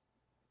right?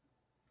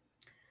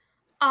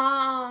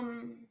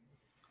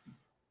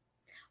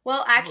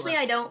 Well, actually,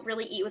 I don't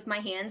really eat with my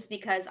hands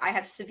because I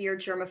have severe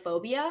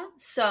germophobia.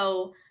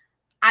 So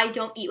I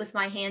don't eat with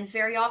my hands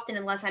very often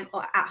unless I'm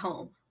at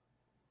home.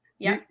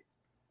 Yeah.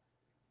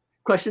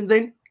 Question,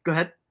 Zane? Go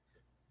ahead.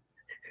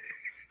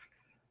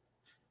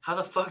 How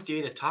the fuck do you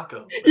eat a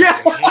taco? Yeah.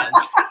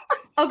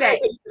 Okay.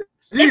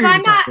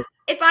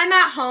 If I'm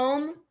at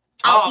home,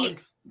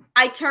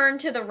 I turn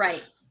to the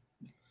right.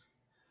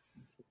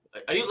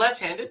 Are you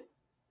left-handed?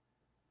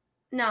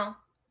 No.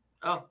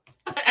 Oh.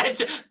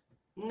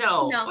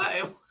 No. No.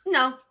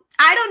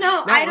 I don't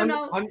know. I don't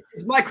know.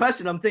 It's my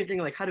question. I'm thinking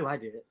like, how do I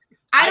do it?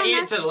 I eat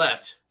it to the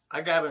left. I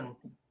grab and.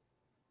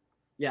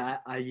 Yeah,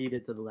 I eat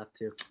it to the left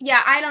too.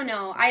 Yeah, I don't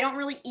know. I don't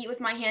really eat with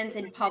my hands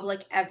in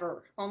public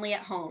ever. Only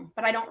at home.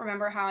 But I don't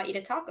remember how I eat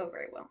a taco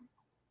very well.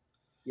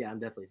 Yeah, I'm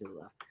definitely to the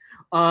left.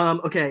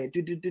 Okay.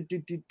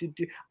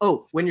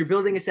 Oh, when you're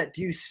building a set,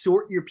 do you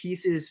sort your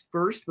pieces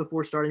first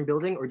before starting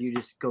building, or do you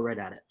just go right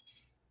at it?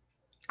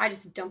 I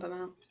just dump them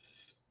out.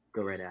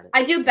 Go right at it.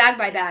 I do bag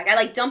by bag. I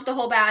like dump the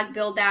whole bag,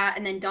 build that,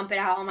 and then dump it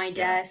out on my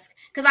desk.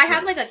 Because I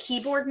have like a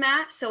keyboard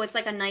mat, so it's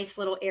like a nice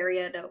little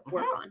area to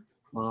work on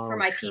for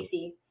my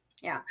PC.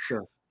 Yeah.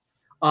 Sure.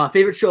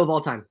 Favorite show of all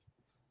time?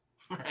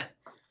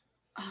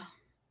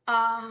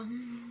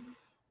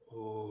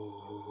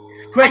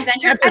 Quick,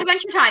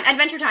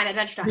 Adventure Time.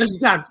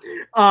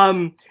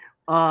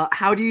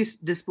 How do you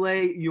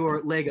display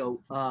your Lego?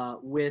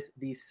 With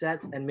the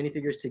sets and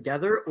minifigures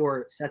together,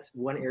 or sets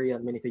one area,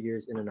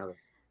 minifigures in another?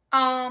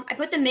 I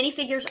put the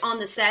minifigures on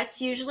the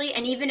sets usually,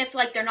 and even if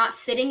like they're not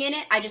sitting in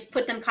it, I just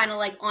put them kind of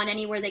like on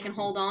anywhere they can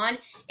hold on.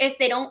 If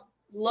they don't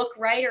look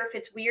right or if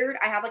it's weird,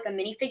 I have like a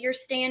minifigure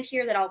stand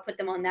here that I'll put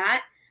them on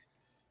that.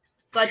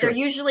 But they're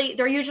usually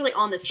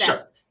on the sets.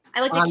 Sure.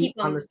 I like to keep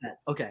them on the set.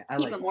 Okay,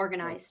 keep them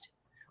organized.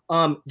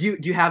 Do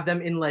you have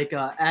them in like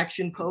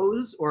action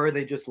pose, or are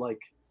they just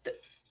like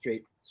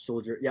straight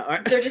soldier?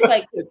 Yeah, they're just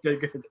like good.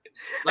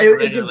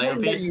 It's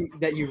important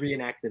that you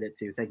reenacted it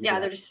too. Thank you. Yeah,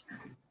 they're just.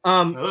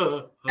 And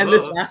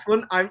this last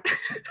one,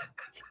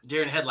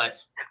 deer in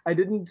headlights. I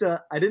didn't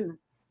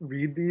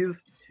read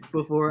these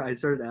before I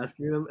started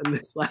asking them, and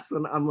this last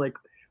one, I'm like,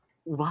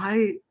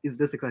 why is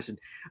this a question?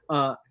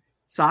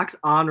 Socks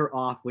on or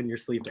off when you're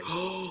sleeping?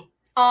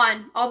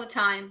 On all the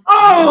time.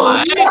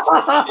 Oh,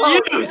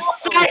 what? You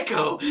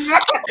psycho!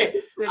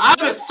 I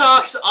have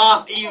socks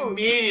off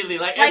immediately.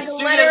 Like as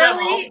soon as I'm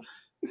home,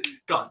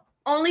 gone.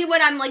 Only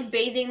when I'm like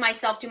bathing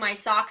myself do my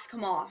socks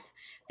come off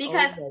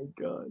because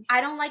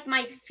I don't like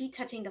my feet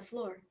touching the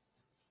floor.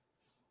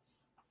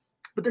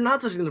 But they're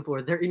not touching the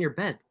floor. They're in your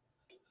bed.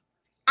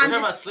 I'm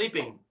talking about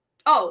sleeping.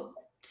 Oh,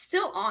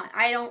 still on.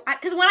 I don't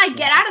because when I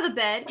get out of the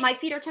bed, my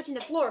feet are touching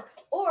the floor.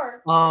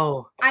 Or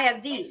I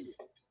have these.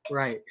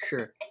 Right,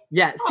 sure.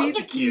 Yeah, see,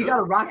 you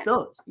gotta rock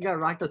those. You gotta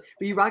rock those.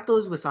 But you rock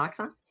those with socks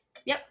on?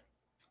 Yep.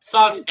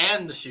 Socks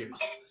and the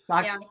shoes.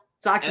 Socks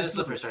and the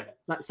slippers, sorry.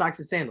 Socks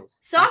and sandals.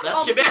 Socks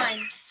all the time.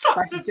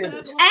 Socks and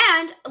sandals.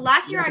 And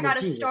last year I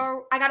got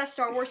a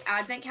Star Wars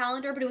advent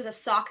calendar, but it was a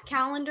sock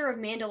calendar of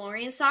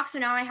Mandalorian socks. So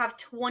now I have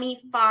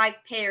 25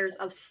 pairs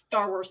of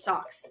Star Wars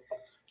socks.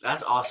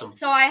 That's awesome.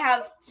 So I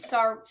have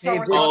Star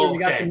Wars. We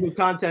got some new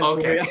content for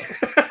you.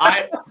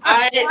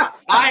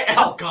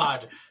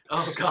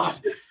 Oh god.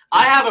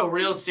 I have a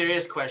real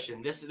serious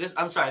question.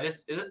 I'm sorry.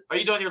 This is it. Are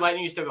you done with your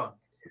lightning? Are you still going?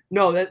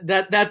 No,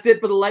 that's it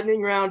for the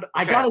lightning round.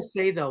 I gotta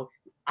say though,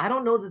 I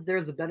don't know that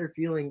there's a better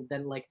feeling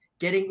than like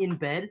getting in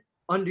bed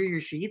under your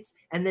sheets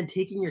and then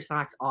taking your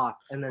socks off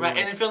and then and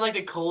then feeling like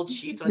the cold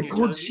sheets on your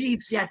cold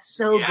sheets. Yeah, it's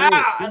so good.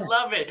 I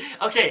love it.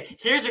 Okay,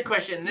 here's a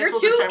question. You're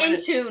too in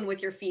tune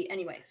with your feet.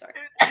 Anyway, sorry.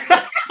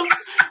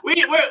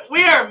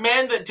 we are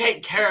men that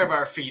take care of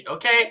our feet.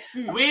 Okay,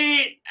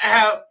 we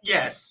have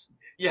yes.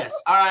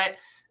 All right.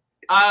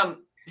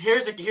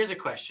 Here's a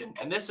question,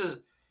 and this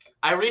is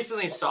I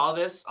recently saw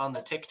this on the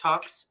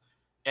TikToks,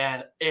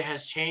 and it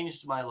has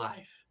changed my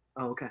life.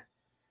 Oh, okay.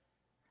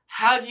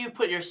 How do you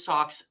put your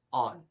socks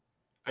on?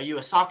 Are you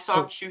a sock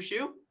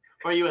shoe,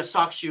 or are you a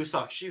sock shoe?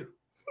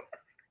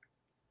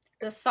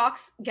 The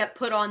socks get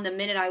put on the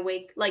minute I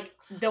wake. Like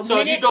the so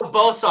minute. If you go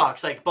both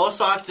socks, like both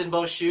socks, then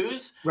both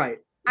shoes. Right.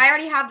 I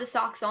already have the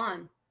socks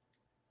on.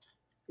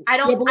 I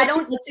don't.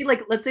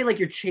 Let's say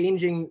you're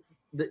changing.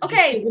 Both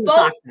the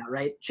socks now,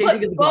 right?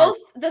 Changing both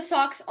the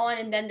socks on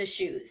and then the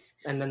shoes.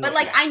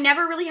 But I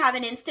never really have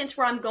an instance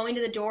where I'm going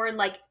to the door and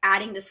like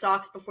adding the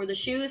socks before the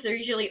shoes. They're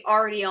usually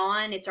already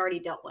on. It's already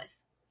dealt with.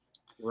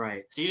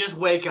 Right. So you just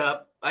wake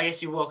up. I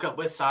guess you woke up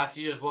with socks.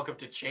 You just woke up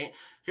to change.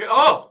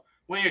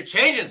 When you're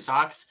changing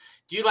socks,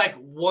 do you like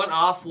one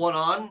off, one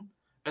on,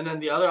 and then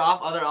the other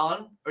off, other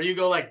on, or you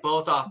go like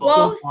both off,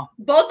 both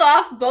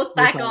off, both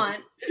back on?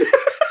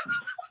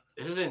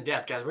 This is in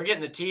depth, guys. We're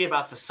getting the tea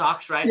about the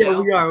socks now. Yeah,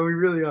 we are. We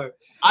really are.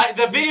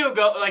 The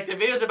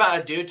video's about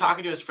a dude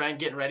talking to his friend,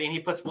 getting ready, and he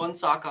puts one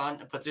sock on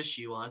and puts his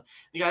shoe on.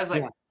 The guy's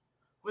like,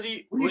 "What are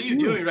you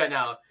doing right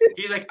now?"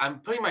 He's like, "I'm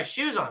putting my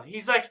shoes on."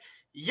 He's like,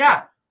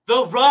 "Yeah,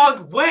 the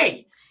wrong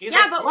way." He's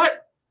like, but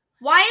what?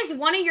 Why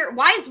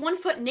is one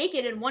foot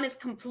naked and one is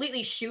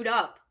completely shoed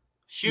up?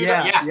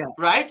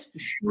 Right?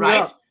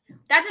 Right.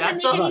 That doesn't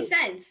make any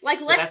sense.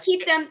 Like, let's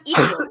keep them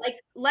equal.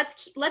 Like,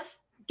 let's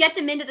get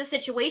them into the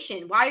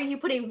situation. Why are you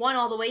putting one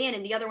all the way in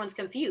and the other one's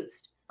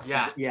confused?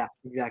 Yeah,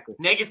 exactly.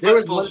 Naked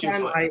foot, full shoe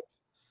foot.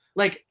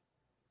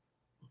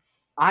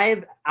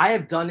 I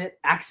have done it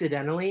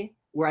accidentally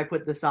where I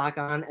put the sock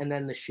on and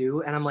then the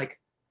shoe, and I'm like,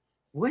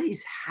 what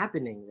is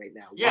happening right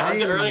now? Yeah, like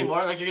the early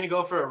morning, like you're gonna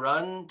go for a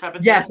run type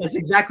of thing. Yes, that's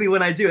exactly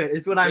when I do it.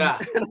 It's when I'm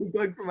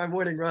going for my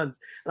morning runs,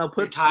 and I'll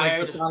put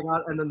the sock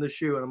on and then the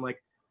shoe, and I'm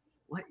like,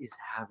 what is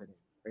happening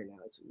right now?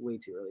 It's way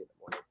too early in the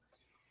morning.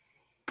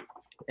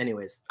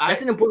 Anyways,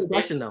 that's an important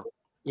question, though.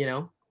 You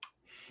know,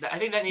 I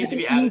think that needs to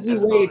be an easy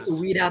way to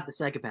weed out the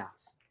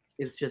psychopaths.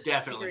 It's just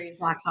definitely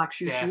sock,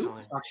 shoe,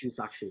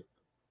 sock, shoe.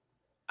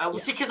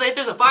 See, because if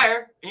there's a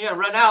fire and you gotta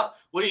run out,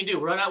 what do?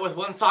 Run out with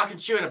one sock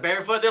and shoe and a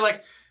barefoot? They're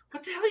like,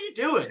 what the hell are you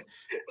doing?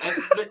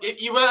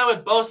 But you run out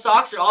with both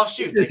socks or all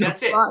shoes. Like,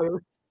 that's it.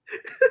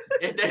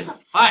 If there's a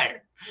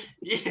fire,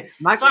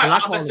 sorry,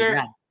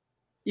 officer.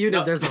 Even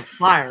if there's a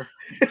fire.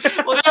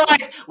 Well, they're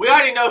like, we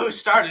already know who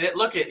started it.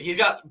 Look, he's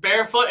got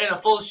barefoot and a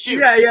full shoe.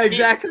 Yeah,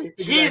 exactly.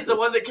 He's the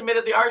one that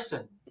committed the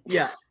arson.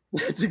 Yeah,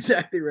 that's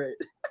exactly right.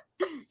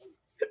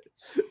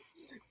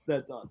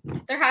 That's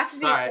awesome. There has to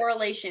be a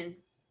correlation.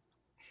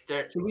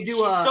 Should we do she's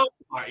so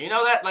smart. You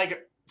know that?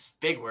 Like,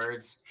 big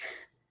words.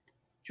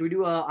 Should we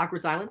do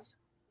awkward silence?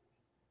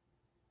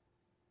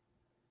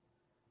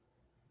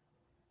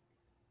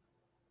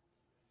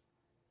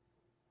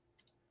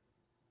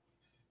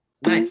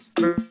 Nice.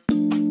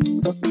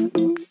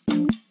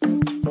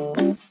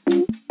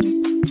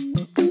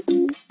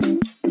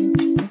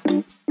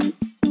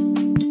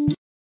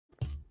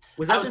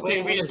 I was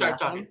waiting for you to start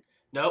talking.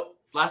 Nope.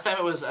 Last time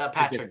it was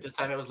Patrick. This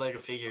time it was Lego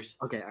figures.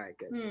 Okay, all right,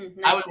 good.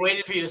 I was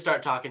waiting for you to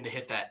start talking to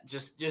hit that,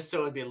 just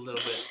so it'd be a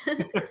little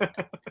bit.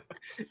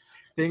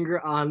 Finger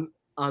on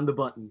the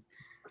button.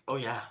 Oh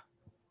yeah,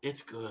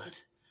 it's good.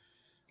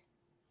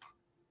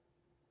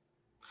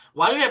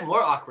 Why do we have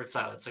more awkward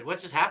silence? Like, what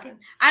just happened?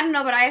 I don't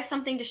know, but I have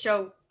something to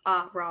show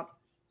Rob.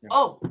 Yeah.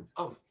 Oh.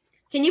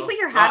 Can you put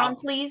your hat on,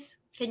 please?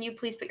 Can you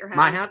please put your hat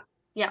My on? hat?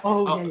 Yeah.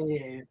 Oh,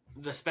 yeah.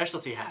 The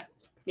specialty hat.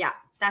 Yeah,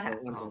 that hat.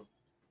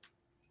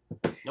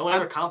 No one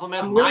ever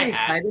compliments I'm my really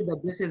hat. excited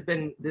that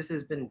this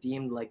has been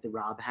deemed like the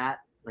Rob hat.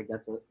 Like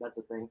that's a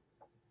thing.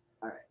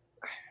 All right,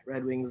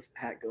 Red Wings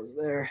hat goes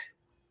there.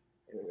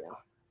 There we go.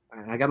 All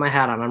right, I got my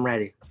hat on. I'm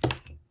ready.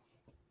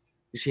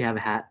 Does she have a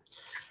hat?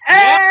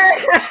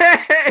 Yes!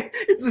 Hey!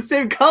 It's the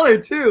same color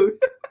too.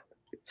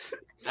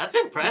 That's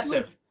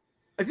impressive.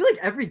 I feel like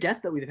every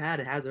guest that we've had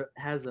has a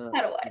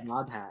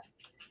Rob hat.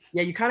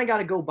 Yeah, you kind of got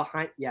to go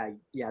behind. Yeah.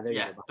 There you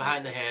go.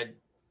 Behind the head.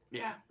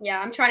 Yeah. Yeah,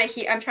 I'm trying to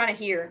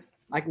hear.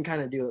 I can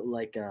kind of do it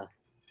like a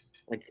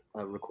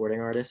recording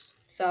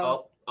artist.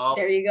 So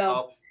there you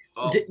go.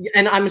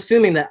 And I'm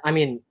assuming that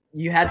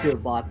you had to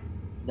have bought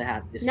the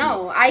hat this week.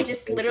 I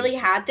just literally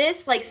had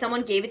this. Like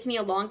someone gave it to me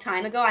a long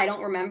time ago. I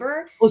don't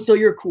remember. Oh, so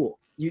you're cool.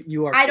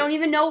 You are. I don't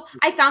even know.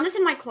 I found this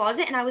in my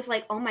closet and I was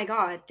like, oh my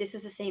god, this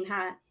is the same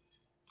hat.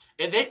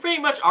 They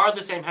pretty much are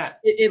the same hat.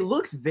 It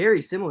looks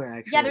very similar,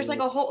 actually. Yeah, there's like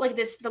a whole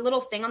the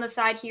little thing on the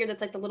side here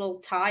that's like the little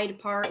tied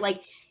part.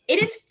 Like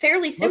it is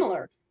fairly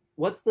similar.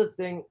 What's the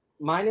thing?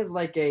 Mine is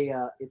like it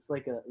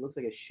looks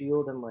like a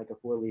shield and like a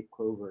 4-leaf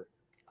clover.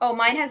 Oh,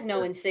 mine has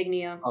no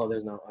insignia. Oh,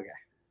 there's no. Okay.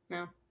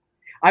 No.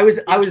 I was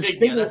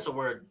thinking that's the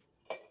word.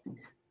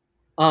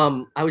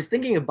 I was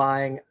thinking of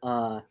buying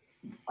a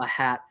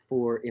hat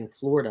for in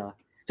Florida.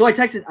 So I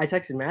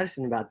texted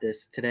Madison about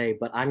this today,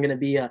 but I'm gonna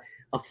be a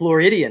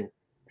Floridian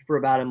for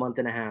about a month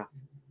and a half.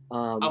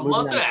 A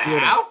month and a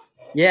half?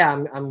 Yeah,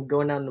 I'm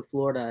going down to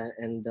Florida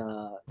and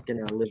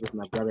gonna live with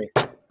my brother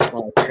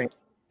while I train.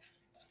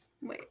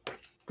 Wait.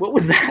 What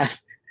was that?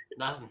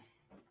 Nothing.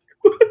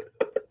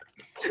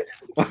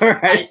 All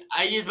right.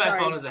 I used my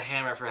phone as a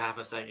hammer for half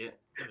a second.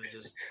 It was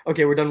just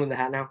okay. We're done with the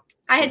hat now.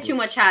 I had too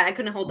much hat. I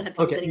couldn't hold the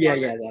headphones anymore.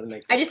 Yeah, that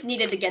makes sense. I just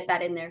needed to get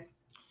that in there.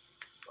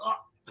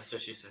 That's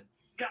what she said.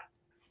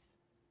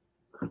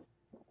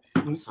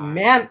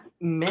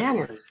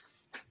 Manners.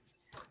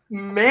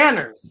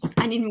 Manners.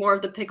 I need more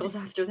of the pickles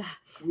after that.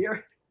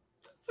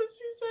 That's what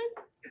she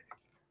said.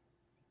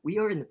 We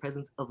are in the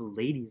presence of a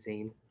lady,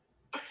 Zane.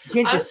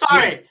 I'm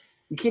sorry.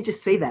 You can't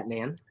just say that,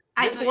 man.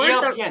 This is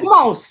ELPN. Come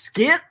on,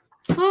 Skip.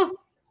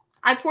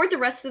 I poured the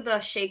rest of the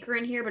shaker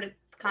in here, but it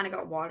kind of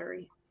got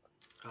watery.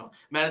 Oh,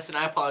 Madison,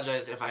 I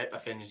apologize if I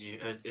offended you.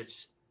 It's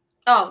just.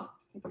 Oh.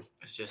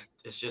 It's just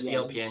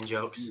ELPN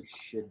jokes. You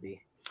should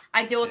be.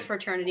 I deal with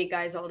fraternity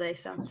guys all day,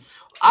 so.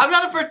 I'm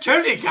not a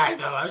fraternity guy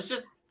though. I was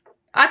just.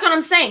 That's what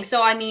I'm saying.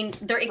 So I mean,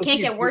 it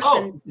can't get worse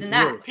than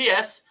that.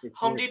 P.S.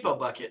 Home Depot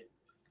bucket.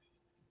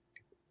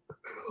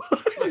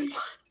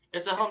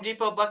 It's a Home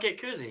Depot bucket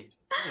koozie.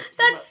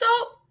 That's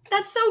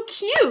so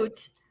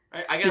cute.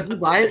 Right, I gotta put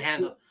the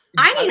handle.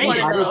 I need one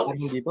of those.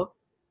 Home Depot?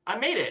 I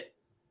made it.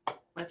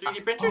 My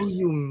 3D printers. Oh,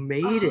 you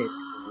made it!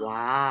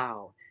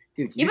 Wow,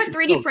 dude. You have a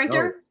 3D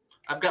printer?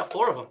 I've got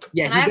 4 of them.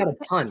 Yeah, he's got a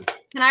ton.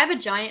 Can I have a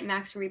giant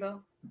Max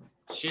Rebo?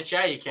 Shit,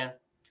 yeah, you can.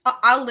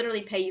 I'll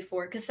literally pay you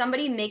for it because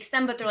somebody makes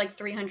them, but they're like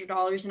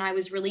 $300, and I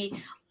was really.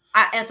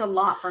 That's a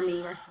lot for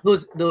me.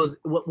 Those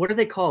what are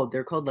they called?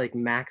 They're called like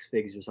Max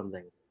Figs or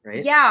something,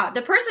 right? Yeah,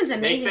 the person's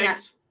amazing.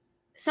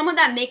 Someone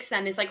that makes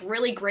them is like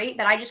really great,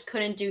 but I just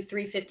couldn't do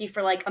 $350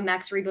 for like a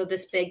Max Rebo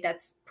this big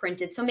that's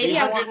printed. So maybe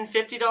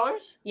 $350.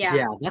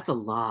 Yeah, that's a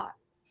lot.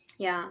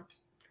 Yeah,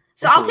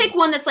 so I'll take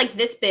one that's like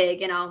this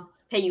big, and I'll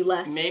pay you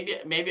less. Maybe.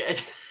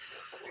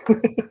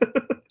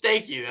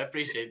 Thank you, I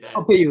appreciate that.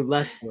 I'll pay you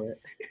less for it.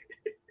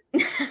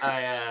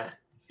 Yeah.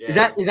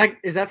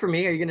 Is that for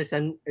me? Are you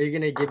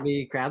gonna give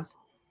me crabs?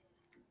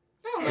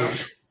 I don't know.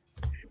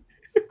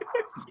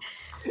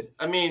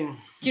 I mean,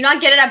 do you not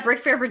get it at Brick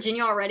Fair,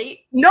 Virginia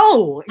already?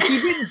 No, he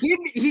didn't give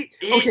me.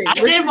 I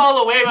gave him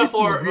all away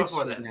before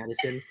that.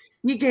 Madison,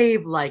 he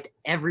gave like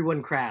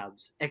everyone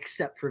crabs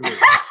except for me.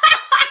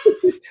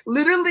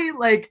 Literally,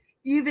 like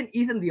even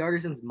the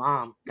artisan's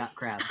mom got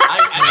crabs.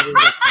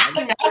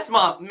 Matt's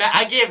mom.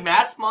 I gave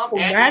Matt's mom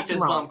and Ethan's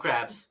mom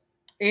crabs.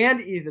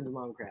 And Ethan's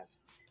mom crabs.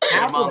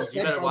 Moms,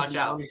 you better watch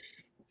out.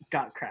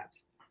 Got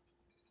crabs.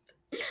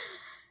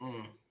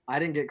 I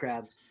didn't get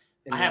crabs.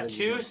 I have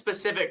 2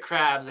 specific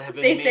crabs that have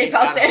been made safe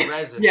out there. Of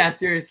resin. Yeah,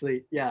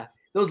 seriously. Yeah,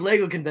 those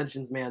Lego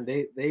conventions, man,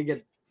 they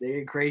get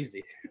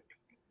crazy.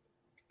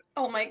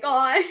 Oh my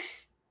god.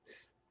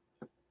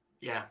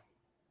 Yeah.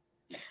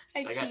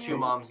 I got 2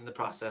 moms in the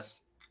process.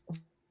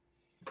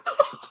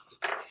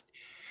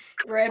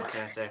 Rip. What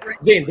can I say?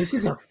 Zane, this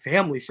is a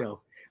family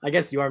show. I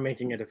guess you are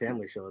making it a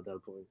family show at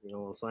that point. You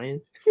know what I'm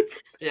saying?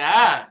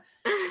 Yeah.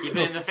 Keep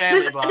it in the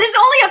family box. This is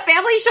only a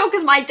family show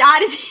because my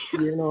dad is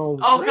here. You know.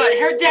 Oh, good.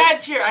 Her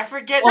dad's here. I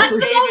forget that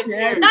David's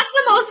here. That's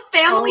the most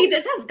family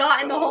this has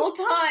gotten the whole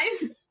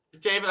time.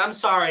 David, I'm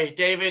sorry.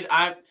 David,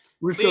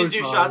 please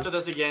do shots with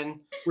us again.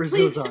 We're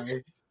so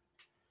sorry.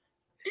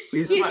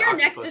 He's your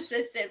next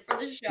assistant for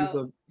the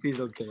show. Please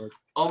don't kill us.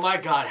 Oh my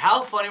god.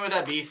 How funny would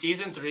that be?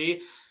 Season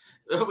 3,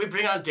 we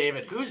bring on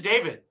David. Who's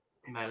David?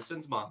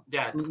 Madison's mom.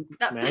 Dad.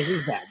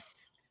 Madison's dad.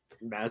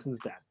 Madison's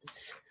dad.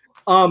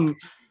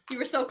 You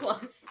were so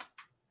close.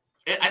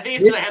 I think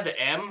it's because I had the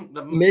M.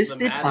 Missed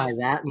it by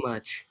that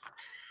much.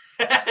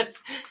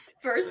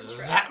 First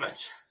try. That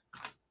much.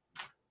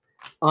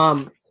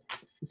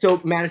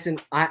 So Madison,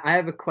 I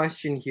have a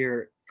question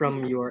here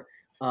from your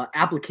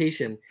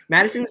application.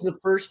 Madison is the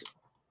first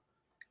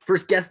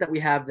guest that we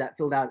have that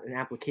filled out an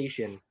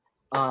application.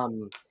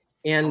 One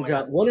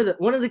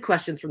of the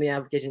questions from the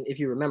application, if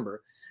you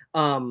remember,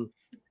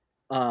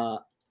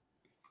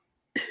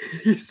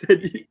 he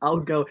said, "I'll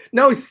go."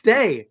 No,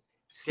 stay.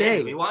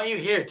 David, we want you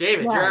here,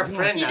 David. You're our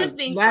friend now.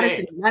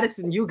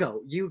 Madison, you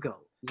go.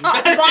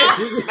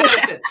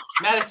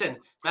 Madison.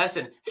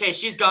 Okay,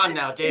 she's gone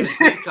now. David,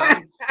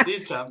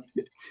 please come.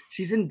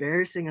 She's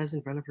embarrassing us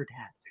in front of her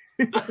dad.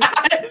 In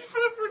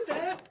front of her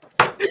dad.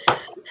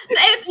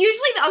 It's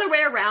usually the other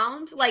way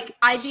around. Like,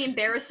 I'd be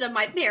embarrassed of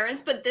my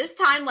parents, but this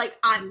time, like,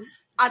 I'm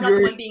not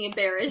the one being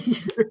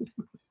embarrassed.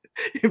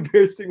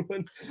 Embarrassing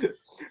one.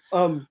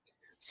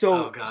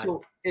 So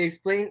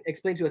explain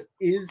to us: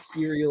 is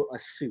cereal a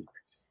soup?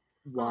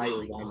 Why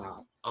or why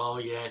not? Oh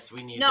yes,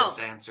 we need this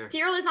answer.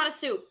 Cereal is not a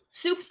soup.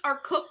 Soups are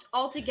cooked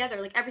all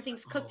together. Like,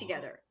 everything's cooked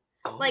together.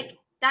 Like,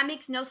 that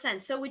makes no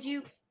sense. So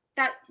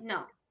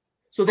no.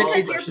 So then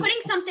because you're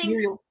putting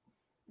something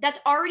that's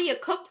already a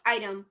cooked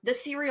item, the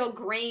cereal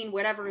grain,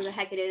 whatever the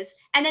heck it is,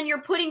 and then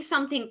you're putting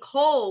something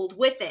cold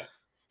with it.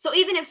 So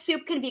even if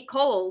soup can be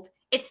cold,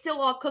 it's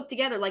still all cooked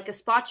together like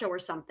gazpacho or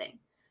something.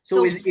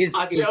 So is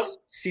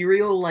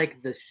cereal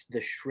like the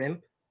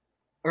shrimp,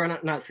 or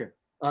not shrimp,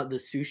 the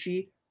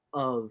sushi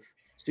of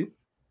soup?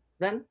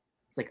 Then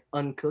it's like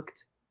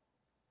uncooked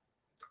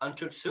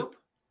soup.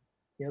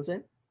 You know what I'm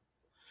saying?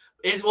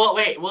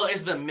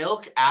 Is the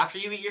milk after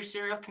you eat your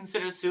cereal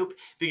considered soup?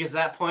 Because at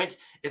that point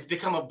it's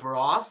become a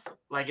broth,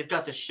 like it's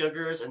got the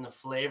sugars and the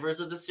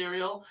flavors of the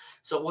cereal.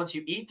 So once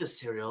you eat the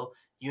cereal,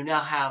 you now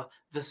have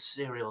the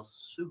cereal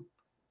soup.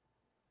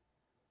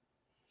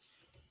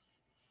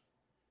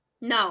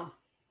 No.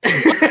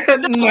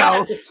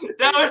 No.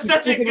 That was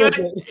such a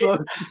good.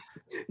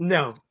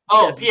 No.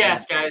 Oh,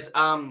 P.S. guys.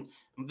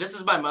 This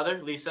is my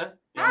mother, Lisa.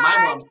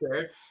 My mom's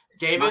there.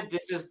 David,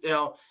 this is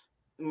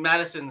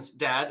Madison's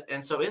dad,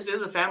 and so this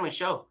is a family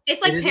show.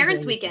 It's like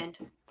Parents' Weekend.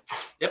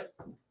 Yep.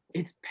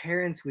 It's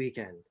Parents'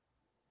 Weekend.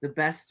 The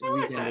best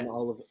weekend in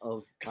all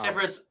of except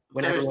for it's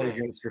when Thursday. Everyone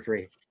drinks for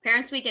free.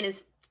 Parents' Weekend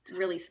is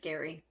really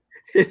scary.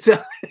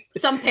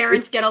 Some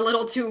parents get a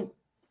little too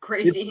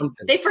crazy.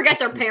 They forget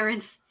their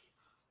parents.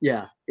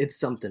 Yeah, it's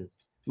something.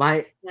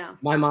 My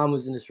mom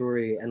was in a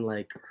sorority, and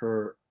like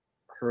her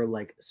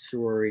like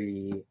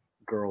sorority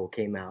girl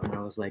came out, and I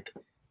was like,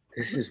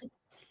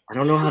 I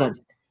don't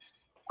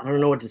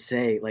know what to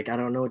say. Like, I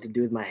don't know what to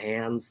do with my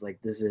hands. Like,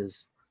 this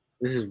is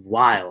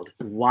wild.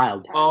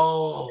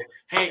 Oh,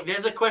 hey,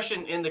 there's a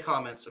question in the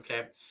comments.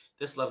 Okay,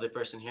 this lovely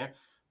person here.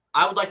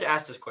 I would like to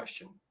ask this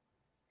question.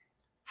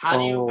 How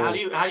do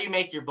you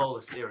make your bowl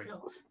of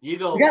cereal? You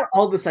got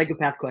all the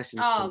psychopath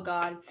questions. Oh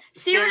God,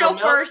 cereal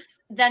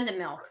first, then the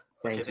milk.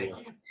 Thank you.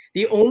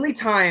 The only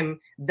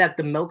time that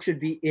the milk should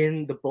be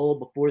in the bowl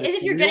before the cereal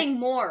if you're getting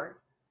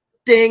more.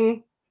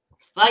 Ding.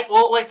 Like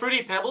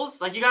Fruity Pebbles,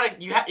 like you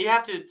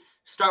have to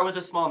start with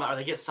a small amount or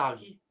they get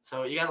soggy.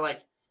 So you gotta like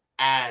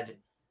add.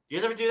 You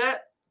guys ever do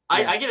that?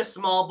 Yeah. I get a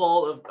small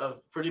bowl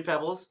of Fruity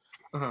Pebbles,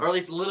 or at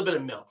least a little bit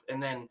of milk,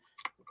 and then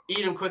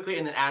eat them quickly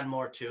and then add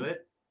more to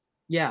it.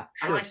 Yeah,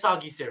 sure. I don't like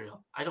soggy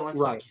cereal. I don't like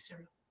soggy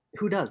cereal.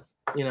 Who does?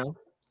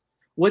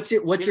 What's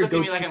your looking at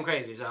me like I'm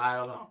crazy, so I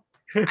don't know.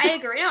 I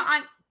agree. No,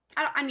 I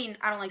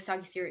don't like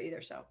soggy cereal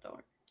either, so don't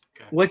worry.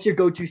 Okay. What's your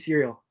go-to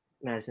cereal,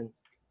 Madison?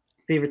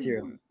 Favorite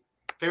cereal?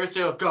 Favorite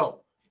cereal,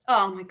 go.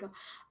 Oh my God.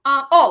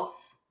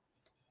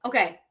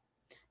 Okay.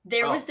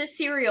 There was this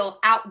cereal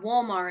at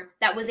Walmart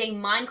that was a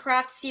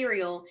Minecraft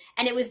cereal,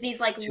 and it was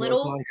these like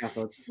little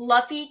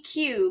fluffy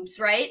cubes,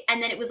 right?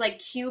 And then it was like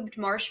cubed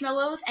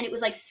marshmallows, and it was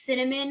like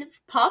cinnamon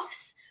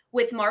puffs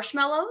with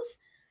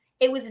marshmallows.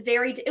 It was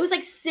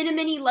like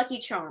cinnamony Lucky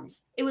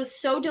Charms. It was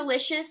so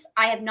delicious.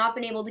 I have not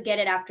been able to get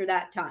it after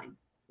that time.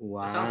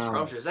 Wow. That sounds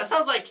scrumptious. That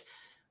sounds like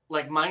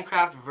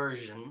Minecraft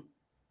version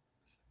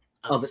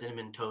of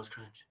Cinnamon Toast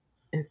Crunch.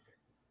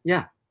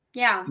 Yeah.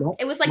 Yeah,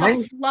 it was like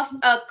a fluff,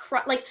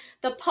 like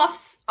the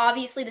puffs.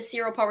 Obviously, the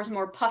cereal part was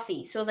more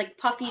puffy, so it was like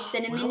puffy,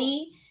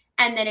 cinnamony,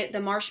 and then the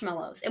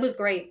marshmallows. It was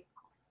great.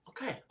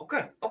 Okay, all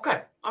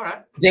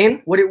right.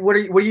 Dane, what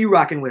are you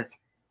rocking with?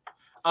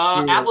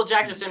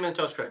 Applejack or Cinnamon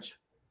Toast Crunch.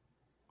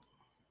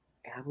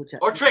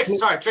 Applejack or Trix.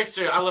 Sorry, Trix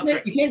cereal. I love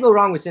Trix. You can't go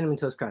wrong with Cinnamon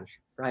Toast Crunch,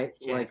 right?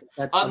 Yeah. Like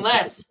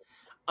that's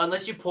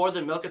unless you pour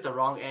the milk at the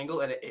wrong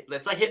angle and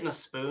it's like hitting a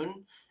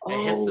spoon and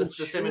it hits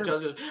the cinnamon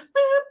toast, goes, boop,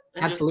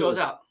 and just goes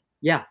out.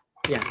 Yeah.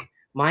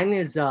 Mine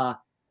is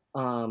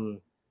honey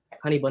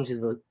bunches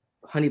of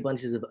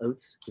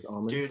oats with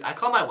almonds. Dude, I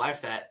call my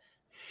wife that.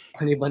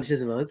 Honey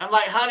bunches of oats. I'm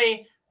like,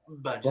 honey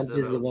bunches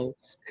of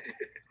oats.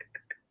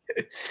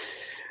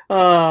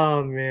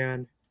 Oh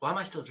man. Why am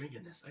I still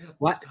drinking this? I gotta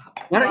stop.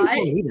 Why don't you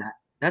call me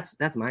that?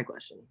 That's my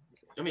question.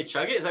 You want me to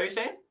chug it? Is that what you're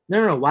saying?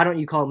 No. Why don't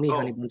you call me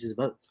honey bunches of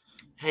oats?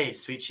 Hey,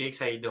 sweet cheeks,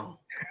 how you doing?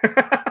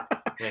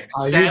 Hey,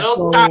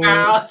 settle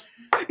down.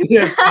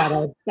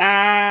 Settle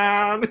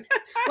down.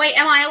 Wait,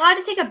 am I allowed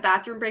to take a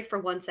bathroom break for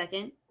 1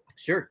 second?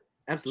 Sure,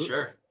 absolutely.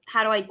 Sure.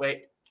 How do I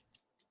wait?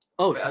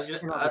 Oh, I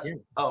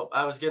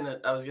was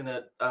gonna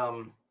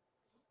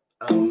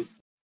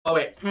Oh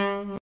wait.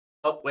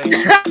 Oh wait.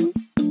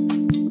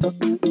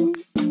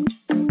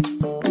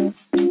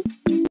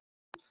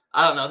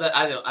 I don't know that.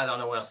 I don't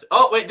know what else.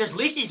 Oh wait, there's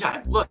leaky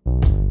time. Look.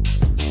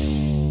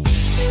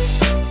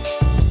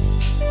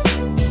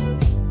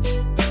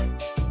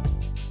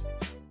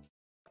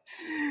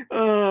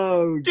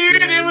 Oh,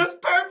 dude, it was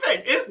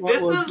perfect. This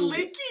is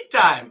leaky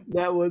time.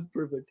 That was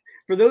perfect.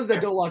 For those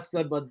that don't watch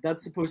Stud Buds,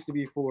 that's supposed to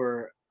be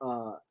for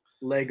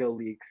Lego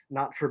leaks,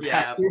 not for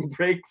bathroom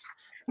breaks.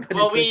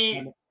 Well,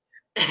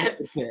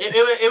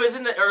 it was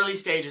in the early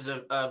stages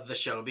of the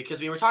show because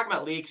we were talking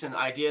about leaks and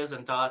ideas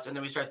and thoughts, and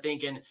then we started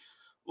thinking,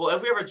 well,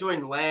 if we ever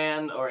joined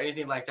LAN or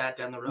anything like that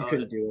down the road, we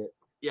couldn't do it.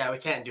 Yeah, we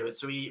can't do it.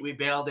 So we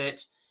bailed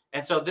it.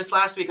 And so this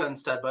last week on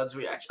Stud Buds,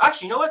 we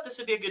actually, you know what? This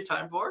would be a good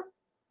time for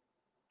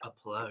a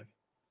plug.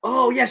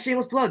 Oh yeah,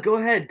 shameless plug. Go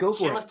ahead, go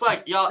for it. Shameless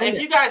plug, y'all. If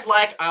you guys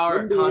like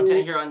our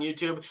content here on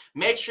YouTube,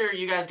 make sure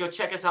you guys go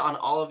check us out on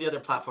all of the other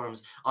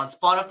platforms, on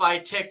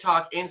Spotify,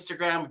 TikTok,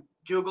 Instagram,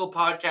 Google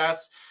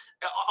Podcasts.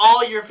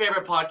 All your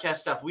favorite podcast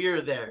stuff, we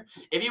are there.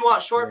 If you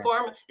want short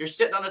form, you're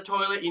sitting on the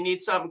toilet, you need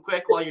something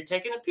quick while you're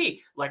taking a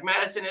pee, like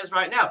Madison is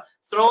right now.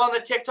 Throw on the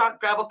TikTok,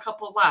 grab a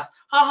couple of laughs.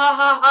 Ha ha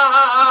ha ha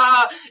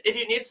ha ha. If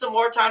you need some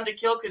more time to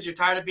kill because you're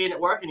tired of being at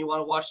work and you want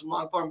to watch some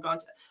long form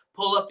content,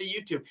 pull up the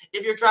YouTube.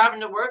 If you're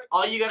driving to work,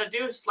 all you got to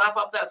do is slap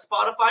up that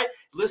Spotify,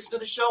 listen to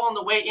the show on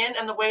the way in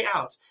and the way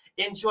out.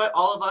 Enjoy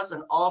all of us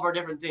and all of our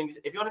different things.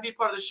 If you want to be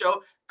part of the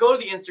show, go to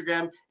the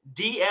Instagram,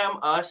 DM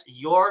us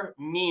your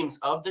memes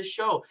of the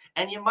show,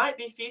 and you might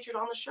be featured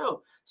on the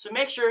show. So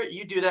make sure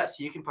you do that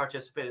so you can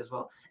participate as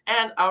well.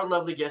 And our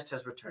lovely guest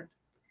has returned.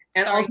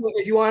 And also,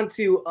 if you want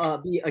to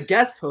be a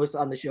guest host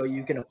on the show,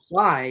 you can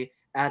apply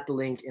at the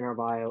link in our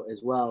bio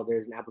as well.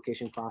 There's an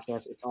application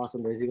process. It's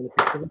awesome. There's even a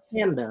picture of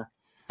Canada.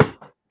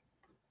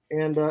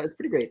 And it's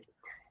pretty great.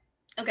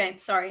 Okay,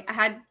 sorry. I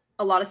had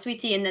a lot of sweet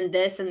tea and then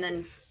this and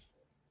then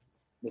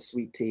the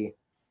sweet tea.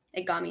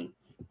 It got me.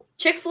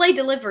 Chick-fil-A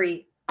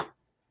delivery.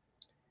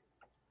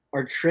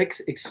 Are tricks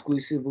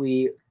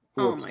exclusively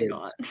for my kids?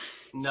 God.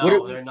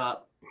 No, they're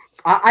not.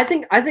 I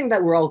think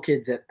that we're all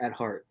kids at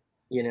heart,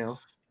 you know?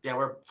 Yeah,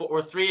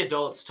 we're three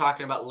adults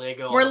talking about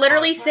Lego. We're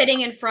literally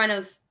sitting in front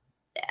of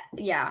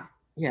Yeah.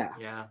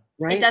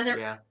 Right? It doesn't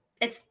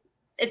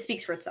it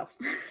speaks for itself.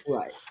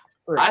 Right.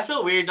 I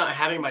feel weird not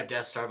having my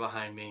Death Star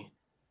behind me.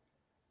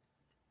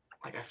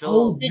 Like I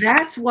feel.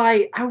 That's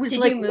why I was.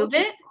 Did you move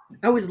it?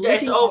 I was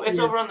looking. It's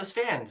over on the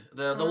stand,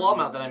 the wall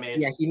mount that I made.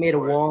 Yeah, he made a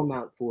wall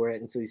mount for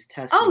it, and so he's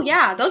testing. Oh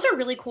yeah, those are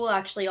really cool.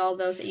 Actually, all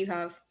those that you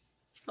have.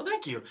 Oh,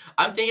 thank you.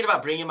 I'm thinking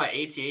about bringing my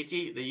AT-AT,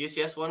 the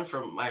UCS one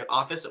from my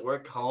office at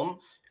work home,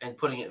 and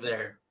putting it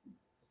there.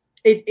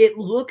 It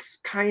looks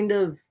kind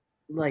of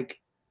like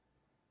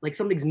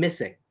something's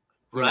missing,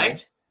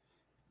 right?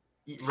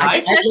 Right,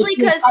 especially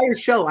because the entire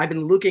show I've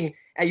been looking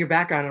at your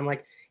background. And I'm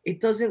like,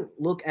 it doesn't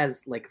look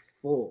as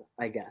full,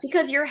 I guess.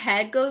 Because your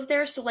head goes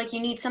there, so you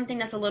need something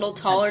that's a little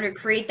taller to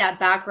create that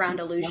background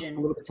illusion. A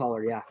little bit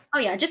taller, yeah. Oh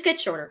yeah, just get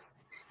shorter.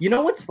 You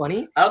know what's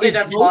funny? I don't think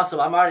that's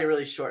possible. I'm already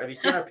really short. Have you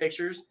seen our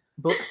pictures?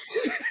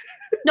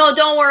 No,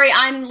 don't worry.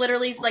 I'm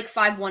literally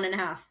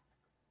 5'1.5".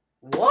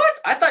 What?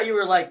 I thought you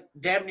were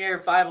damn near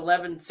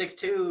 5'11",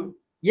 6'2".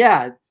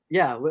 Yeah.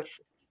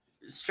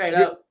 Straight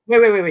up.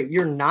 Wait.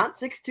 You're not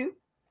 6'2"?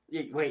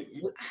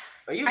 Wait.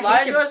 Are you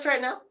lying to us right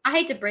now? I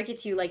hate to break it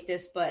to you like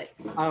this, but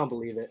I don't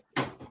believe it.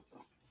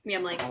 Me,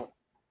 I'm like. Oh,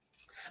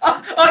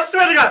 I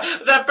swear to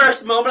God, that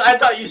first moment, I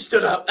thought you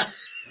stood up. I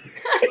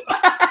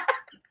thought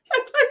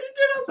you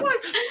did.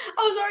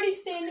 I was already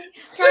standing,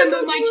 trying to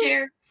move my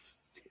chair.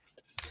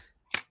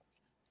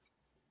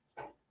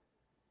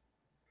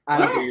 I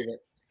don't believe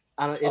it.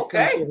 It's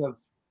some sort of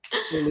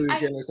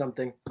illusion or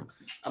something.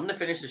 I'm gonna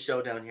finish the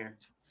show down here.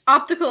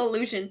 Optical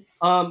illusion.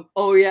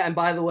 Oh yeah, and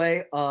by the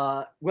way,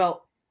 what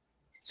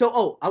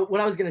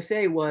I was gonna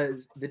say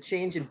was the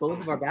change in both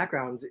of our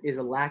backgrounds is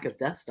a lack of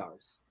Death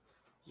Stars.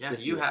 Yeah,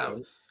 you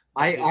have.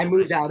 I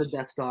moved out of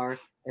Death Star,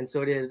 and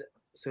so did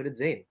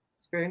Zane.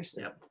 It's very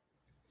interesting. Yep.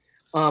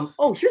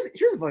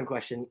 Here's a fun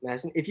question,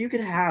 Madison. If you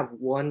could have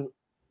one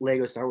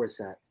Lego Star Wars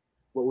set,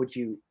 what would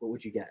you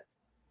get?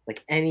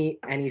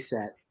 Any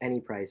set, any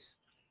price,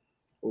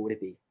 what would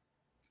it be?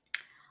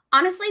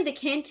 Honestly, the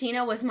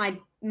Cantina was my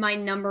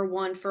number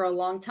one for a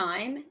long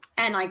time,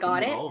 and I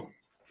got it.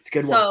 It's a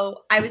good one.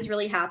 So I was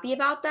really happy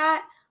about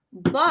that.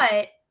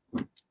 But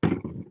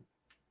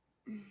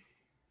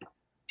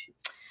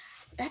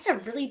that's a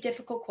really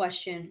difficult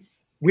question.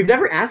 We've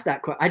never asked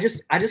that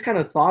question. I just kind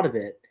of thought of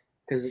it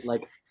because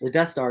the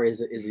Death Star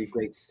is a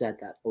great set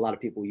that a lot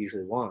of people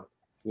usually want,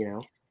 you know.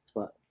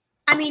 But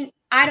I mean,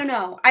 I don't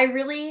know. I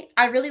really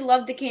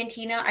loved the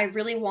Cantina. I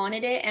really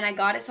wanted it, and I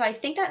got it. So I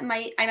think I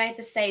might have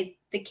to say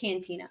the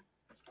Cantina.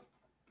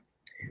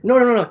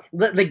 No.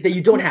 That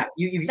you don't have.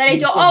 You that I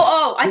don't.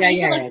 Oh. I think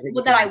you said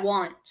that I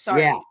want.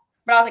 Sorry. Yeah.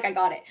 But I was I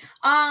got it.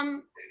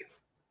 Oh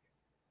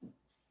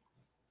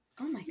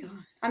my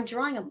God. I'm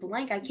drawing a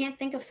blank. I can't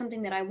think of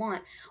something that I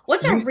want.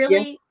 What's a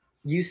really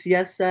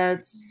UCS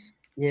sets?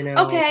 You know.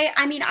 Okay.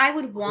 I mean, I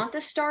would want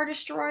the Star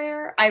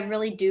Destroyer. I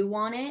really do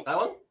want it. That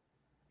one?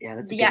 Yeah,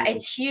 that's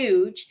it's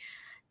huge.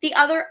 The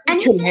other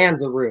it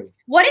commands a room.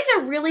 What is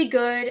a really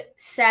good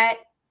set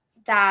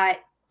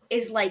that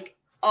is like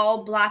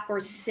all black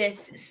or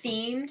Sith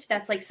themed?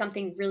 That's like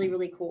something really,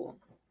 really cool.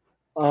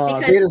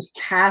 Because Vader's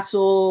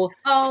castle.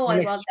 Oh, I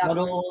love that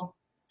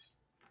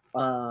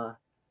one.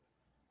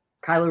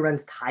 Kylo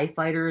Ren's TIE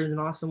Fighter is an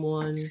awesome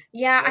one.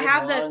 Yeah, I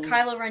have the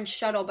Kylo Ren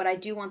shuttle, but I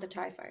do want the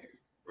TIE Fighter.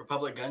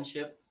 Republic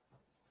gunship.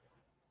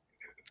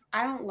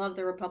 I don't love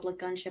the Republic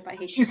gunship. I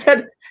hate. She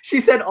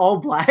said all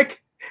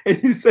black,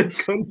 and you said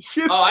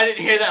gunship. Oh, I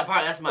didn't hear that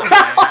part. That's my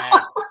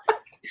bad.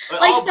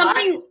 Like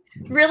something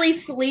really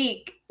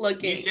sleek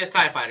looking. UCS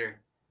TIE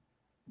Fighter.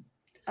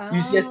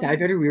 UCS TIE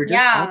Fighter. We were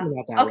just talking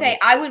about that. Okay,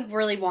 I would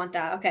really want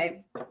that.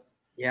 Okay.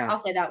 Yeah. I'll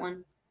say that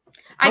one.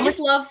 I just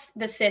love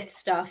the Sith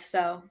stuff.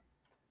 So.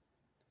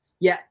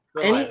 Yeah.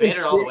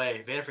 Vader all the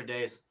way. Vader for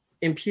days.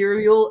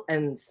 Imperial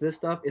and Sith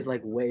stuff is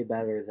like way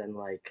better than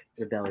like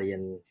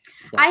Rebellion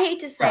stuff. I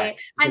hate to say it.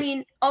 I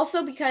mean,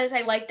 also because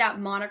I like that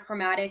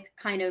monochromatic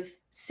kind of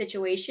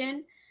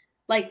situation,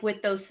 like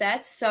with those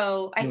sets.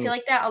 So I feel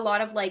like that a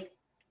lot of like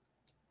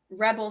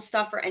Rebel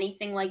stuff or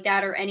anything like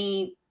that, or I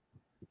feel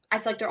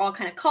like they're all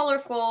kind of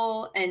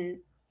colorful and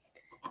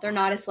they're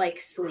not as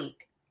like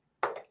sleek.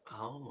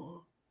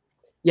 Oh.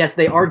 Yes,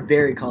 they are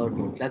very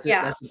colorful. That's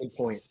a good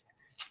point.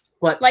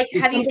 But like,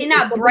 have you seen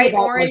that bright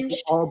orange,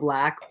 like all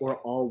black or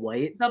all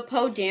white? The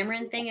Poe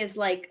Dameron thing is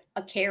like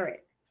a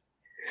carrot.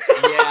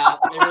 Yeah.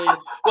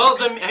 Well,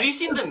 have you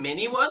seen the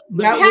mini one?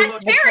 It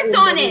has carrots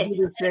on it.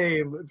 The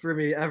same for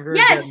me ever.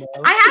 Yes,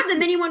 I have the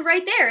mini one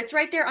right there. It's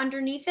right there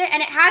underneath it,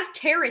 and it has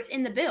carrots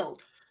in the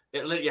build.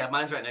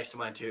 Mine's right next to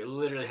mine too. It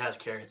literally has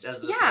carrots as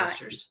the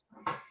posters.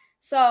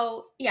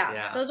 So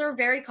those are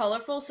very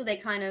colorful. So they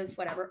kind of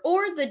whatever.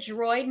 Or the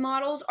droid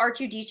models,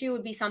 R2D2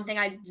 would be something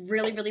I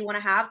really, really want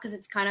to have because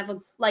it's kind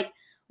of like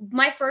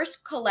my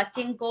first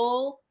collecting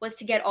goal was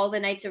to get all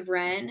the Knights of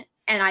Ren,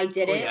 and I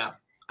did it. Yeah.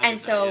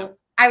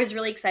 I was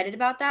really excited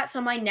about that.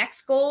 So my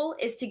next goal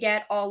is to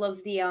get all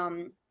of the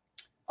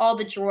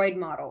droid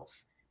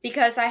models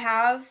because I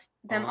have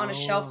them on a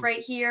shelf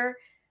right here.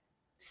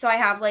 So I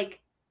have like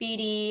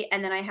BD,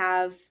 and then I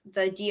have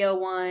the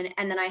DO1,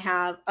 and then I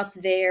have up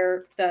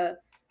there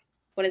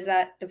what is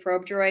that? The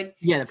probe droid.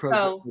 Yeah, the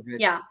probe droid.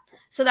 Yeah.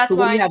 So that's why.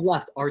 What do you have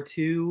left?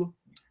 R2,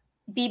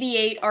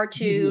 BB-8,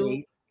 R2.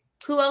 BB-8.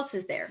 Who else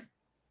is there?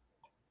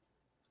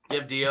 You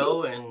have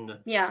Dio and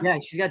yeah,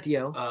 she's got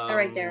Dio. They're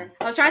right there.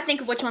 I was trying to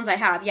think of which ones I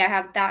have. Yeah, I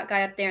have that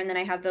guy up there, and then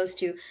I have those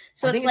two.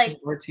 So it's like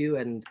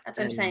R2 and that's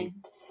what I'm saying.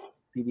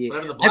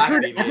 BB-8.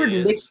 I've heard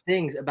mixed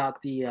things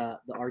about the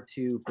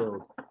R2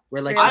 build.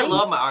 Where like I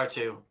love my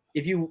R2.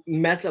 If you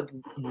mess up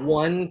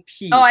one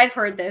piece, I've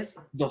heard this.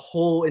 The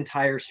whole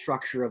entire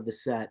structure of the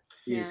set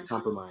is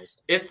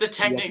compromised. It's the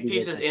Technic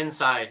pieces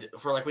inside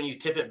for like when you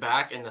tip it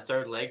back and the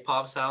third leg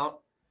pops out.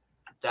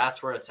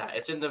 That's where it's at.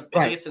 It's in the.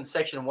 I think it's in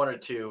section 1 or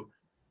 2.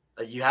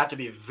 Like you have to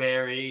be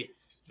very,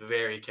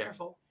 very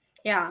careful.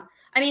 Yeah.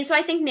 I mean, so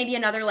I think maybe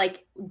another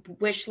like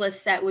wish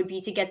list set would be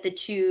to get the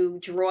 2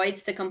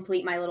 droids to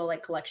complete my little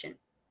like collection.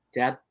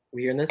 Dad,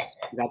 we hearing this?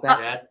 You got that?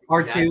 Dad,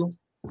 R2,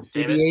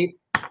 BB-8.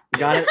 You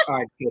got it? All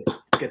right,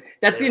 good.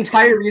 That's the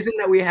entire reason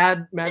that we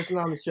had Madison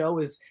on the show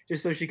is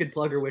just so she could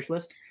plug her wish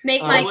list.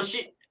 Make my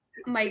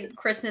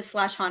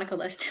Christmas/Hanukkah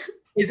list.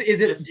 Is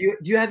it? Do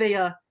you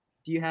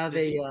have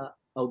a?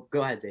 Oh,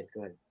 go ahead, Zane.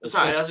 Go ahead.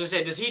 Sorry, I was gonna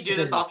say, does he do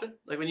this often?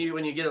 Like when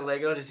you get a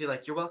Lego, does he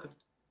like, you're welcome?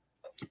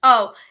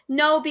 Oh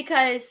no,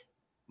 because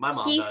my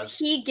mom does.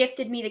 He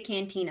gifted me the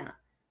cantina.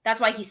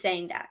 That's why he's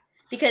saying that.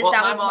 Because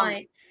that was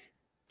my.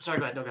 Sorry,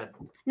 go ahead. No, go ahead.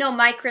 No,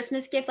 my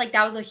Christmas gift, like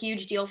that was a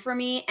huge deal for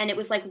me, and it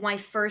was like my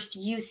first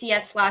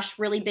UCS /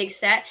 really big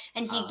set,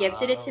 and he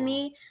gifted it to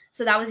me,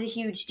 so that was a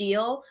huge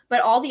deal. But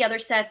all the other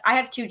sets, I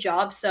have 2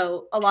 jobs,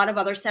 so a lot of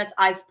other sets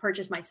I've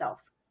purchased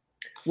myself.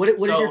 What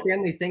does your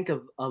family think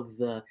of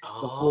the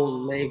whole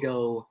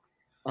Lego,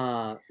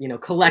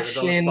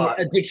 collection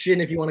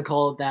addiction, if you want to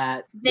call it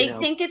that? They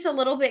think it's a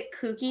little bit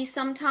kooky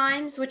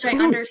sometimes, which I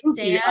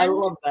understand. I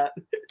love that.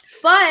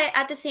 But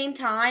at the same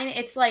time,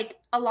 it's like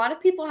a lot of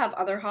people have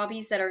other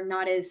hobbies that are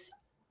not as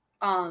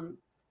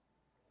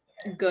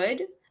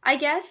good, I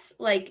guess.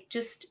 Like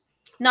just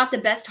not the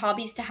best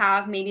hobbies to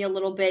have, maybe a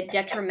little bit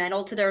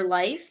detrimental to their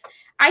life.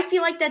 I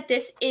feel like that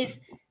this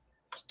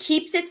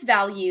keeps its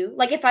value.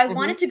 Like if I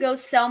wanted to go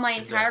sell my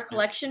entire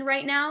collection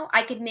right now,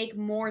 I could make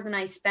more than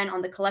I spent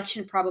on the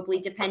collection probably,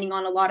 depending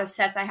on a lot of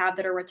sets I have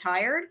that are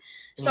retired.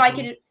 So I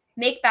could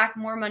make back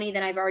more money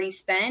than I've already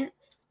spent.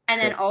 And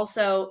then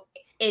also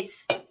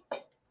it's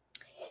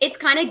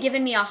kind of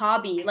given me a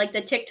hobby, like the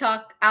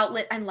TikTok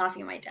outlet. I'm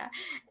laughing at my dad.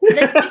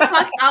 The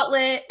TikTok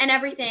outlet and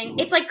everything.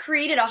 It's like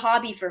created a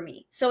hobby for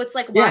me. So it's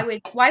like,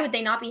 why would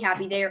they not be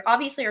happy? They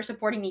obviously are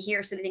supporting me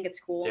here, so they think it's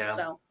cool. Yeah.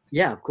 So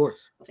yeah, of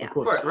course. Yeah. Of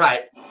course.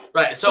 Right.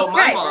 So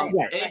my mom,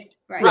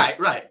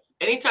 right.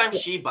 Anytime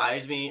she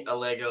buys me a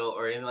Lego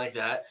or anything like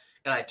that,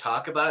 and I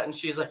talk about it, and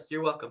she's like,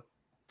 "You're welcome,"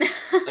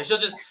 and she'll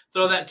just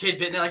throw that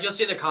tidbit in there. Like you'll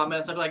see in the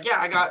comments, I'll be like, "Yeah,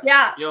 I got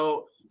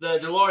the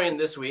DeLorean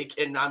this week,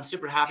 and I'm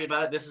super happy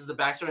about it. This is the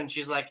backstory," and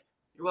she's like,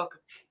 "You're welcome."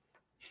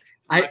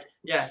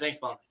 Yeah, thanks,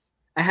 Mom.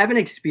 I haven't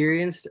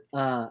experienced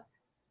a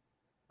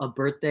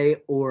birthday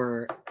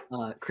or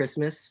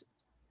Christmas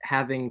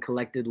having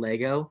collected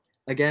Lego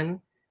again,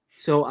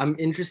 so I'm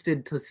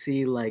interested to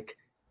see like,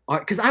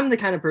 because I'm the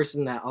kind of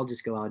person that I'll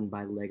just go out and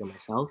buy the Lego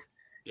myself.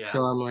 Yeah.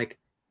 So I'm like,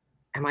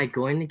 am I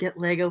going to get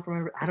Lego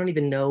from? I don't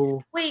even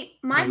know. Wait,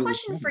 my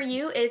question for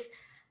you is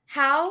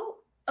how.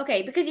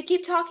 Okay, because you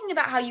keep talking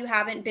about how you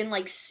haven't been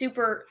like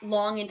super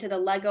long into the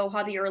Lego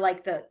hobby or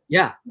like the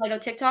Lego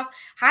TikTok.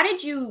 How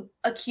did you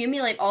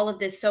accumulate all of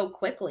this so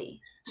quickly?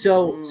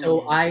 So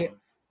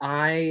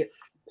I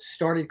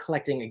started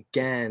collecting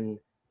again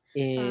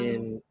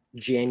in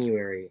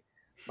January.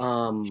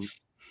 And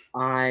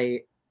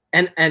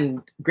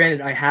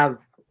granted, I have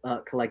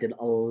collected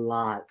a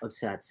lot of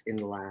sets in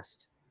the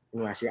last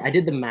year. I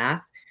did the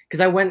math because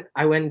I went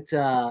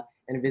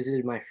and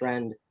visited my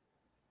friend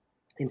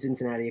in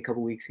Cincinnati a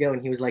couple weeks ago,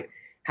 and he was like,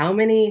 "How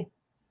many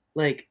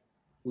like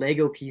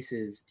Lego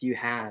pieces do you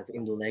have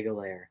in the Lego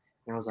layer?"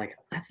 And I was like,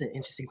 "That's an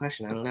interesting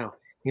question. I don't know."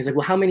 He was like,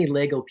 "Well, how many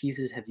Lego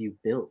pieces have you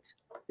built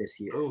this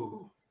year?"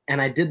 Ooh.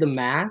 And I did the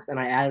math, and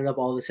I added up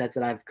all the sets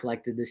that I've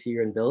collected this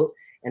year and built,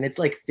 and it's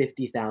like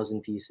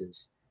 50,000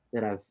 pieces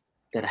that I've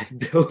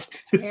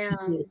built this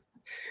year.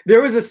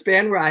 There was a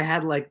span where I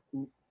had like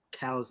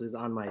calluses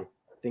on my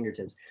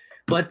fingertips,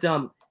 but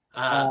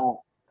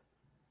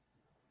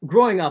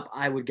growing up,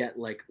 I would get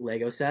like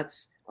Lego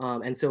sets,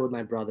 and so would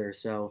my brother.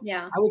 So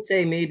I would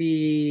say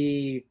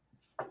maybe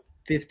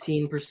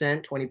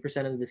 15%,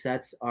 20% of the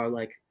sets are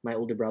like my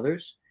older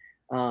brother's,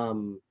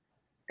 and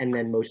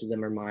then most of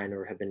them are mine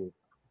or have been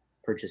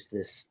purchased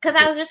this. Because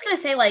I was just gonna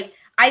say, like,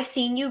 I've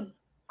seen you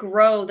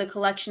grow the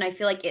collection. I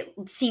feel like it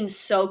seems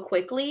so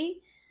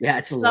quickly. Yeah,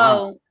 it's a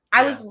lot.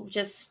 I was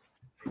just.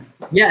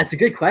 Yeah, it's a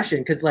good question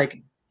because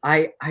like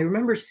I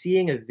remember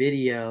seeing a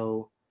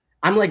video.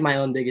 I'm like my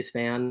own biggest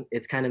fan.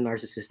 It's kind of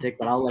narcissistic,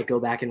 but I'll like go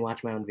back and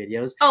watch my own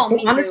videos. Oh,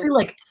 me honestly, too.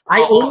 like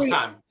all the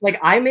time. Like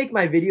I make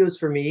my videos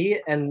for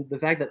me, and the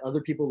fact that other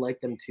people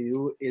like them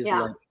too is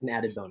like an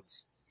added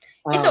bonus.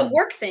 It's a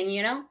work thing,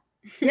 you know?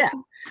 Yeah.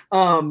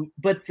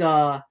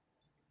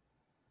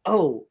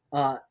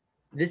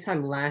 This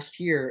time last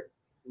year,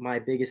 my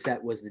biggest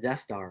set was the Death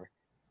Star,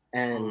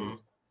 and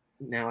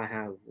now I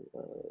have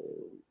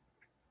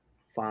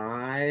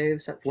 4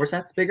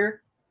 sets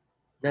bigger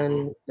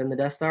than the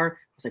Death Star.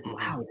 I was like,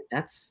 wow,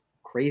 that's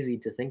crazy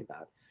to think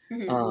about.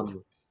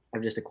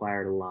 I've just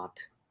acquired a lot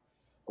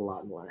in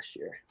the last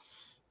year.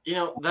 You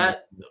know,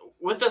 that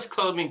with us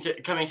coming to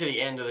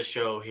the end of the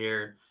show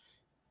here,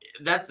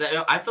 that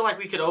I feel like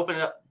we could open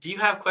it up. Do you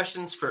have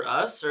questions for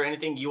us or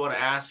anything you want to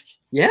ask?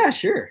 Yeah,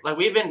 sure. Like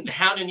we've been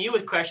hounding you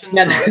with questions.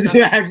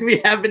 Yeah, we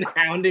have been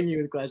hounding you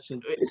with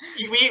questions.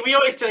 We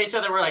always tell each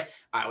other, we're like,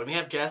 all right, when we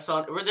have guests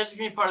on, they're just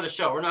gonna be part of the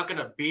show. We're not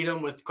gonna beat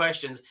them with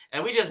questions,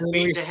 and we just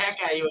beat the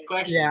heck out of you with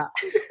questions. Yeah.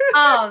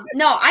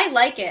 No, I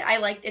like it.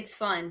 It's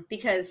fun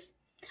because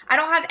I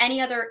don't have any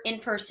other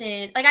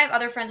in-person. Like I have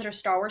other friends that are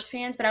Star Wars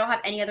fans, but I don't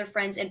have any other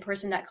friends in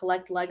person that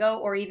collect Lego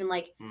or even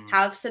like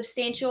have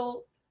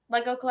substantial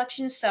Lego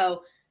collections.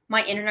 So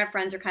my internet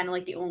friends are kind of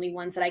like the only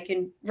ones that I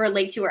can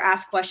relate to or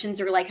ask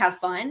questions or like have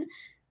fun.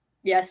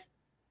 Yes.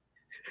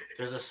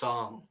 There's a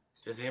song.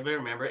 Does anybody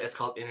remember it? It's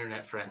called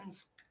Internet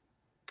Friends.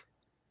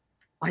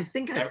 I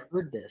think I've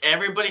heard this.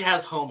 Everybody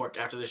has homework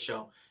after this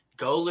show.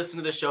 Go listen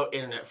to the show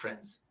Internet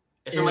Friends.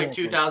 It's from like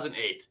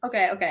 2008.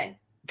 Okay.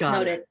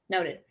 Noted.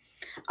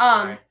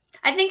 Sorry.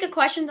 I think a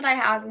question that I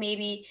have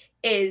maybe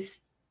is,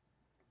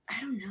 I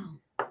don't know.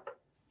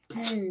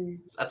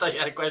 I thought you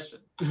had a question.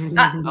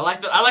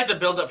 I like the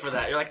build up for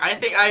that. You're like, I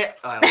think I.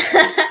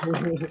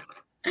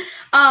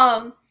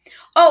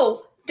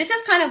 This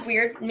is kind of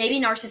weird, maybe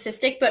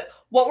narcissistic, but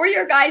what were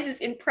your guys'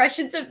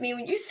 impressions of me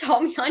when you saw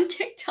me on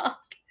TikTok?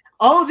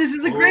 Oh, this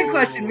is a great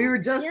question. We were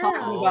just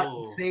talking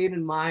about Zane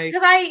and my.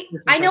 Because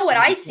I know what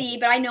I see,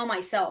 but I know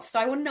myself, so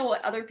I wouldn't know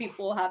what other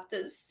people have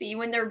to see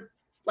when they're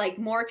like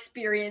more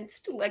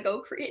experienced Lego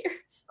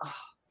creators. Oh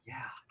yeah,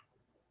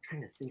 I'm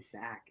trying to think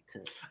back to.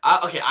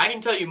 Okay, I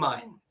can tell you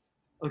mine.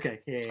 Okay,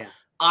 yeah.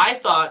 I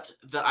thought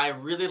that I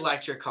really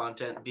liked your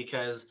content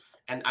because,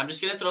 and I'm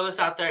just gonna throw this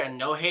out there, and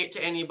no hate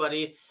to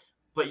anybody,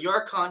 but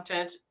your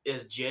content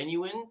is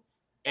genuine.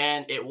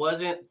 And it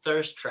wasn't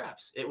thirst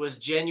traps. It was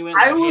genuine.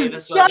 I was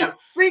just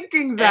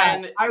thinking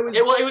that.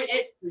 It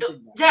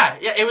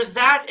was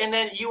that. And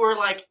then you were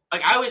like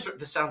I always.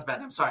 This sounds bad.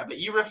 I'm sorry, but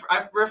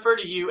I refer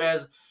to you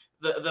as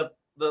the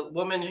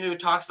woman who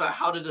talks about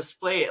how to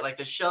display it, like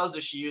the shelves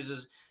that she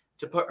uses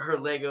to put her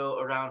Lego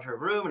around her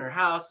room and her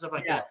house and stuff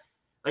like that.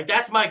 Like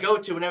that's my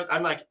go-to whenever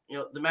I'm like,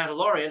 the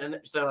Mandalorian,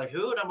 and they're like,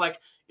 who? And I'm like,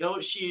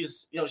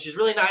 she's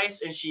really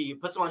nice, and she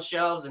puts them on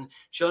shelves and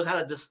shows how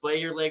to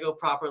display your Lego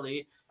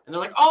properly. And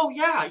they're like, oh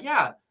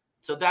yeah.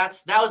 So that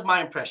was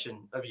my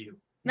impression of you.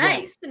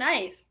 Nice.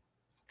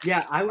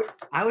 Yeah, I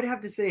would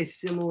have to say a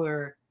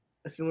similar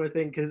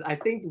thing because I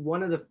think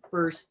one of the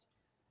first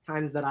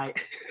times that I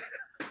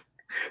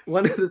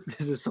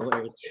this is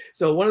hilarious.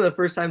 So one of the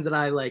first times that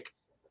I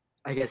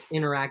I guess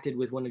interacted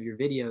with one of your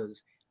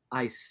videos,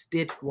 I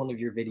stitched one of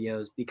your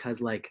videos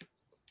because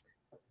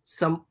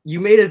you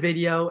made a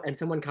video and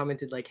someone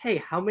commented like, hey,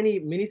 how many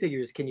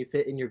minifigures can you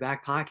fit in your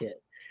back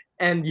pocket?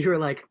 And you were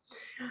like,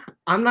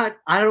 I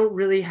don't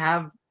really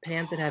have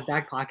pants that have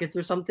back pockets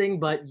or something,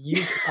 but you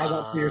can try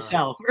that for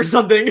yourself or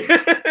something.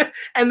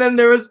 and then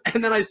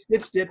I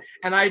stitched it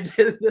and I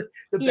did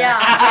the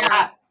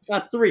back. Yeah.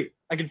 3.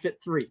 I can fit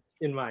 3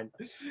 in mine.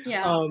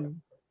 Yeah.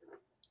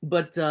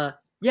 But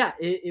yeah,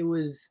 it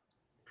was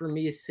for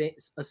me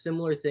a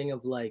similar thing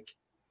of like,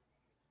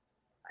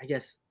 I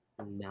guess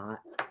not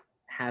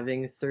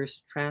having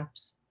thirst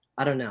traps.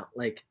 I don't know.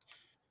 Like,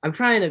 I'm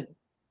trying to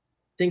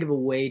think of a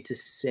way to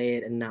say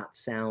it and not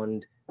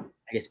sound, I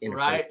guess,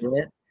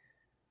 inappropriate.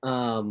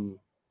 Right.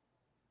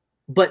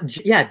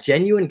 But yeah,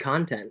 genuine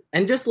content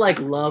and just like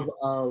love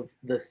of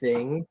the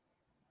thing,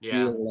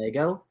 being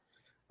Lego,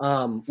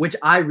 which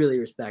I really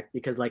respect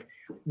because like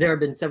there have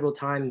been several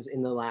times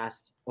in the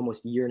last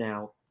almost year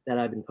now that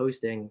I've been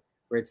posting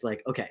where it's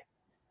like, okay,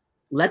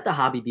 let the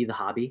hobby be the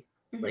hobby.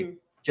 Like,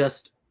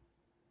 just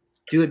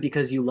do it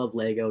because you love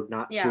Lego,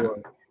 not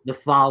for the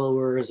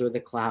followers or the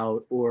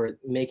clout or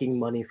making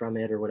money from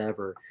it or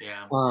whatever.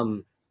 Yeah.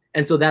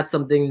 And so that's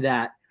something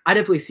that I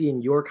definitely see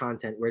in your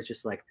content where it's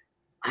just like,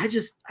 I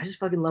just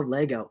fucking love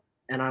Lego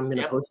and I'm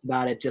gonna post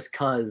about it just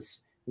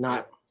cause,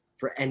 not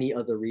for any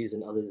other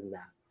reason other than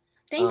that.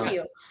 Thank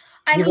you.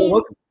 I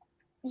mean,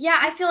 yeah,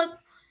 I feel like,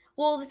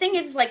 well, the thing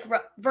is like,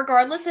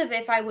 regardless of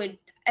if I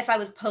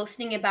was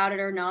posting about it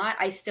or not,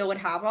 I still would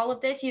have all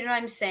of this. You know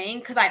what I'm saying?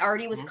 Because I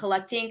already was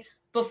collecting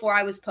before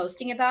I was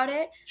posting about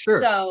it.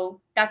 Sure.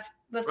 So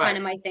was kind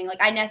of my thing.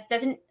 Like I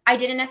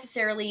didn't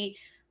necessarily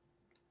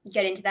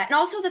get into that. And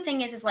also the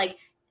thing is like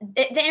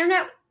the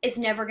internet is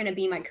never going to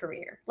be my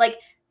career. Like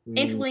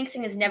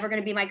influencing is never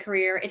going to be my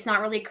career. It's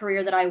not really a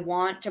career that I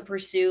want to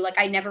pursue. Like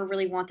I never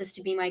really want this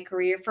to be my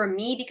career for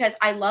me because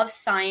I love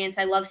science,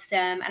 I love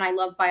STEM, and I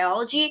love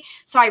biology.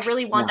 So I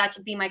really want that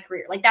to be my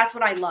career. Like that's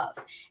what I love.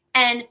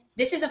 And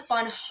this is a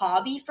fun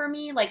hobby for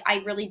me. Like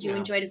I really do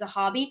enjoy it as a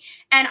hobby.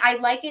 And I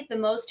like it the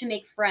most to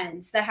make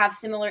friends that have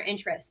similar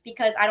interests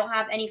because I don't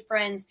have any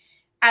friends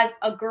as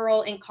a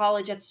girl in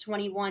college that's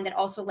 21 that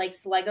also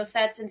likes Lego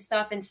sets and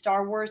stuff and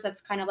Star Wars.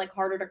 That's kind of like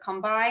harder to come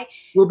by.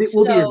 We'll be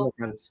your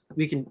girlfriends.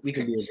 We can be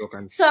your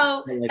girlfriends.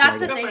 So that's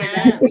the thing.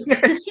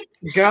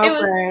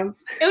 Girlfriends.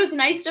 It was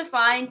nice to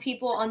find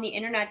people on the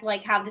internet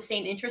like have the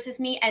same interests as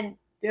me, and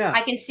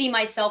I can see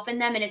myself in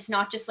them, and it's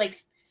not just like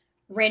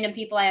random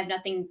people I have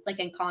nothing like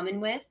in common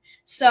with.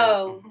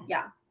 So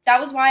yeah, that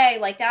was why I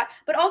like that.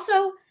 But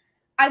also,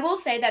 I will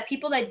say that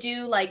people that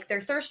do like their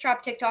thirst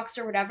trap TikToks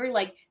or whatever,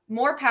 like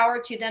more power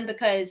to them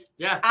because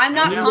I'm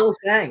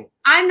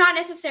not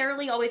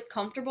necessarily always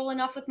comfortable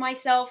enough with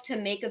myself to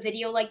make a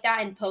video like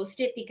that and post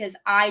it because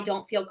I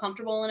don't feel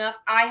comfortable enough.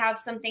 I have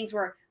some things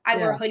where I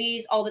wear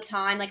hoodies all the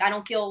time. Like I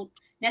don't feel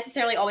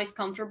necessarily always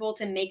comfortable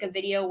to make a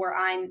video where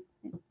I'm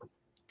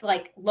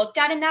like looked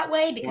at in that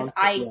way because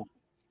I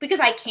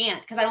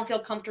can't, because I don't feel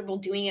comfortable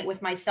doing it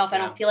with myself. I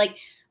don't feel like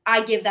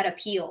I give that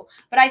appeal.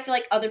 But I feel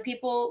like other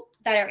people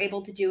that are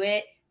able to do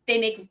it, they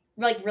make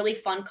like really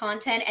fun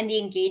content and the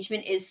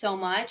engagement is so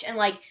much. And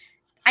like,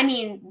 I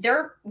mean,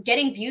 they're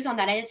getting views on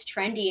that and it's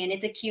trendy and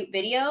it's a cute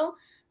video.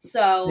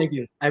 So thank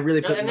you. I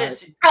really put a lot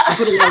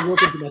of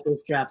work into my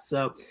those traps.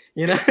 So,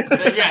 you know.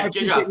 Yeah,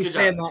 good job.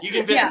 You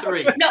can fit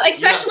 3. No,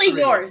 especially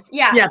yours.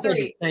 Yeah,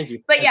 3. Thank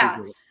you. But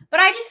but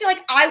I just feel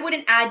like I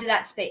wouldn't add to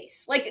that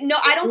space. Like, no,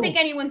 I don't think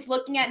anyone's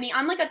looking at me.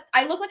 I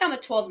look like I'm a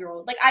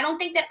 12-year-old. Like, I don't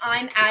think that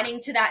I'm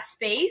adding to that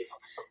space.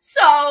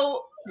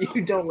 So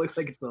you don't look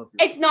like a 12-year-old.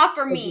 It's not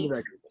for me.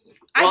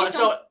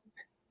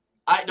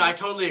 I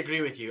totally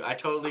agree with you. I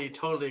totally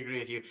agree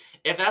with you.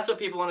 If that's what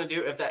people want to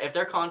do, if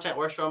their content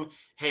works for them,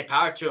 hey,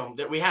 power to them.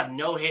 That we have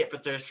no hate for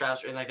thirst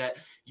traps or anything like that.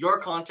 Your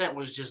content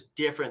was just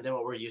different than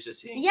what we're used to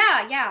seeing.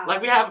 Yeah.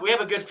 Like we have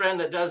a good friend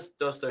that does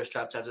those thirst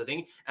trap types of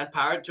thing, and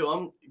power to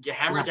them. Get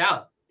hammered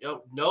down.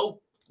 You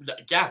know,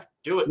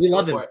 do it. We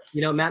love him.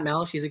 You know, Matt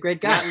Malish, he's a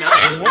great guy. Matt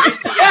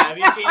Malish.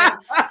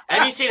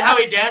 Have you seen how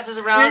he dances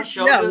around,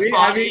 shows his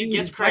body,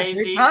 gets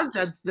crazy?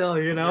 Content still,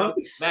 you know.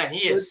 Man,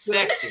 he is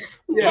sexy.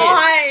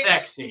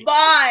 Sexy.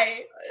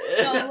 Bye.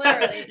 No,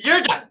 literally.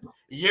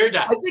 You're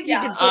done. I think he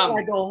can put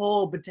like a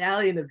whole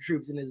battalion of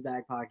troops in his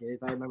back pocket,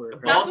 if I remember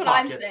correctly. That's what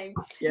I'm saying.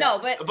 Yeah. No,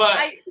 but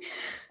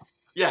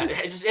yeah,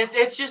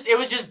 it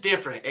was just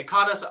different. It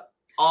caught us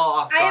all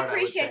off guard. I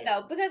appreciate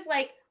though, because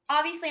like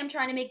obviously I'm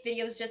trying to make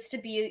videos just to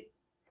be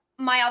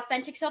my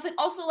authentic self, and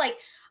also like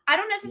I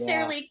don't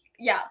necessarily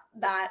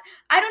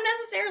I don't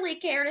necessarily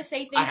care to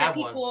say things that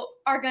people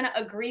are gonna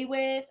agree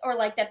with, or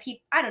like that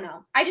people, I don't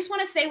know. I just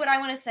want to say what I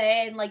want to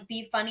say and like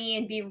be funny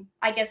and be,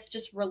 I guess,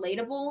 just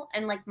relatable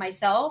and like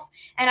myself.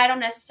 And I don't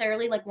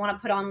necessarily like want to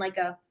put on like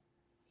a.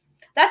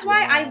 That's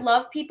why I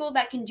love people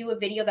that can do a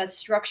video that's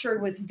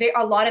structured with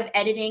a lot of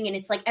editing, and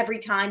it's like every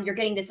time you're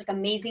getting this like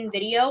amazing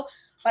video.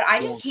 But I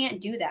just can't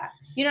do that.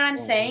 You know what I'm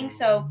saying?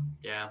 So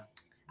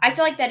I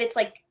feel like that it's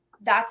like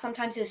that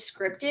sometimes is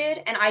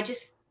scripted, and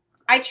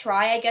I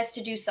try, I guess,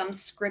 to do some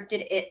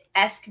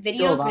scripted-esque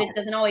videos, but it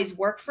doesn't always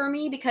work for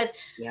me because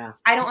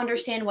I don't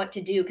understand what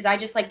to do because I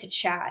just like to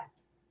chat.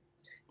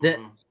 that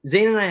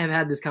Zane and I have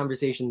had this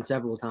conversation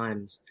several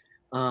times,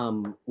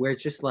 where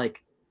it's just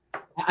like,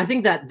 I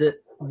think that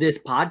this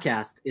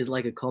podcast is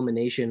like a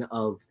culmination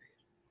of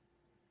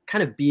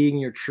kind of being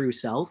your true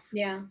self.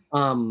 Yeah.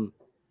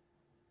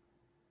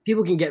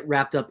 People can get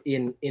wrapped up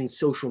in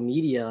social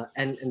media,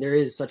 and there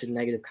is such a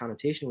negative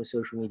connotation with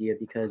social media,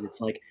 because it's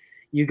like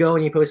you go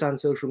and you post on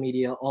social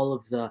media all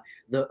of the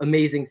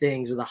amazing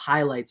things or the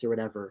highlights or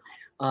whatever.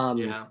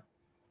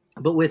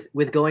 But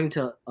with going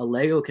to a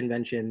Lego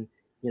convention,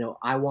 you know,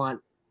 I want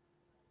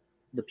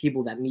the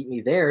people that meet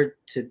me there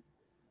to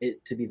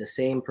be the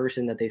same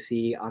person that they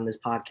see on this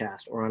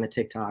podcast or on a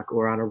TikTok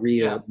or on a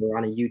reel or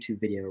on a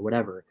YouTube video or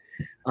whatever.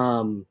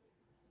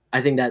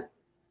 I think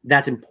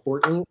that's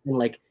important, and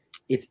like,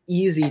 it's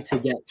easy to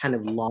get kind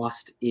of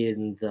lost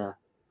in the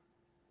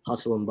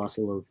hustle and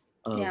bustle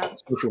of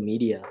social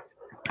media.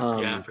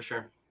 For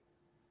sure.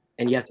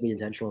 And you have to be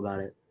intentional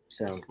about it.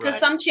 So, because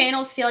some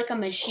channels feel like a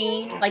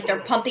machine, like they're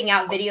pumping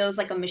out videos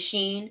like a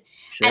machine.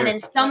 Sure. And then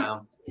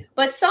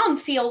but some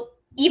feel,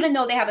 even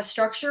though they have a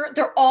structure,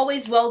 they're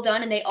always well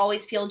done and they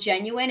always feel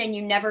genuine, and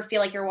you never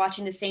feel like you're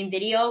watching the same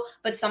video,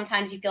 but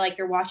sometimes you feel like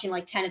you're watching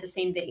like 10 of the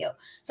same video.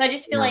 So I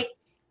just feel like,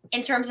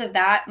 in terms of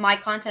that, my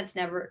content's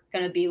never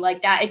going to be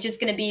like that. It's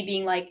just going to be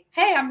being like,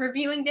 hey, I'm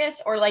reviewing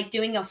this, or like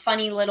doing a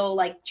funny little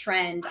like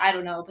trend. I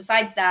don't know.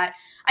 Besides that,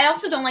 I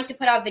also don't like to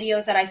put out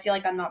videos that I feel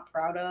like I'm not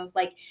proud of,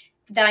 like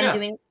that I'm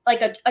doing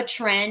like a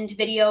trend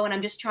video and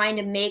I'm just trying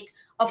to make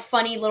a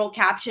funny little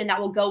caption that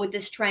will go with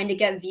this trend to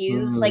get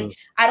views. Like,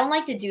 I don't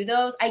like to do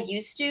those. I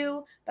used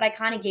to, but I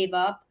kind of gave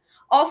up.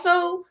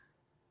 Also,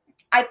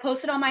 I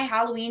posted on my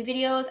Halloween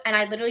videos and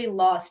I literally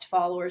lost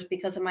followers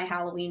because of my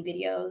Halloween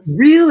videos.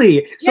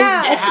 Really? So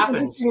yeah, it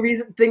happens.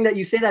 The thing that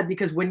you say that,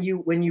 because when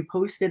you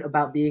posted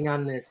about being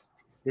on this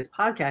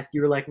podcast,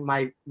 you were like,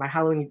 my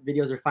Halloween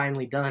videos are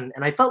finally done,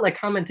 and I felt like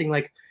commenting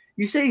like,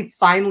 you say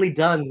finally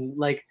done,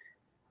 like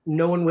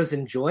no one was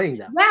enjoying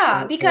them.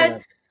 Yeah, because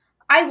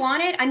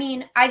I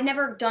mean, I've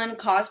never done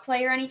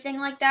cosplay or anything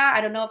like that.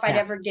 I don't know if I'd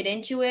ever get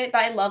into it, but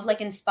I love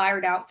like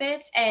inspired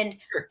outfits. And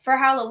for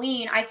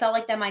Halloween, I felt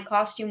like that my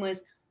costume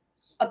was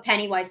a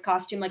Pennywise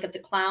costume, like of the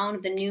clown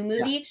of the new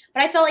movie.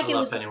 But I felt like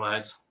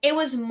it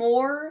was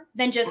more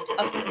than just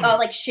a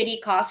like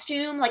shitty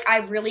costume. Like, I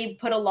really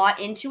put a lot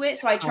into it.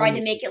 So I tried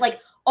to make it like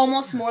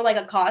almost more like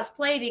a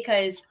cosplay,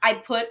 because I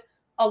put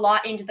a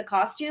lot into the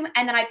costume.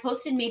 And then I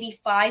posted maybe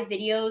 5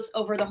 videos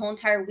over the whole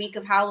entire week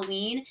of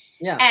Halloween.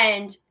 Yeah.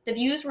 And the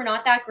views were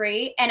not that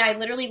great. And I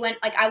literally went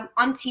like,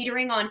 I'm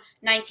teetering on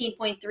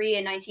 19.3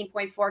 and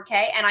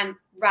 19.4K, and I'm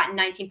ratting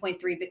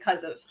 19.3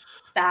 because of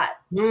that.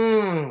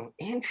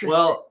 Interesting.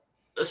 Well,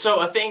 so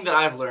a thing that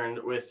I've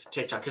learned with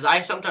TikTok, because I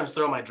sometimes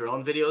throw my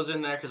drone videos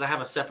in there because I have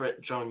a separate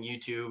drone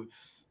YouTube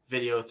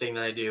video thing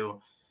that I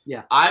do.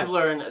 Yeah. I've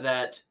learned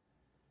that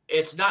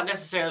it's not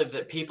necessarily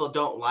that people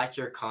don't like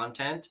your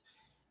content.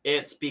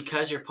 It's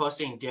because you're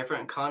posting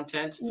different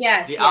content.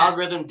 Yes. The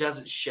algorithm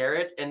doesn't share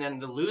it. And then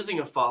the losing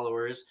of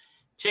followers.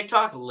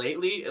 TikTok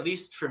lately, at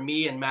least for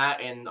me and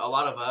Matt and a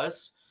lot of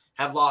us,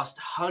 have lost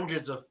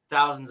hundreds of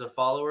thousands of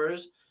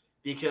followers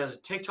because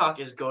TikTok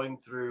is going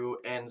through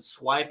and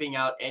swiping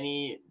out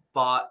any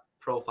bot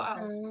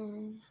profiles.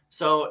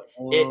 So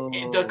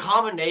the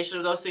combination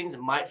of those things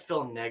might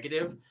feel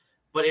negative,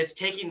 but it's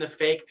taking the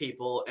fake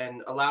people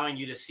and allowing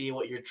you to see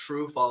what your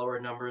true follower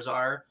numbers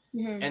are.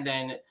 And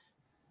then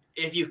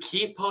if you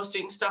keep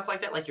posting stuff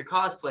like that, like your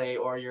cosplay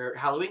or your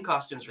Halloween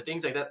costumes or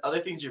things like that, other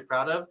things you're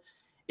proud of,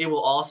 it will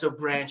also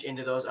branch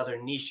into those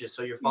other niches.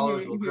 So your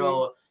followers will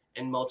grow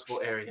in multiple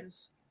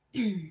areas.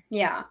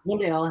 Yeah. One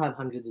day I'll have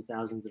hundreds of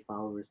thousands of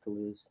followers to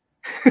lose.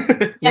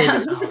 Maybe.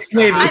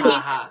 Maybe.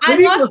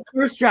 Maybe those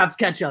first traps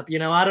catch up, you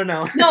know, I don't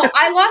know. No,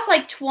 I lost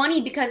like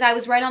 20 because I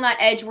was right on that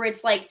edge where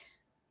it's like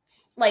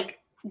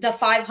the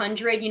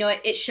 500, you know,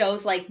 it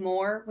shows like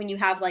more when you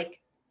have like,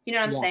 you know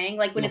what I'm saying?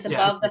 Like when it's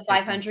above the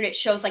 500, it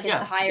shows like it's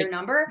a higher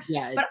number.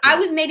 Yeah. But I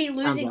was maybe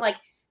losing like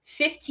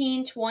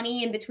 15,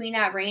 20 in between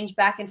that range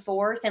back and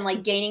forth, and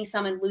like gaining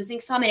some and losing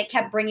some. And it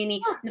kept bringing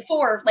me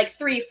 4,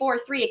 3, 4,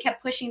 3. It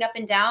kept pushing up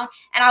and down.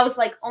 And I was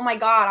like, oh my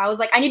God. I was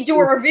like, I need to do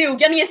a review.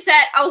 Give me a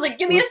set. I was like,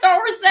 give me a Star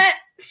Wars set.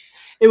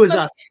 It was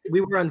us. We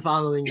were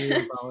unfollowing you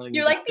and following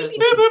You're like, beep, beep,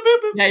 beep,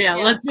 beep, beep. Yeah.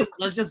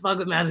 Let's just fuck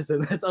with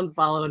Madison. Let's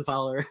unfollow and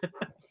follow her.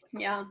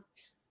 Yeah.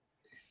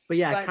 But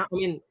yeah, I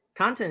mean,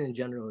 content in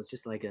general is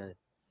just like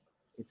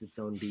it's its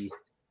own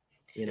beast.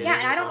 You know? Yeah,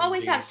 and I don't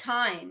always have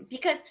time,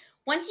 because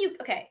once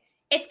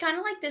it's kind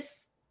of like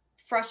this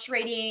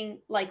frustrating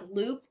like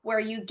loop where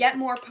you get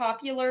more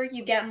popular,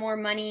 you get more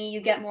money,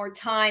 you get more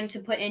time to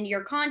put into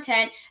your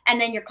content, and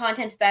then your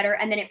content's better,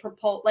 and then it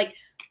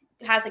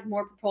has like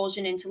more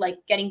propulsion into like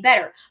getting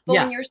better. But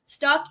when you're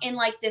stuck in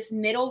like this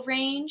middle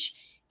range,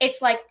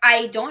 it's like,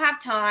 I don't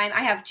have time.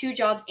 I have 2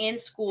 jobs and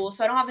school,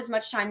 so I don't have as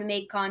much time to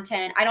make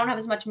content. I don't have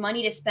as much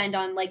money to spend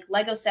on like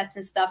Lego sets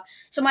and stuff.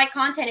 So my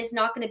content is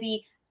not going to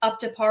be up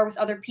to par with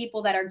other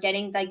people that are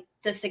getting like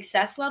the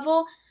success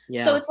level.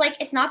 Yeah. So it's like,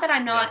 it's not that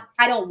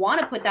I don't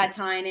want to put that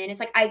time in. It's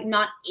like, I'm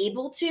not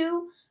able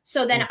to.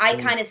 So then I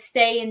kind of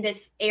stay in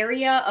this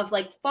area of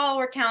like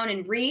follower count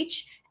and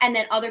reach. And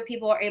then other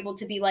people are able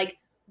to be like,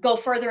 go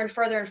further and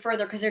further and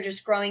further because they're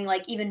just growing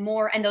like even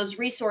more. And those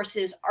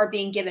resources are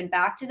being given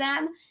back to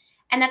them.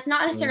 And that's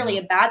not necessarily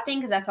a bad thing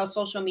because that's how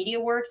social media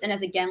works. And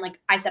as again, like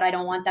I said, I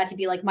don't want that to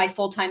be like my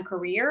full-time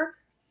career.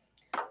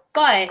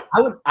 But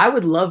I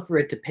would love for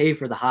it to pay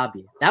for the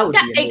hobby. That would be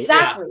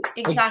amazing.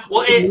 Exactly.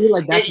 Well,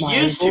 it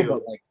used to.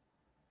 But like,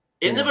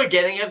 in the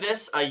beginning of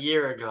this, a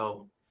year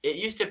ago, it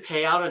used to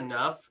pay out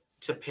enough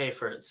to pay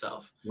for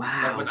itself.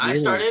 Wow. Like when I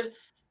started,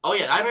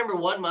 I remember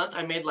 1 month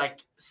I made like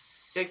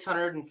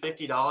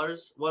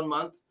 $650 1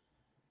 month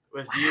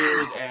with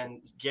views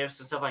and gifts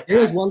and stuff like that.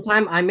 There was one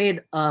time I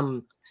made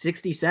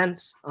 60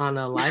 cents on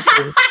a live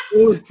stream.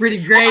 It was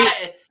pretty great.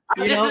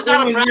 This is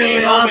not a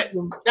bragging moment.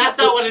 Awesome. That's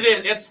not what it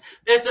is.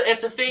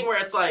 It's a thing where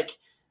it's like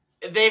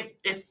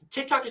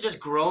TikTok has just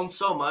grown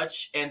so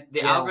much, and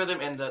the algorithm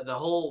and the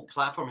whole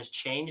platform has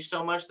changed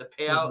so much. The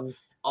payout,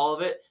 all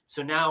of it.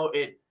 So now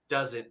it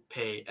doesn't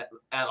pay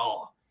at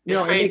all.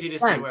 It's crazy to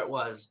see where it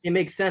was. It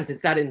makes sense.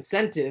 It's that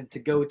incentive to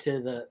go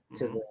to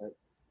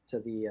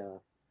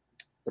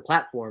the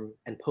platform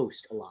and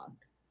post a lot.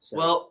 So.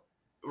 Well,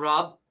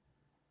 Rob,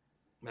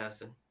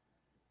 Madison,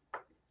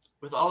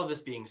 with all of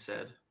this being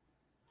said,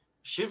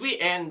 should we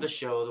end the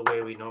show the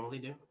way we normally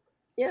do?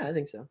 Yeah, I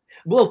think so.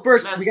 Well,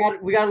 first Madison,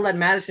 we got to let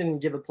Madison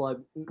give a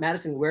plug.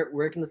 Madison,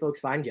 where can the folks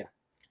find you?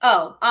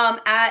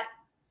 At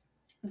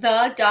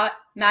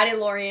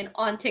the.MADILORIAN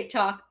on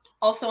TikTok,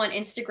 also on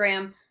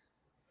Instagram.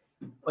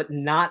 But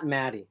not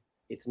Maddie.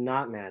 It's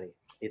not Maddie.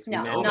 It's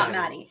not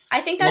Maddie.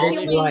 I think that's the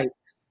only. Right.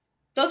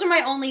 Those are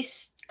my only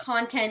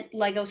content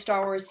Lego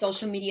Star Wars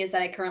social medias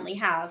that I currently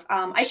have.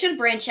 I should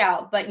branch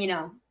out, but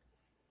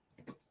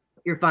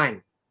you're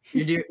fine.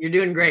 You're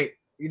doing great.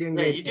 You're doing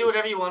great. You do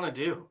whatever you want to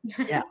do.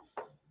 Yeah.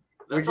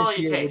 That's all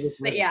it takes.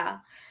 But yeah,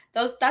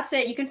 that's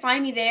it. You can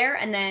find me there,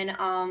 and then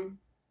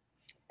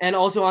and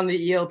also on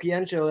the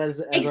ELPN show as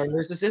our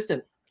nurse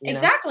assistant.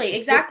 Exactly.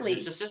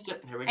 Nurse assistant.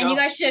 Here we go. And you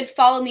guys should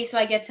follow me so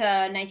I get to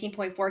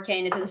 19.4K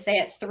and it doesn't stay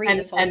at 3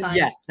 this whole time.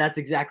 Yes, that's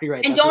exactly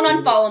right. And don't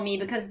unfollow me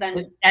because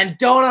then. And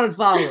don't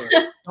unfollow.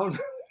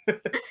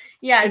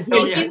 Yes,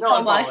 thank you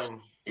so much.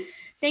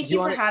 Thank you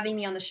for having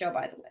me on the show,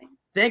 by the way.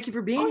 Thank you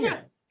for being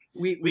here.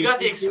 We got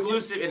the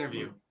exclusive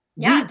interview.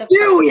 Yeah,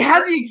 we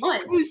have the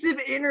exclusive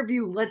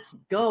interview. Let's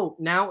go.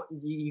 Now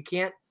you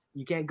can't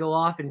go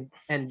off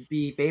and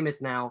be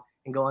famous now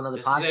and go on other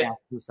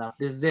podcasts and stuff.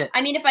 This is it.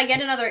 I mean, if I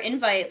get another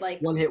invite,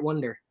 like one hit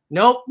wonder.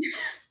 Nope.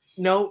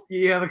 Nope.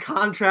 You have a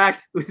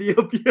contract with the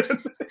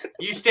ELPN.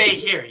 You stay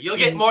here. You'll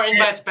get more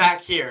invites back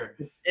here.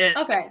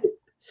 Okay.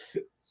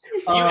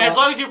 As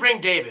long as you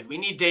bring David. We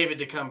need David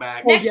to come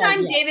back. Next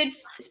time, David,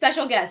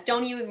 special guest.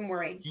 Don't you even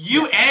worry.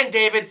 You and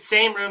David,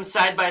 same room,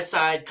 side by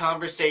side,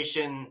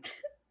 conversation.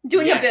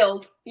 Doing a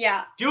build.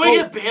 Yeah. Doing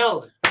a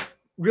build.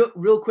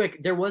 Real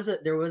quick, there was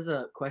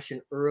a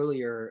question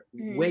earlier,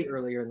 way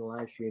earlier in the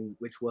live stream,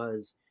 which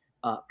was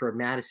for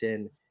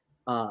Madison,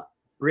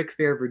 Brick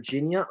Fair,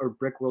 Virginia or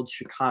Brick World,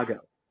 Chicago.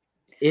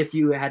 If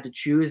you had to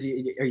choose,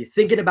 are you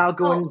thinking about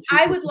going?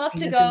 I would love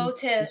to go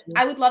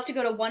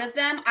to one of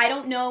them. I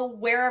don't know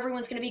where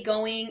everyone's going to be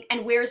going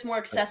and where's more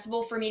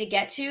accessible for me to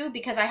get to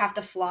because I have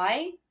to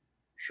fly.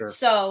 Sure.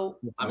 So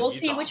we'll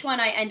see which one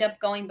I end up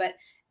going. But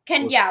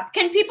can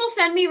people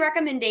send me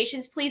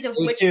recommendations, please, of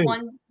which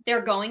one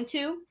they're going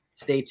to?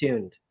 Stay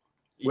tuned.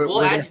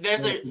 There's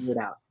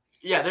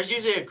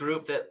usually a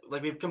group that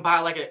like we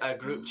compile like a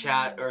group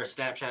chat or a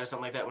Snapchat or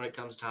something like that when it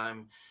comes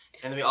time.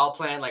 And then we all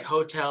plan like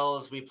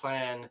hotels. We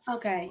plan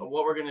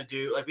what we're gonna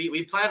do. Like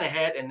we plan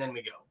ahead and then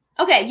we go.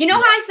 Okay, you know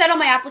how I said on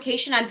my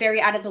application I'm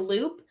very out of the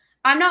loop.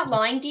 I'm not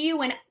lying to you.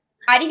 When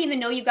I didn't even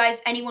know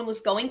anyone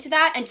was going to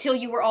that until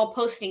you were all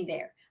posting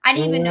there. I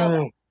didn't even know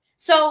that.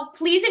 So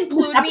please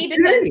include me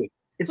because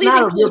it's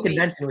not a real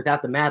convention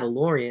without the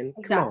Mandalorian.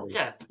 Exactly.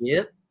 Yeah.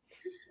 Yep.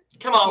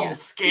 Come on,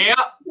 Skip.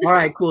 All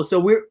right, cool. So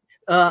we're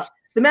the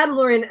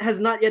Mandalorian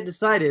has not yet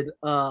decided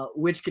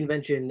which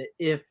convention,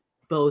 if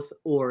both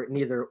or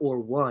neither or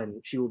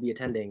one, she will be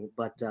attending,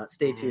 but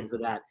stay tuned for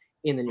that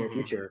in the near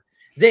future.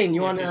 Zane,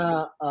 you want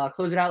to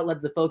close it out?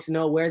 Let the folks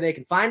know where they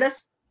can find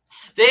us?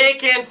 They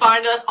can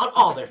find us on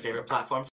all their favorite platforms.